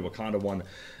Let Them Into Wakanda one.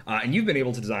 And you've been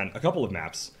able to design a couple of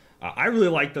maps. I really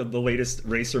like the latest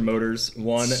Racer Motors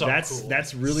one. So that's cool.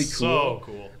 That's really cool. So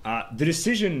cool. The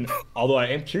decision, although I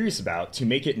am curious about, to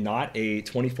make it not a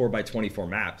 24 by 24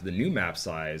 map, the new map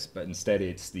size, but instead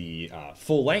it's the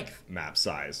full length map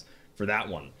size for that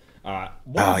one. What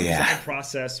was the design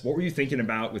process? What were you thinking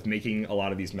about with making a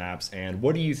lot of these maps, and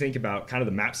what do you think about kind of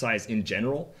the map size in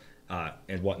general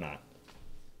and whatnot?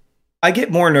 I get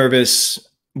more nervous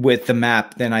with the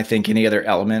map than I think any other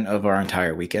element of our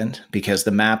entire weekend, because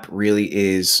the map really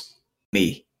is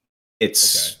me.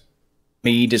 It's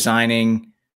me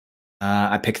designing.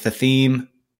 I pick the theme.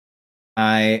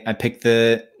 I pick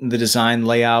the design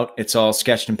layout. It's all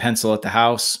sketched in pencil at the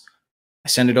house. I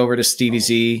send it over to Stevie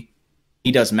Z.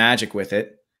 He does magic with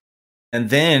it. And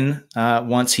then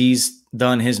once he's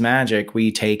done his magic,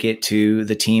 we take it to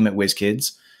the team at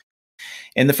WizKids.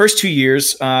 In the first 2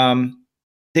 years,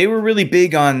 they were really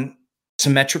big on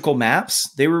symmetrical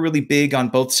maps. They were really big on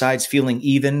both sides feeling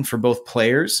even for both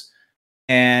players.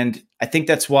 And I think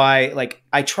that's why,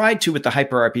 I tried to, with the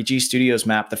Hyper RPG Studios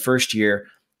map the first year,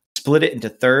 split it into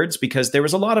thirds, because there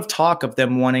was a lot of talk of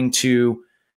them wanting to.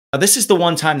 This is the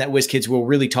one time that WizKids will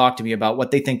really talk to me about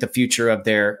what they think the future of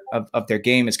their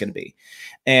game is going to be.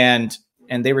 And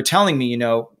they were telling me,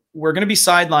 we're going to be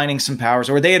sidelining some powers,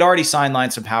 or they had already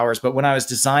sidelined some powers, but when I was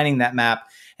designing that map,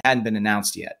 it hadn't been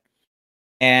announced yet.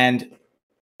 And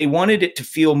they wanted it to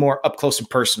feel more up close and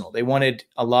personal. They wanted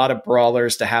a lot of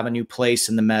brawlers to have a new place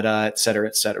in the meta, et cetera,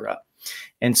 et cetera.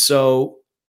 And so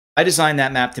I designed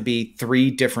that map to be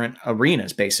 3 different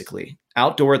arenas, basically.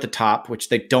 Outdoor at the top, which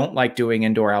they don't like doing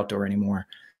indoor-outdoor anymore.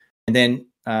 And then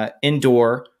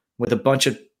indoor with a bunch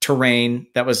of terrain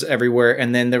that was everywhere.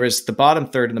 And then there was the bottom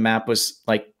third of the map was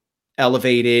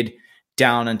elevated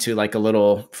down into a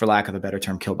little, for lack of a better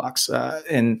term, kill box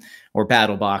or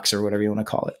battle box or whatever you want to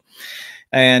call it.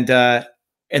 And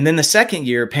then the second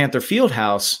year, Panther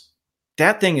Fieldhouse,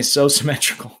 that thing is so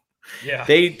symmetrical. Yeah.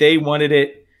 They wanted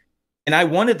it. And I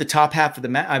wanted the top half of the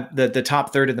map, the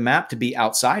top third of the map, to be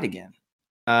outside again,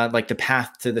 like the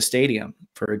path to the stadium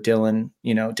for Dillon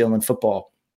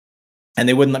football. And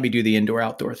they wouldn't let me do the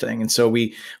indoor-outdoor thing. And so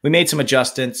we made some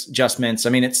adjustments. I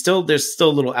mean, there's still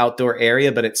a little outdoor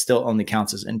area, but it still only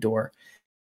counts as indoor.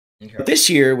 Okay. But this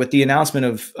year, with the announcement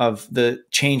of the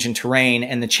change in terrain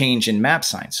and the change in map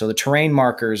signs, so the terrain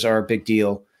markers are a big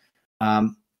deal.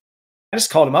 I just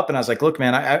called him up and I was like, "Look,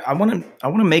 man, I want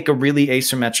to make a really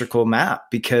asymmetrical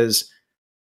map because,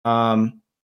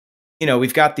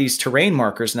 we've got these terrain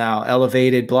markers now,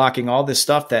 elevated, blocking, all this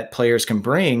stuff that players can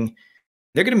bring.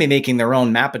 They're going to be making their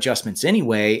own map adjustments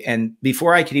anyway." And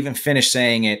before I could even finish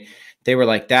saying it, they were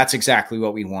like, "That's exactly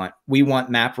what we want. We want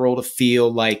map roll to feel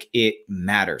like it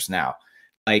matters now."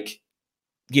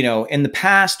 In the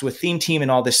past with Theme Team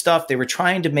and all this stuff, they were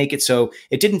trying to make it so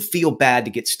it didn't feel bad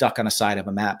to get stuck on a side of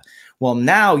a map. Well,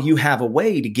 now you have a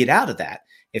way to get out of that.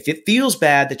 If it feels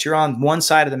bad that you're on one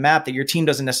side of the map that your team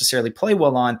doesn't necessarily play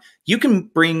well on, you can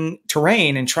bring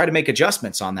terrain and try to make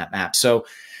adjustments on that map. So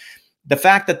the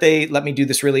fact that they let me do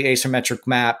this really asymmetric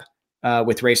map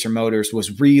with Racer Motors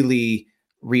was really,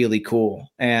 really cool.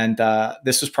 And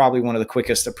this was probably one of the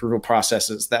quickest approval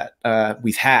processes that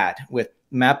we've had with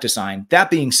map design. That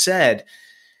being said,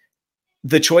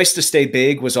 the choice to stay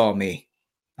big was all me.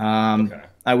 Okay.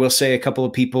 I will say a couple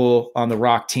of people on the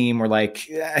Rock team were like,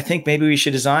 "I think maybe we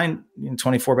should design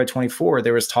 24 by 24.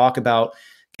 There was talk about,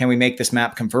 can we make this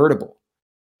map convertible?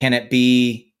 Can it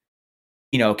be,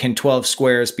 can 12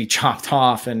 squares be chopped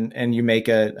off and you make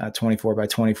a 24 by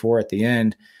 24 at the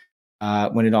end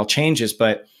when it all changes?"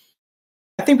 But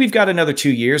I think we've got another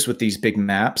 2 years with these big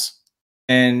maps.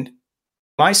 And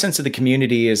my sense of the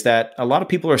community is that a lot of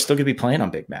people are still going to be playing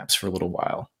on big maps for a little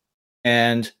while.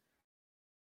 And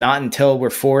not until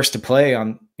we're forced to play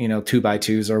on,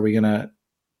 2x2s are we going to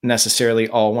necessarily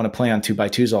all want to play on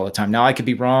 2x2s all the time. Now, I could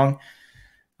be wrong.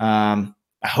 I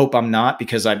hope I'm not,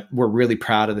 because we're really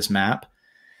proud of this map.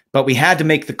 But we had to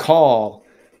make the call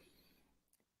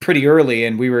pretty early,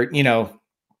 and we were,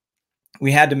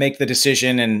 we had to make the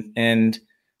decision. And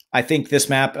I think this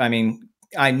map, I mean,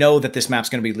 I know that this map's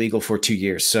going to be legal for 2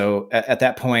 years. So at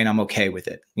that point, I'm okay with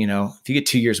it. If you get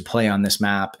 2 years of play on this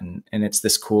map and it's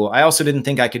this cool. I also didn't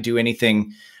think I could do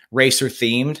anything racer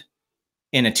themed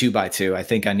in a 2x2. I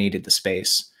think I needed the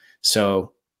space.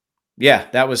 So yeah,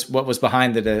 that was what was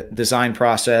behind the design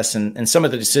process and some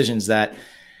of the decisions that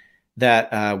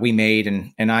we made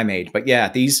and I made. But yeah,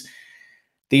 these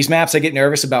maps I get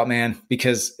nervous about, man,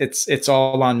 because it's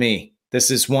all on me. This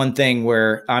is one thing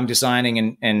where I'm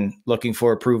designing and looking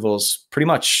for approvals pretty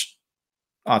much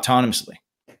autonomously.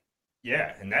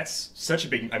 Yeah, and that's such a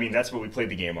big, I mean, that's what we played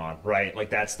the game on, right? Like,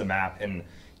 that's the map, and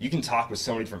you can talk with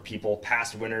so many different people,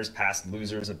 past winners, past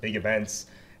losers of big events,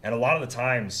 and a lot of the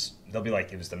times, they'll be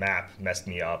like, it was the map messed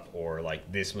me up, or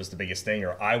like, this was the biggest thing,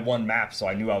 or I won map, so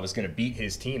I knew I was going to beat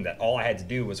his team, that all I had to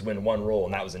do was win one roll,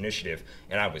 and that was initiative,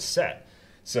 and I was set.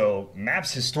 So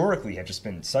maps historically have just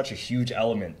been such a huge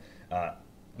element.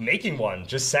 Making one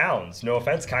just sounds, no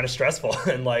offense, kind of stressful,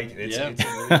 and like it's a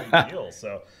really big deal.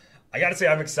 So I got to say,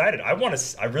 I'm excited. I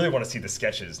really want to see the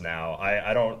sketches now.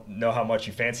 I don't know how much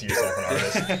you fancy yourself an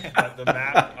artist, but the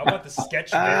map, I want the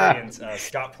sketch variant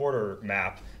Scott Porter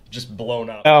map just blown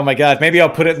up. Oh my God! Maybe I'll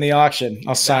put it in the auction.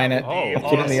 I'll sign it. I'll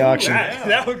put it in the auction.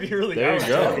 That would be really. There you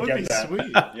go. That would be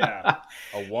sweet. Yeah.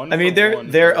 I mean,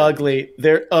 they're ugly.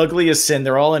 They're ugly as sin.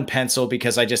 They're all in pencil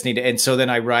because I just need to. And so then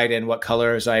I write in what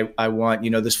colors I want.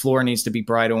 This floor needs to be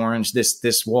bright orange.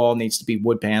 This wall needs to be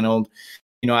wood paneled.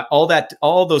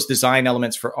 All those design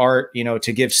elements for art.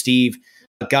 To give Steve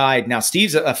a guide. Now,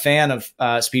 Steve's a fan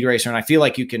of Speed Racer, and I feel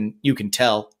like you can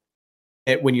tell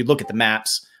it when you look at the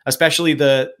maps, especially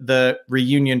the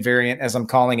reunion variant, as I'm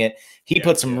calling it. He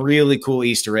put some really cool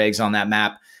Easter eggs on that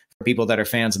map. People that are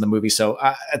fans of the movie. So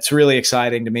it's really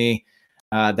exciting to me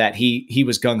that he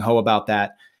was gung-ho about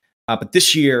that. But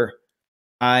this year,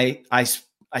 I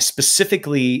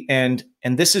specifically, and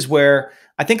this is where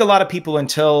I think a lot of people,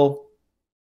 until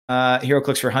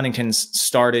Heroclix for Huntington's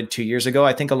started 2 years ago,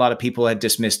 I think a lot of people had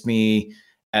dismissed me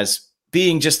as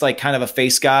being just like kind of a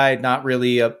face guy, not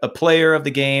really a player of the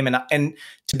game. And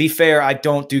to be fair, I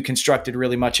don't do constructed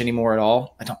really much anymore at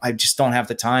all. I just don't have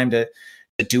the time to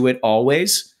do it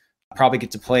always. I probably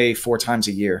get to play 4 times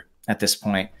a year at this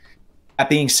point. That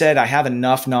being said, I have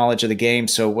enough knowledge of the game.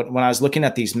 So when I was looking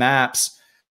at these maps,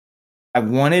 I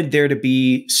wanted there to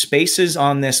be spaces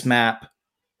on this map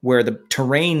where the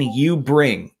terrain you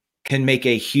bring can make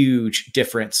a huge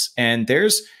difference. And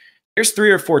there's 3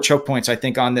 or 4 choke points, I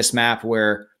think, on this map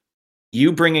where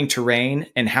you bringing terrain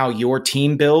and how your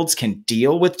team builds can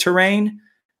deal with terrain,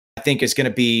 I think is going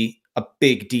to be a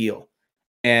big deal.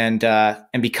 And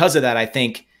because of that, I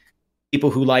think people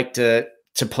who like to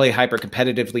play hyper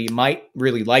competitively might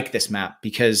really like this map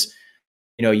because,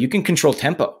 you can control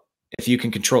tempo if you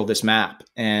can control this map.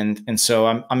 And so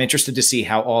I'm interested to see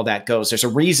how all that goes. There's a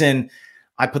reason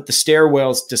I put the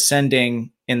stairwells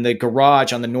descending in the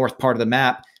garage on the north part of the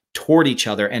map toward each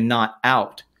other and not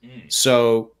out.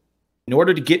 So in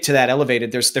order to get to that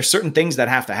elevated, there's certain things that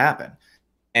have to happen.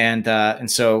 And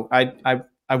so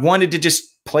I wanted to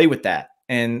just play with that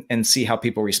and see how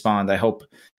people respond. I hope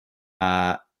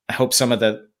some of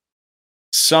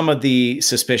the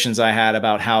suspicions I had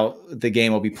about how the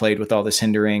game will be played with all this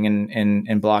hindering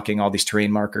and blocking all these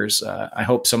terrain markers, I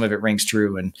hope some of it rings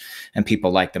true and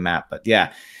people like the map. But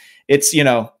yeah, it's,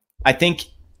 I think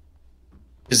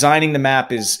designing the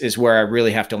map is where I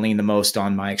really have to lean the most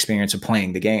on my experience of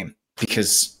playing the game,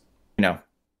 because,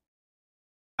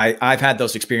 I've had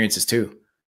those experiences too.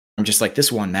 I'm just like,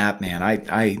 this one map,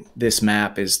 man, this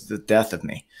map is the death of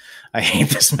me. I hate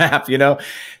this map,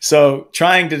 So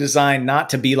trying to design not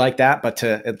to be like that, but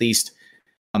to at least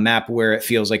a map where it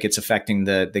feels like it's affecting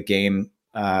the game,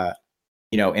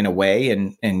 in a way,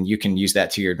 and you can use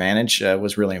that to your advantage,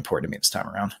 was really important to me this time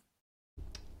around.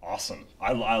 Awesome.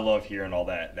 I love hearing all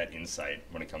that insight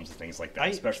when it comes to things like that,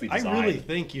 especially design. I really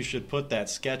think you should put that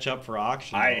sketch up for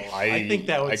auction. I think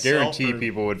that would guarantee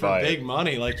people would buy big it.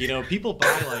 money. Like, people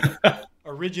buy like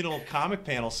original comic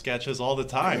panel sketches all the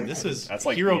time. This is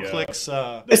like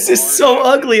Heroclix. This is so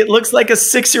ugly. It looks like a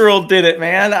 6-year-old did it,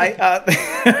 man.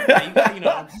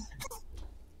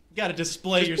 You got to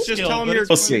display your skill. Just tell them your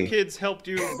kids helped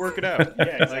you work it out.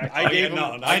 Yeah, exactly.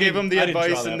 I gave them the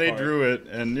advice and they drew it,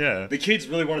 and yeah. The kids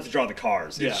really wanted to draw the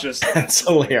cars. Yeah. It's just that's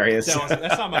hilarious.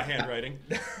 That's not my handwriting.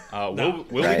 Will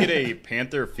we get a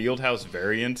Panther Fieldhouse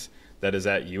variant that is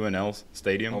at UNL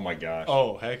Stadium? Oh my gosh.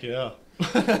 Oh heck yeah.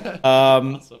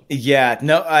 Awesome. Yeah,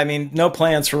 no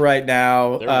plans for right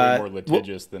now. They're way more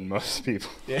litigious than most people.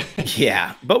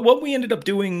 Yeah, but what we ended up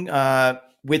doing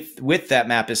with that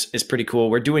map is pretty cool.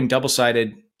 We're doing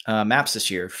double-sided maps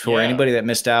this year for anybody that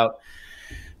missed out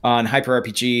on Hyper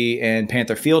RPG and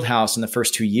Panther Fieldhouse in the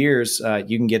first 2 years.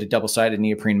 You can get a double-sided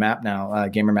neoprene map now.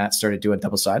 Gamer Matt started doing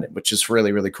double-sided, which is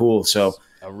really, really cool. So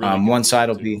one side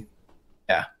will be,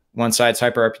 one side's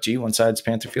Hyper RPG, one side's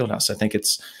Panther Fieldhouse. I think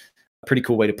it's a pretty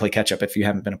cool way to play catch-up if you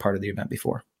haven't been a part of the event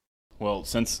before. Well,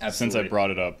 since I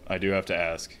brought it up, I do have to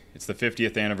ask. It's the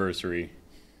 50th anniversary.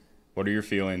 What are your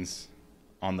feelings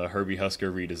on the Herbie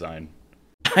Husker redesign?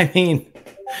 I mean,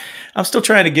 I'm still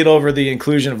trying to get over the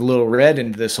inclusion of Little Red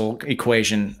into this whole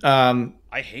equation. I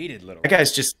hated Little Red.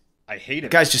 I hate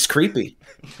it. That guy's just creepy.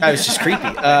 That was just creepy.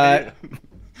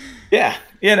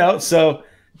 Yeah, so,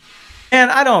 and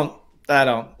I don't,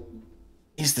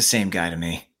 he's the same guy to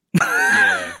me.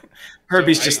 Yeah.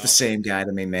 Herbie's just the same guy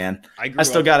to me, man. I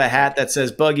still got a hat that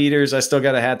says Bug Eaters. I still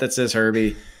got a hat that says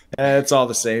Herbie. It's all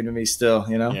the same to me still,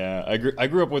 Yeah, I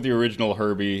grew up with the original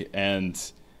Herbie, and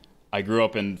I grew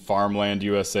up in farmland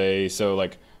USA, so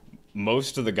like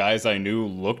most of the guys I knew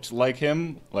looked like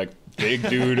him, like big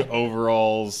dude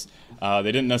overalls. They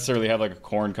didn't necessarily have like a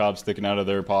corn cob sticking out of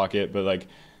their pocket, but like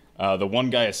the one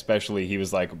guy especially, he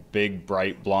was like big,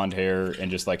 bright blonde hair and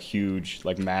just like huge,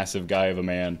 like massive guy of a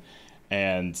man.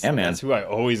 And that's who I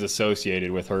always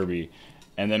associated with Herbie.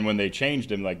 And then when they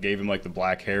changed him, like gave him like the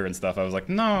black hair and stuff, I was like,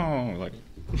 no, like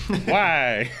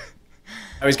why?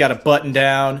 Oh, he's got a button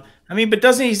down. I mean, but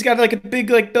doesn't he's got like a big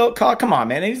like belt collar? Come on,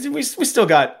 man. We still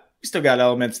got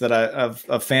elements that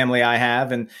of family I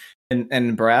have and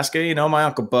Nebraska. My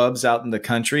Uncle Bub's out in the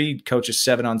country, coaches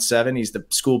 7-on-7. He's the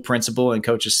school principal and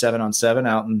coaches 7-on-7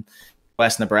 out in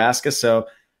West Nebraska. So,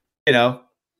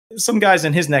 some guys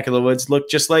in his neck of the woods look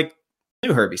just like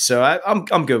new Herbie. So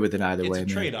I'm good with it either way.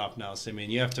 It's a trade-off now,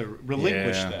 Simeon. You have to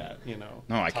relinquish that, No,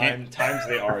 I can't. Times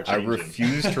they are changing. I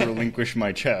refuse to relinquish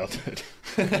my childhood.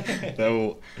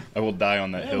 I will die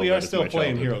on that hill. We are still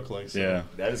playing Heroclix. Yeah.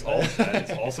 That is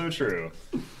also true.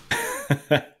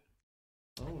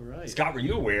 All right. Scott, were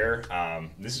you aware,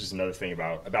 this is just another thing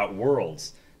about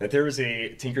Worlds, that there was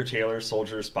a Tinker Tailor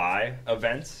Soldier Spy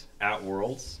event at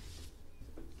Worlds?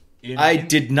 I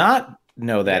did not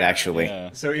know that, actually. Yeah.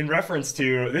 So in reference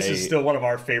to, this is still one of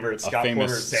our favorite Scott Porter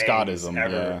sayings Scottism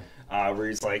ever, where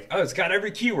he's like, oh, it's got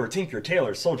every keyword, Tinker,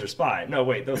 Tailor, Soldier, Spy. No,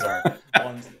 wait, those aren't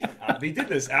ones. They did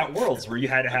this at Worlds, where you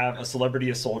had to have a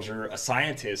celebrity, a soldier, a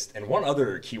scientist, and one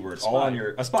other keyword all on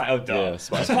your, a spy, a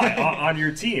spy on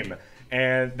your team.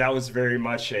 And that was very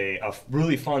much a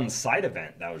really fun side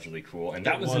event. That was really cool. And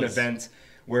that was an event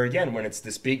where, again, when it's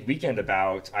this big weekend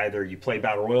about either you play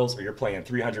Battle Royals or you're playing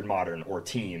 300 Modern or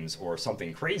Teams or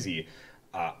something crazy,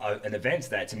 an event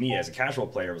that to me as a casual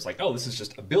player was like, oh, this is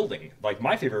just a building. Like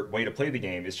my favorite way to play the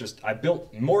game is just, I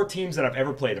built more teams than I've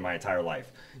ever played in my entire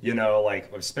life.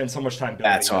 Like I've spent so much time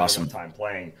building. That's awesome. Time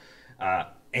playing.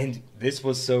 And this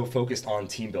was so focused on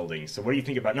team building. So what do you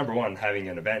think about, number one, having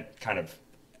an event kind of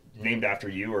named after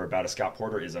you or about a Scott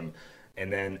Porterism,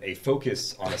 and then a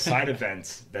focus on a side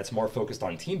event that's more focused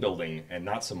on team building and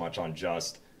not so much on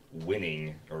just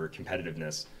winning or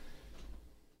competitiveness?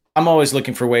 I'm always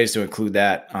looking for ways to include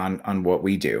that on what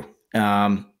we do.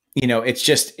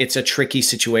 It's a tricky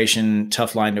situation,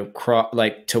 tough line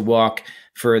to walk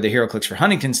for the Heroclix for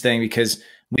Huntington's thing, because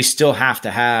we still have to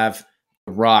have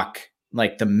rock,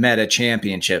 like the meta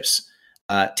championships,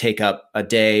 take up a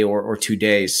day or 2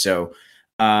 days. So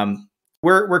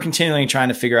we're continually trying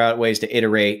to figure out ways to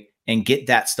iterate and get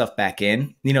that stuff back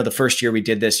in. The first year we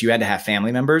did this, you had to have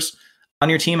family members on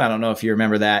your team. I don't know if you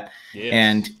remember that.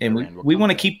 Yes. And we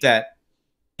want to keep that.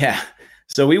 Yeah.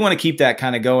 So we want to keep that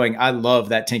kind of going. I love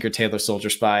that Tinker Tailor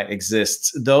Soldier Spy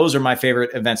exists. Those are my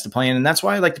favorite events to play in. And that's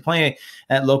why I like to play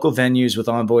at local venues with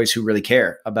envoys who really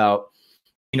care about,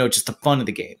 just the fun of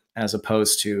the game, as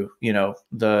opposed to,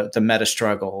 the meta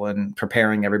struggle and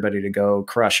preparing everybody to go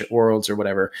crush at Worlds or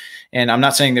whatever. And I'm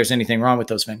not saying there's anything wrong with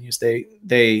those venues.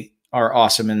 They are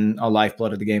awesome and a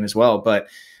lifeblood of the game as well. But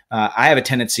I have a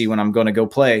tendency when I'm going to go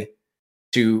play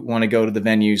to want to go to the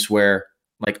venues where,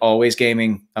 like Always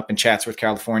Gaming up in Chatsworth,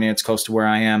 California, it's close to where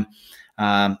I am.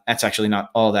 That's actually not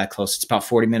all that close. It's about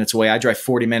 40 minutes away. I drive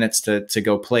 40 minutes to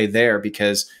go play there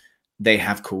because they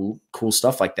have cool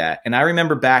stuff like that. And I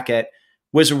remember back at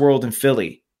Wizard World in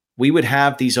Philly, we would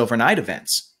have these overnight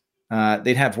events.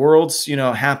 They'd have Worlds,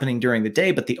 happening during the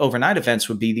day, but the overnight events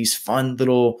would be these fun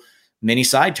little mini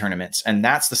side tournaments. And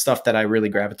that's the stuff that I really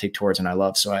gravitate towards and I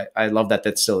love. So I love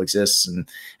that still exists and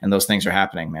those things are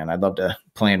happening, man. I'd love to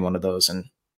play in one of those and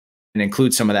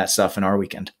include some of that stuff in our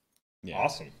weekend. Yeah.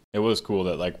 Awesome. It was cool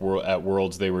that like at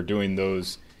Worlds, they were doing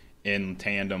those in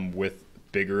tandem with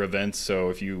bigger events. So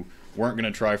if you weren't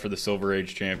going to try for the Silver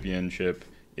Age Championship,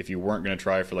 if you weren't going to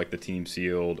try for like the team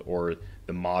sealed or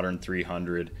the modern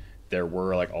 300, there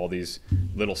were like all these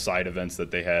little side events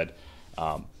that they had.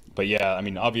 But yeah, I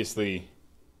mean, obviously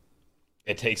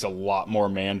it takes a lot more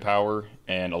manpower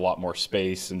and a lot more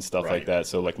space and stuff like that.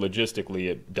 So like logistically,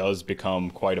 it does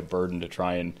become quite a burden to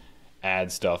try and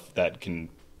add stuff that can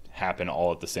happen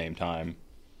all at the same time.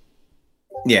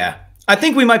 Yeah, I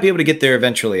think we might be able to get there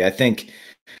eventually. I think,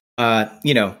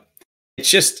 it's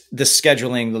just the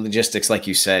scheduling, the logistics, like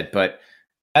you said. But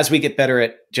as we get better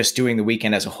at just doing the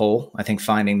weekend as a whole, I think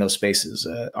finding those spaces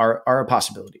are a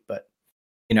possibility. But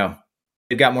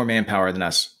they've got more manpower than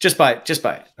us, just by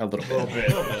a little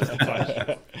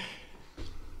bit.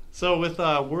 So with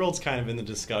Worlds kind of in the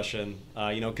discussion,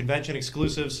 convention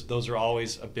exclusives, those are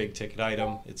always a big ticket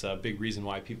item. It's a big reason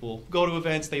why people go to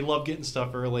events. They love getting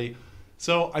stuff early.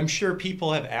 So I'm sure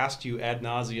people have asked you ad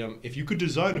nauseum, if you could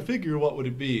design a figure, what would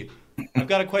it be? I've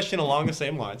got a question along the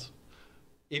same lines.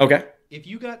 If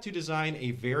you got to design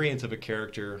a variant of a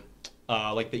character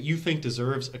like that you think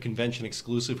deserves a convention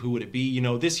exclusive, who would it be?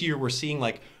 This year we're seeing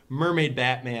like Mermaid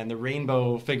Batman, the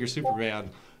Rainbow Figure Superman,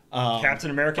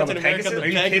 Captain America, Captain America Pegasus? the Are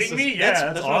you Pegasus. kidding me?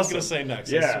 Yeah, that's awesome. what I was gonna say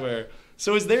next. I swear.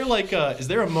 So is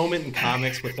there a moment in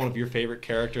comics with one of your favorite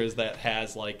characters that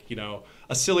has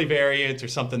a silly variant or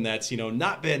something that's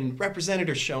not been represented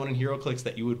or shown in HeroClix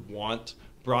that you would want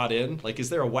brought in? Like, is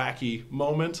there a wacky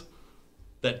moment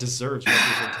that deserves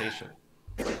representation?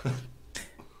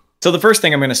 So the first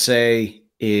thing I'm going to say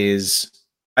is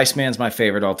Iceman's my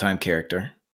favorite all-time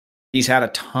character. He's had a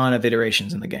ton of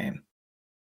iterations in the game.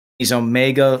 He's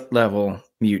Omega level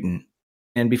mutant.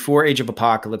 And before Age of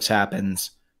Apocalypse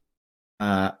happens,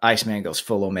 Iceman goes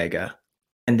full Omega.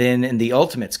 And then in the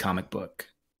Ultimates comic book,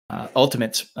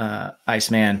 Ultimates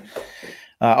Iceman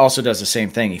also does the same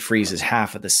thing. He freezes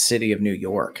half of the city of New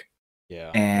York.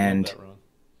 Yeah. And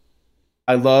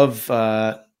I love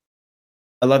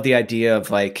the idea of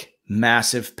like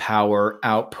massive power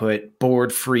output,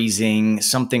 board freezing,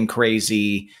 something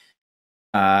crazy.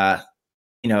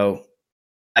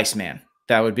 Iceman.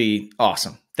 That would be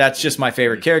awesome. That's just my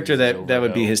favorite character. That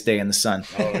would be his day in the sun.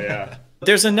 Oh yeah.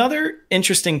 There's another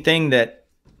interesting thing that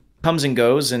comes and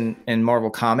goes in Marvel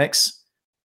Comics,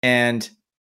 and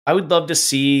I would love to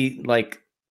see like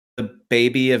the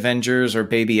baby Avengers or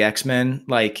baby X-Men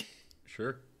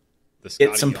Sure.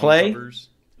 Get some play.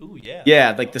 Ooh, yeah.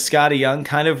 Yeah, like the Scotty Young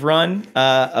kind of run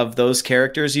of those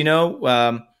characters,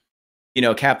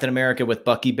 Captain America with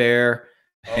Bucky Bear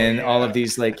and all of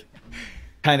these like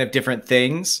kind of different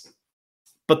things.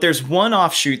 But there's one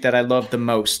offshoot that I love the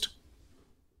most.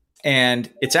 And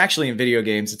it's actually in video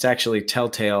games. It's actually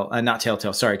Traveler's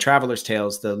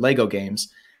Tales, the Lego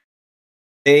games.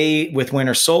 With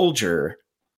Winter Soldier,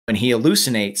 when he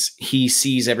hallucinates, he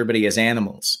sees everybody as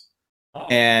animals. Oh.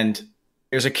 And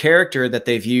there's a character that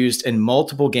they've used in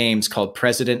multiple games called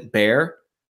President Bear.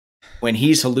 When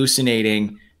he's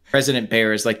hallucinating, President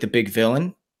Bear is like the big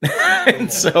villain.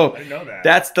 And so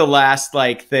that's the last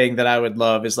thing that I would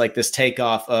love is like this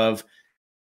takeoff of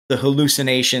the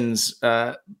hallucinations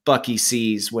Bucky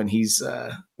sees when he's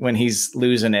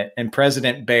losing it. And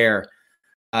President Bear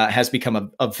has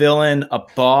become a villain, a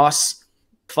boss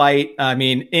fight. I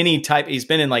mean, any type. He's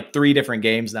been in like 3 different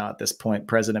games now at this point,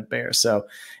 President Bear. So,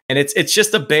 and it's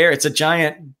just a bear. It's a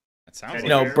giant,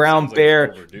 brown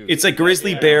bear. It's a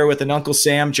grizzly bear with an Uncle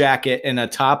Sam jacket and a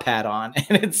top hat on.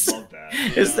 And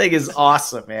this thing is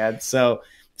awesome, man. So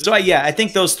I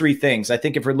think those 3 things. I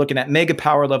think if we're looking at mega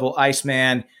power level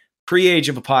Iceman, pre-Age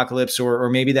of Apocalypse, or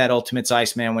maybe that Ultimates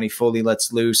Iceman when he fully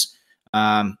lets loose,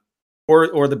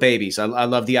 or the babies. I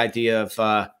love the idea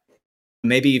of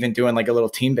maybe even doing like a little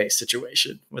team-based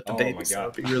situation with the babies. That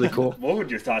would be really cool. What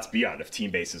would your thoughts be on if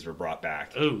team bases were brought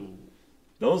back? Ooh,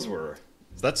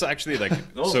 that's actually like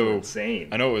were insane.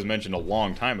 I know it was mentioned a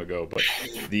long time ago, but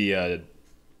the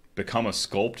Become a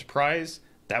Sculpt prize,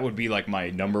 that would be like my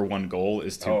number 1 goal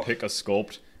is to pick a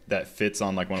sculpt that fits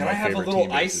on like one of my favorite team bases. Can I have a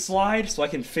little ice slide so I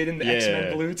can fit in the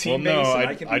X-Men blue team base? Well,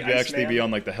 no, I'd actually be on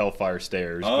like the Hellfire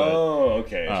Stairs.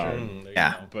 Okay, sure.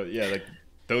 Yeah. But yeah, like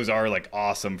those are like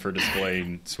awesome for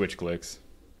displaying switch clicks.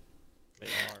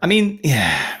 I mean,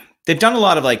 yeah, they've done a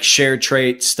lot of like shared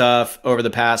trait stuff over the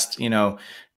past,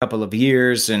 couple of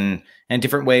years and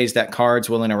different ways that cards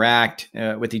will interact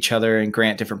with each other and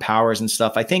grant different powers and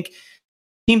stuff. I think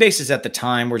team bases at the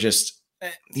time were just,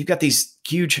 you've got these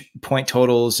huge point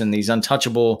totals and these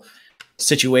untouchable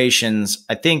situations.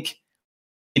 I think,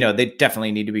 they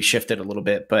definitely need to be shifted a little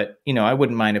bit, but I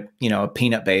wouldn't mind a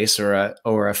peanut base or a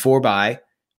 4x.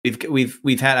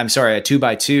 We've had, a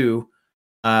 2x2.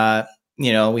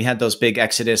 We had those big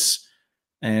Exodus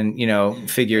and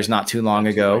figures not too long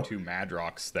ago. 2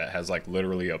 Madrox that has like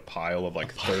literally a pile of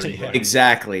like 30. Like,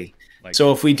 Exactly. like,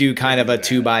 So if we do kind of a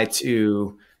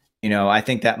 2x2, I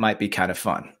think that might be kind of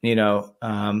fun.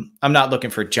 I'm not looking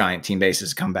for giant team bases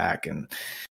to come back and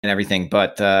everything,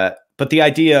 but the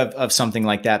idea of something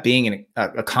like that being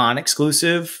a con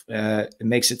exclusive, it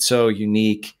makes it so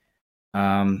unique.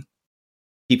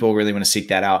 People really want to seek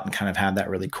that out and kind of have that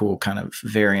really cool kind of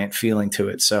variant feeling to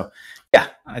it. So yeah,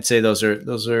 I'd say those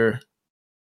are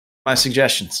my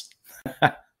suggestions.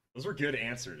 Those were good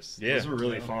answers. Yeah. Those were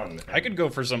really fun. I could go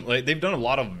for some, like, they've done a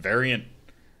lot of variant,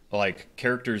 like,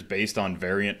 characters based on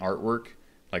variant artwork,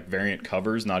 like variant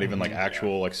covers, not even like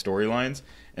actual like storylines.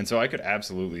 And so I could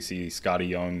absolutely see Scotty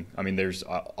Young. I mean, there's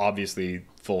obviously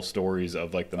full stories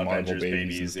of like the Avengers Marvel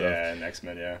babies and stuff. Yeah, and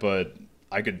X-Men, yeah. But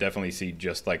I could definitely see,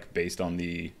 just like based on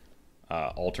the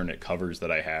alternate covers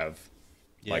that I have,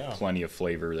 like plenty of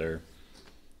flavor there.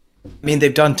 I mean,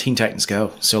 they've done Teen Titans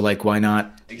Go, so like, why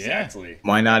not? Exactly.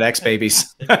 Why not X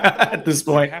babies at this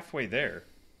point? Halfway there.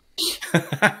 You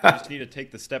just need to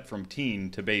take the step from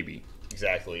teen to baby.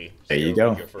 Exactly. There you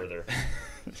go. Go further.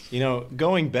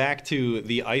 Going back to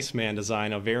the Iceman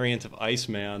design, a variant of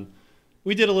Iceman,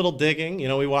 we did a little digging.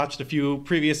 We watched a few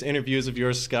previous interviews of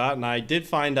yours, Scott, and I did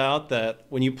find out that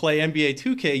when you play NBA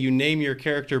 2K, you name your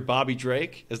character Bobby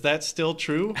Drake. Is that still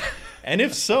true? And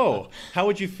if so, how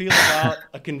would you feel about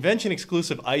a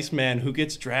convention-exclusive Iceman who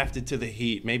gets drafted to the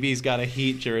Heat? Maybe he's got a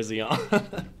Heat jersey on.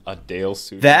 A Dale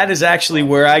suit. That is actually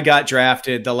where I got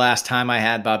drafted the last time I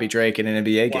had Bobby Drake in an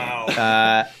NBA game.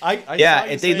 Wow.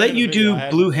 They let you do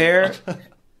blue hair.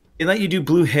 They let you do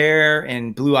blue hair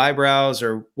and blue eyebrows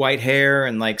or white hair,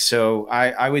 and like, so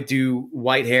I would do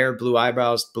white hair, blue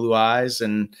eyebrows, blue eyes,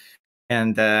 and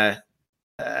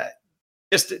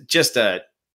just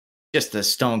a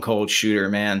stone cold shooter,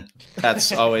 man.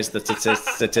 That's always the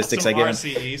statistics I give him.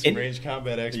 RCE, some range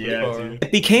combat expert. Yeah,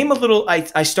 It became a little.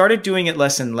 I started doing it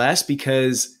less and less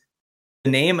because the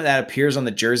name that appears on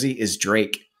the jersey is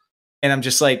Drake, and I'm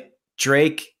just like,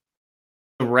 Drake,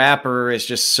 the rapper, is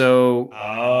just so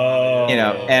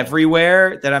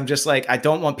everywhere that I'm just like, I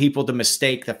don't want people to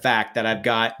mistake the fact that I've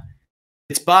got.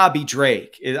 It's Bobby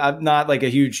Drake. I'm not like a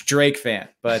huge Drake fan,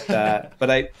 but I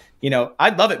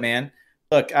love it, man.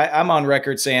 Look, I'm on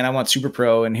record saying I want Super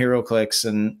Pro and Heroclix,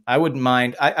 and I wouldn't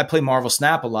mind. I play Marvel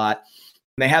Snap a lot,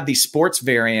 and they have these sports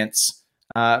variants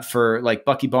for like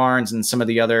Bucky Barnes and some of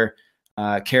the other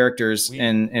characters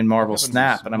in Marvel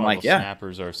Snap, and I'm like, yeah,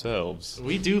 snappers ourselves.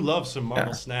 We do love some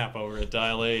Marvel Snap over at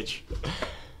Dial H.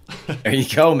 There you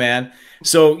go, man.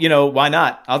 So why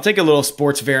not? I'll take a little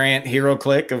sports variant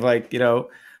Heroclix of like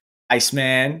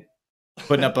Iceman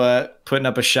putting up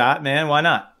a shot, man. Why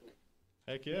not?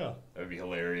 Heck yeah. That'd be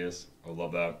hilarious. I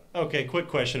love that. Okay, quick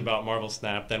question about Marvel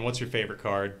Snap then. What's your favorite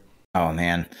card? Oh,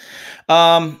 man.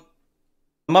 I'm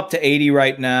up to 80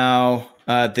 right now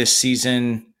this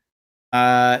season.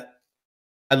 I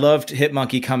loved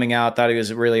Hitmonkey coming out. Thought he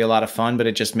was really a lot of fun, but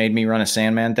it just made me run a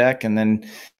Sandman deck. And then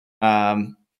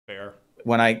Fair.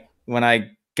 When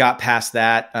I got past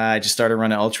that, I just started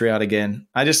running Ultra out again.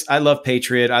 I love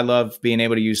Patriot. I love being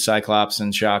able to use Cyclops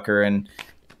and Shocker and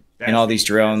all these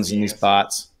drones and these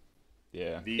bots.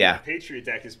 The Yeah. Patriot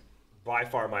deck is by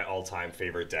far my all-time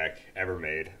favorite deck ever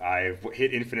made. I've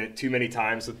hit Infinite too many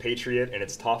times with Patriot, and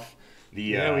it's tough.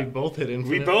 We both hit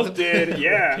Infinite. We both did,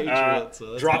 yeah. Patriot,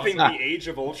 so dropping awesome. the Age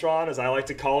of Ultron, as I like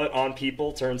to call it, on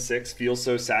people, turn 6, feels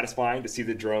so satisfying to see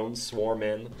the drones swarm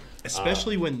in.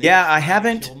 Especially when they I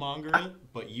haven't Killmonger it,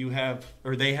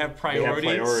 but they have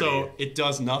priority, so it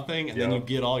does nothing, and then you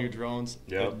get all your drones.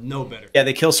 No better. Yeah,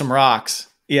 they kill some rocks.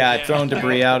 Yeah, I thrown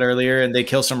debris out earlier, and they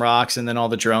kill some rocks, and then all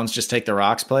the drones just take the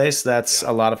rocks' place. That's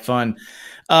a lot of fun.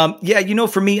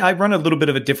 For me, I run a little bit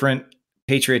of a different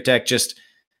Patriot deck.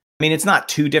 It's not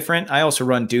too different. I also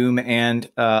run Doom and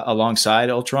alongside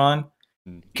Ultron,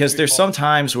 because there's some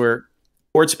times where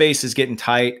board space is getting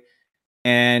tight,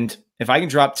 and if I can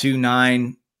drop 2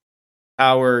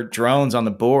 9-power drones on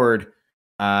the board,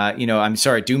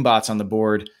 Doombots on the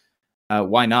board,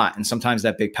 why not? And sometimes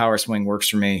that big power swing works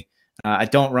for me. I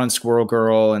don't run Squirrel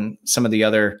Girl and some of the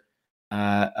other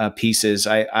pieces.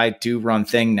 I do run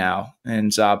Thing now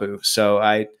and Zabu, so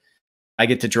I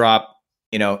get to drop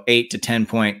 8 to 10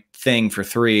 point Thing for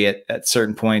 3 at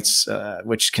certain points,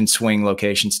 which can swing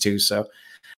locations too. So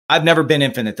I've never been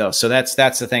Infinite though, so that's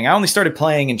the thing. I only started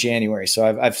playing in January,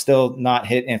 so I've still not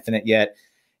hit Infinite yet.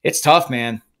 It's tough,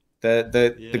 man.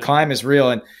 The climb is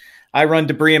real, and I run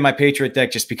Debris in my Patriot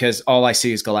deck just because all I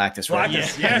see is Galactus. Right?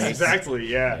 Yes, exactly.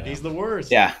 Yeah, he's the worst.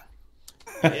 Yeah.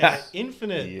 Yeah, He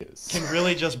Infinite is. can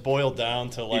really just boil down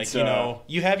to like, It's,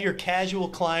 you have your casual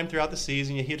climb throughout the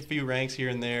season, you hit a few ranks here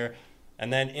and there,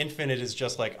 and then Infinite is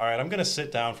just like, all right, I'm going to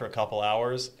sit down for a couple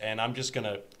hours, and I'm just going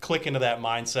to click into that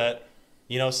mindset.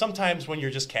 Sometimes when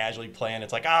you're just casually playing,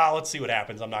 it's like, let's see what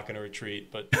happens. I'm not going to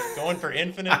retreat. But going for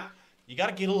Infinite, you got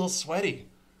to get a little sweaty.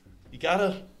 You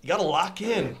gotta lock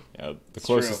in. Yeah, the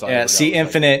closest. Yeah, see,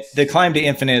 Infinite. The climb to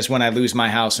Infinite is when I lose my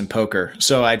house in poker.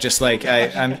 So I just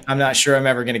I'm not sure I'm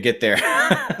ever gonna get there.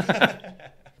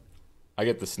 I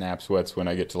get the snap sweats when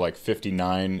I get to like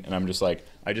 59, and I'm just like,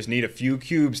 I just need a few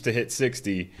cubes to hit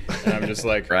 60, and I'm just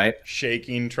like right?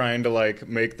 shaking, trying to like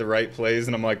make the right plays,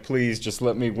 and I'm like, please, just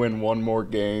let me win one more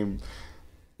game.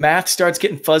 Math starts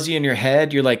getting fuzzy in your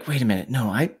head. You're like, wait a minute, no,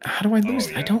 how do I lose?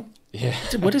 yeah. I don't. Yeah.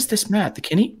 What is this math?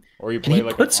 Can he? Or you Can play he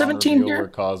like put an 17 honor wheel here? where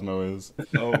Cosmo is.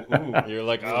 Oh, ooh. You're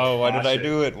like, oh, why did I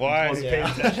do it? Why? Wasn't paying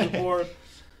attention to the board.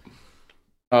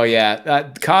 Oh yeah,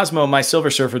 Cosmo. My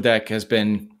Silver Surfer deck has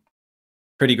been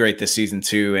pretty great this season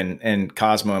too, and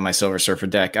Cosmo in my Silver Surfer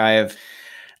deck. I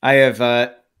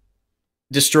have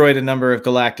destroyed a number of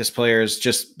Galactus players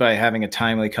just by having a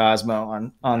timely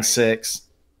Cosmo on 6.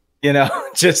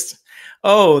 Just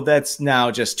that's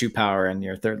now just 2 power in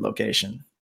your 3rd location.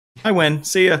 I win.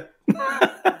 See ya.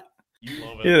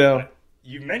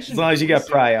 You mentioned as long as you got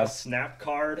Prio. a snap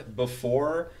card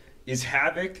before. Is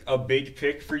Havoc a big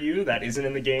pick for you that isn't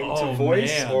in the game to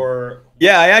voice? Man. Or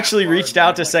Yeah, I actually reached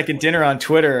out to Second Dinner on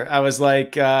Twitter. I was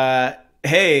like,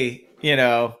 hey,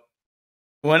 this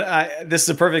is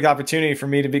a perfect opportunity for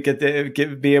me to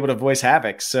be able to voice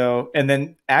Havoc. So, and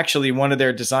then actually one of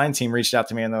their design team reached out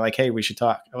to me and they're like, hey, we should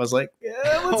talk. I was like, yeah,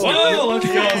 let's let's go. Let's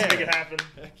make it happen.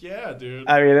 Heck yeah, dude.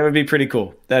 I mean, that would be pretty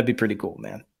cool. That'd be pretty cool,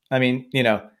 man. I mean,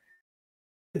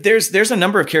 there's a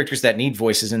number of characters that need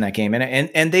voices in that game,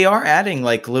 and they are adding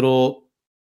like little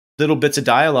bits of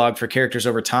dialogue for characters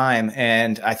over time.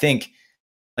 And I think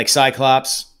like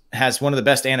Cyclops has one of the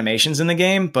best animations in the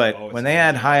game, but when they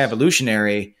add High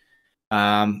Evolutionary,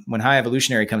 when High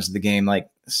Evolutionary comes to the game, like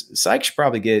Psych should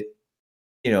probably get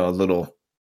a little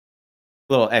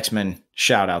X-Men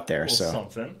shout out there. So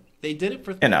something. They did it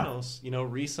for Thanos,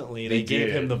 recently. They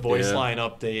gave him the voice line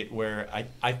update where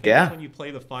I think when you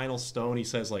play the final stone, he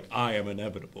says like, "I am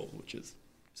inevitable," which is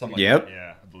something like that.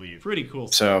 Yeah, I believe. Pretty cool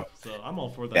stuff. So I'm all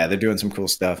for that. Yeah, they're doing some cool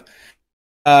stuff.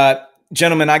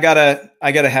 Gentlemen, I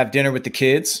gotta have dinner with the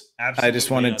kids. Absolutely, I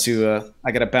just wanted to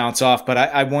I gotta bounce off, but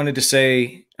I wanted to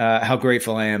say how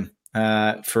grateful I am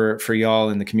for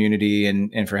y'all in the community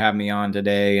and for having me on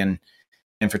today and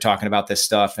for talking about this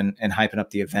stuff and hyping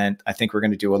up the event. I think we're going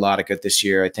to do a lot of good this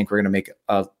year. I think we're going to make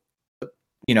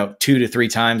 2 to 3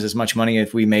 times as much money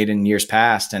as we made in years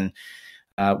past. And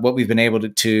what we've been able to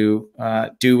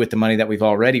do with the money that we've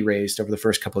already raised over the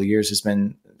first couple of years has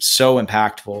been so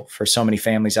impactful for so many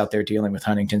families out there dealing with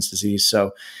Huntington's disease.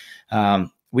 So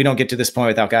we don't get to this point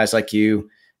without guys like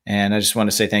you. And I just want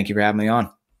to say thank you for having me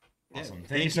on. Awesome.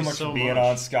 Thank you so much for being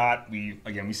on, Scott. We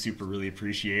super really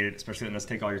appreciate it, especially letting us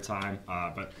take all your time.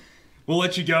 But we'll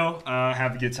let you go.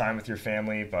 Have a good time with your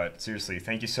family. But seriously,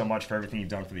 thank you so much for everything you've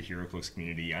done for the Heroclix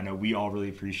community. I know we all really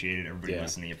appreciate it. Everybody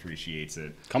listening appreciates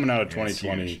it. Coming out of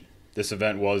 2020, this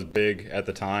event was big at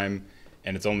the time,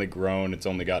 and it's only grown. It's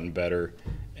only gotten better.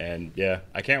 And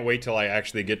I can't wait till I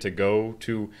actually get to go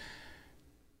to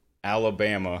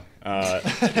Alabama. But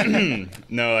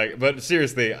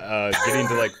seriously, getting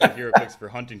to like the Heroclix for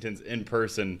Huntington's in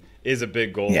person is a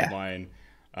big goal of mine,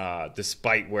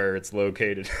 despite where it's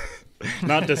located.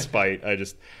 Not despite, I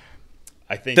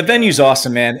think the venue's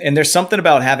awesome, man. And there's something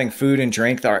about having food and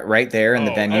drink right there in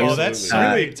the venue. Oh, that's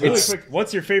really quick.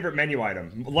 What's your favorite menu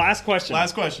item? Last question.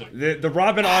 The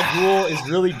Robin Agul is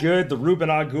really good. The Ruben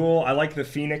Agul. I like the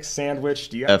Phoenix sandwich.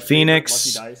 Do you have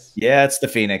Phoenix? Lucky Dice? Yeah, it's the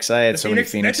Phoenix. I had so many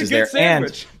Phoenixes there.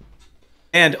 Sandwich.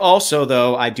 And also,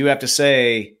 though, I do have to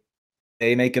say,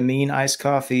 they make a mean iced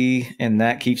coffee, and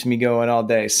that keeps me going all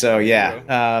day. So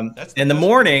that's in the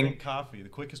morning, coffee, the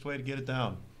quickest way to get it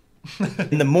down.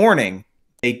 In the morning,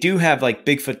 they do have like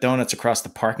Bigfoot donuts across the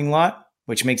parking lot,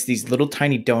 which makes these little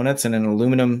tiny donuts in an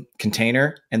aluminum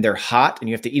container, and they're hot, and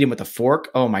you have to eat them with a fork.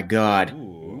 Oh my God.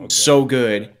 Ooh, okay. So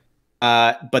good.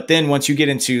 But then once you get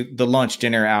into the lunch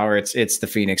dinner hour, it's the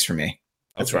Phoenix for me.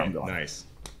 That's where I'm going. Nice.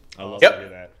 I love to hear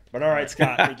that. But all right,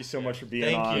 Scott, thank you so much for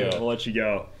being on. Thank you. We'll let you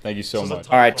go. Thank you so much.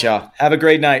 All right, y'all. Have a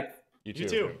great night. You You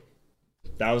too.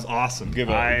 That was awesome. Give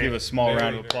a small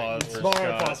round of applause. Small round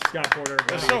of applause for Scott Porter. It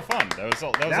was so fun. That was a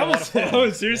lot of fun. That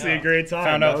was seriously a great time.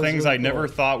 Found out things I never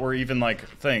thought were even like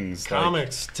things.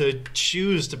 Comics to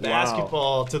shoes to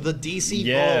basketball to the DC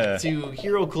Yeah. Vault to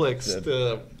Heroclix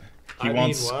to He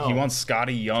wants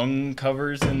Scotty Young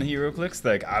covers in the HeroClix.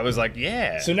 Like I was like,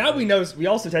 yeah. So now we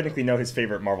also technically know his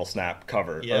favorite Marvel Snap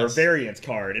cover or variant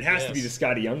card. It has to be the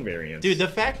Scotty Young variant. Dude, the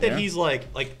fact that he's like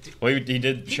well, he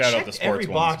did shout out the sports every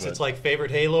box. ones, but... It's like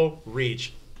favorite Halo,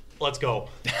 Reach. Let's go.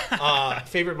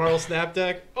 Favorite Marvel Snap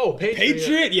deck? Oh,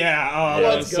 Patriot. Yeah. Oh,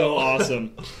 that was so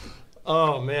awesome.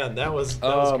 Oh man, that was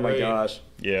great. Oh my gosh.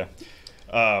 Yeah.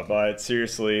 But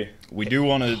seriously, we do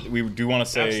want to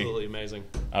say absolutely amazing.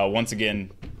 Once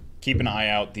again, keep an eye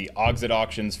out. The Oxid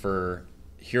auctions for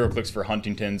HeroClix for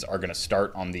Huntingtons are going to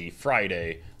start on the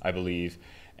Friday, I believe,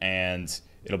 and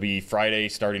it'll be Friday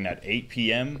starting at 8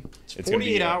 p.m. It's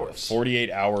 48 hours.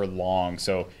 48-hour long.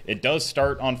 So it does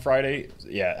start on Friday,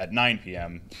 at 9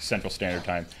 p.m. Central Standard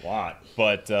Time. A lot.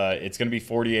 But it's going to be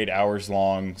 48 hours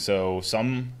long. So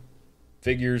some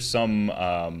figures, I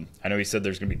know he said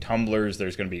there's going to be tumblers,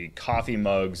 there's going to be coffee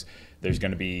mugs, there's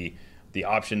going to be the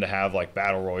option to have like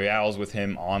battle royales with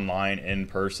him online in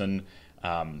person.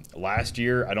 Last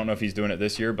year, I don't know if he's doing it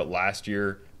this year, but last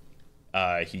year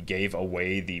he gave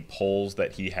away the polls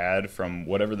that he had from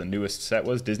whatever the newest set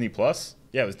was, Disney Plus.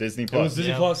 Yeah, it was Disney Plus. It was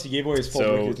Disney Plus. He gave away his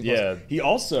polls. So yeah, he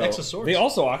also X of Swords. They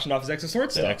also auctioned off his X of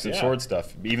Swords stuff. X of Swords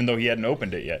stuff, even though he hadn't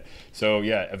opened it yet. So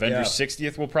yeah, Avengers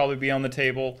 60th will probably be on the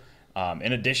table.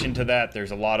 In addition to that,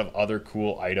 there's a lot of other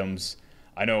cool items.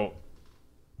 I know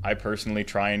I personally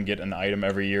try and get an item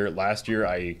every year. Last year,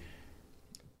 I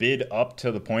bid up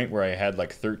to the point where I had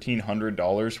like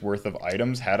 $1,300 worth of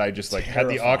items. Had I just like had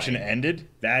the auction ended,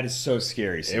 that is so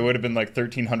scary. It would have been like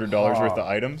 $1,300 worth of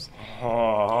items.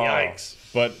 Yikes!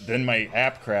 But then my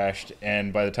app crashed,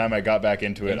 and by the time I got back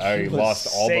into it, I lost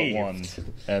all but one.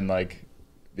 And like,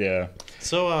 yeah.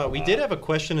 So we did have a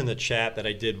question in the chat that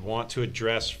I did want to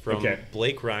address from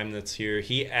Blake Rhyme that's here.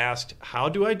 He asked, how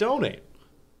do I donate?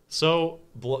 So,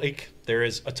 Blake, there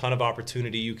is a ton of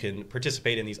opportunity. You can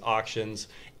participate in these auctions.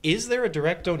 Is there a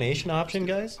direct donation option,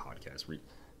 guys?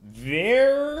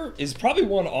 There is probably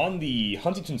one on the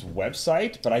Huntington's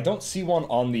website, but I don't see one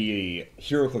on the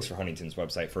HeroClix for Huntington's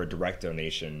website for a direct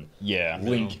donation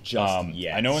link just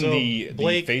yet. I know in the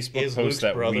Facebook post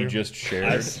that we just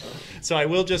shared. So I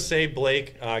will just say,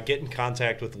 Blake, get in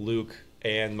contact with Luke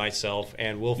and myself,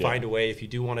 and we'll find a way. If you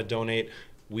do want to donate,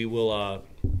 we will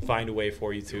find a way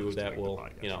for you too that will,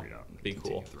 be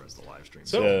cool.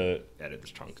 So edit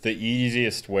this chunk. The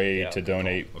easiest way to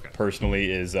donate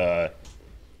personally is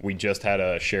we just had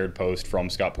a shared post from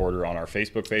Scott Porter on our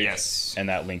Facebook page, and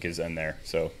that link is in there.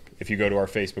 So if you go to our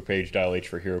Facebook page, Dial H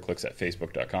for HeroClix at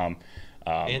facebook.com,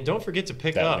 and don't forget to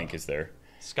pick that up. That link is there.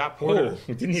 Scott Porter.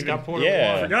 Scott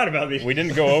Porter. Forgot about these. We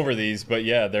didn't go over these, but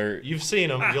they're. You've seen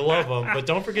them. You love them, but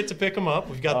don't forget to pick them up.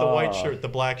 We've got the white shirt, the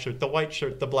black shirt, the white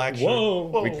shirt, the black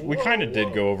shirt. We kind of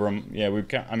did go over them. Yeah,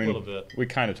 a little bit. We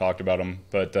kind of talked about them,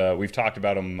 but we've talked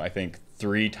about them I think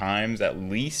 3 times at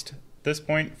least at this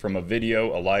point, from a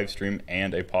video, a live stream,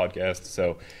 and a podcast.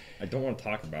 So. I don't want to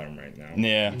talk about them right now.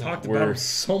 Yeah, we talked about them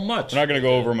so much. We're not going to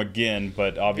go over them again,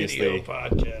 but obviously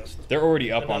they're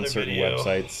already up on certain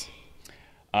websites.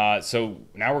 So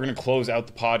now we're going to close out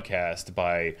the podcast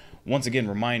by once again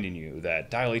reminding you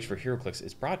that Dial H for HeroClix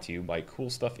is brought to you by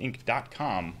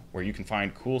CoolStuffInc.com, where you can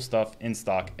find cool stuff in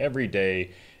stock every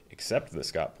day, except the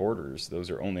Scott Porters.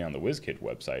 Those are only on the WizKid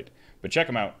website. But check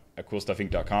them out at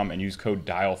CoolStuffInc.com and use code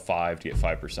DIAL5 to get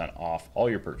 5% off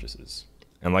all your purchases.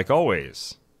 And like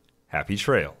always, happy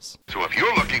trails. So if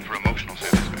you're looking for emotional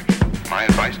satisfaction, my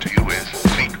advice to you is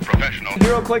seek professional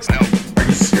HeroClix help. Are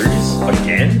you serious?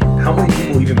 Again? How many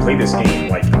people even play this game?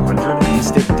 Like 100?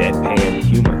 Instant deadpan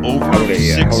humor. Over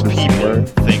 6 people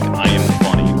think I am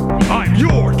funny. I'm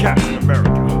your Captain America.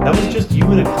 That was just you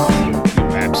in a costume.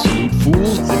 You absolute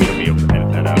fools.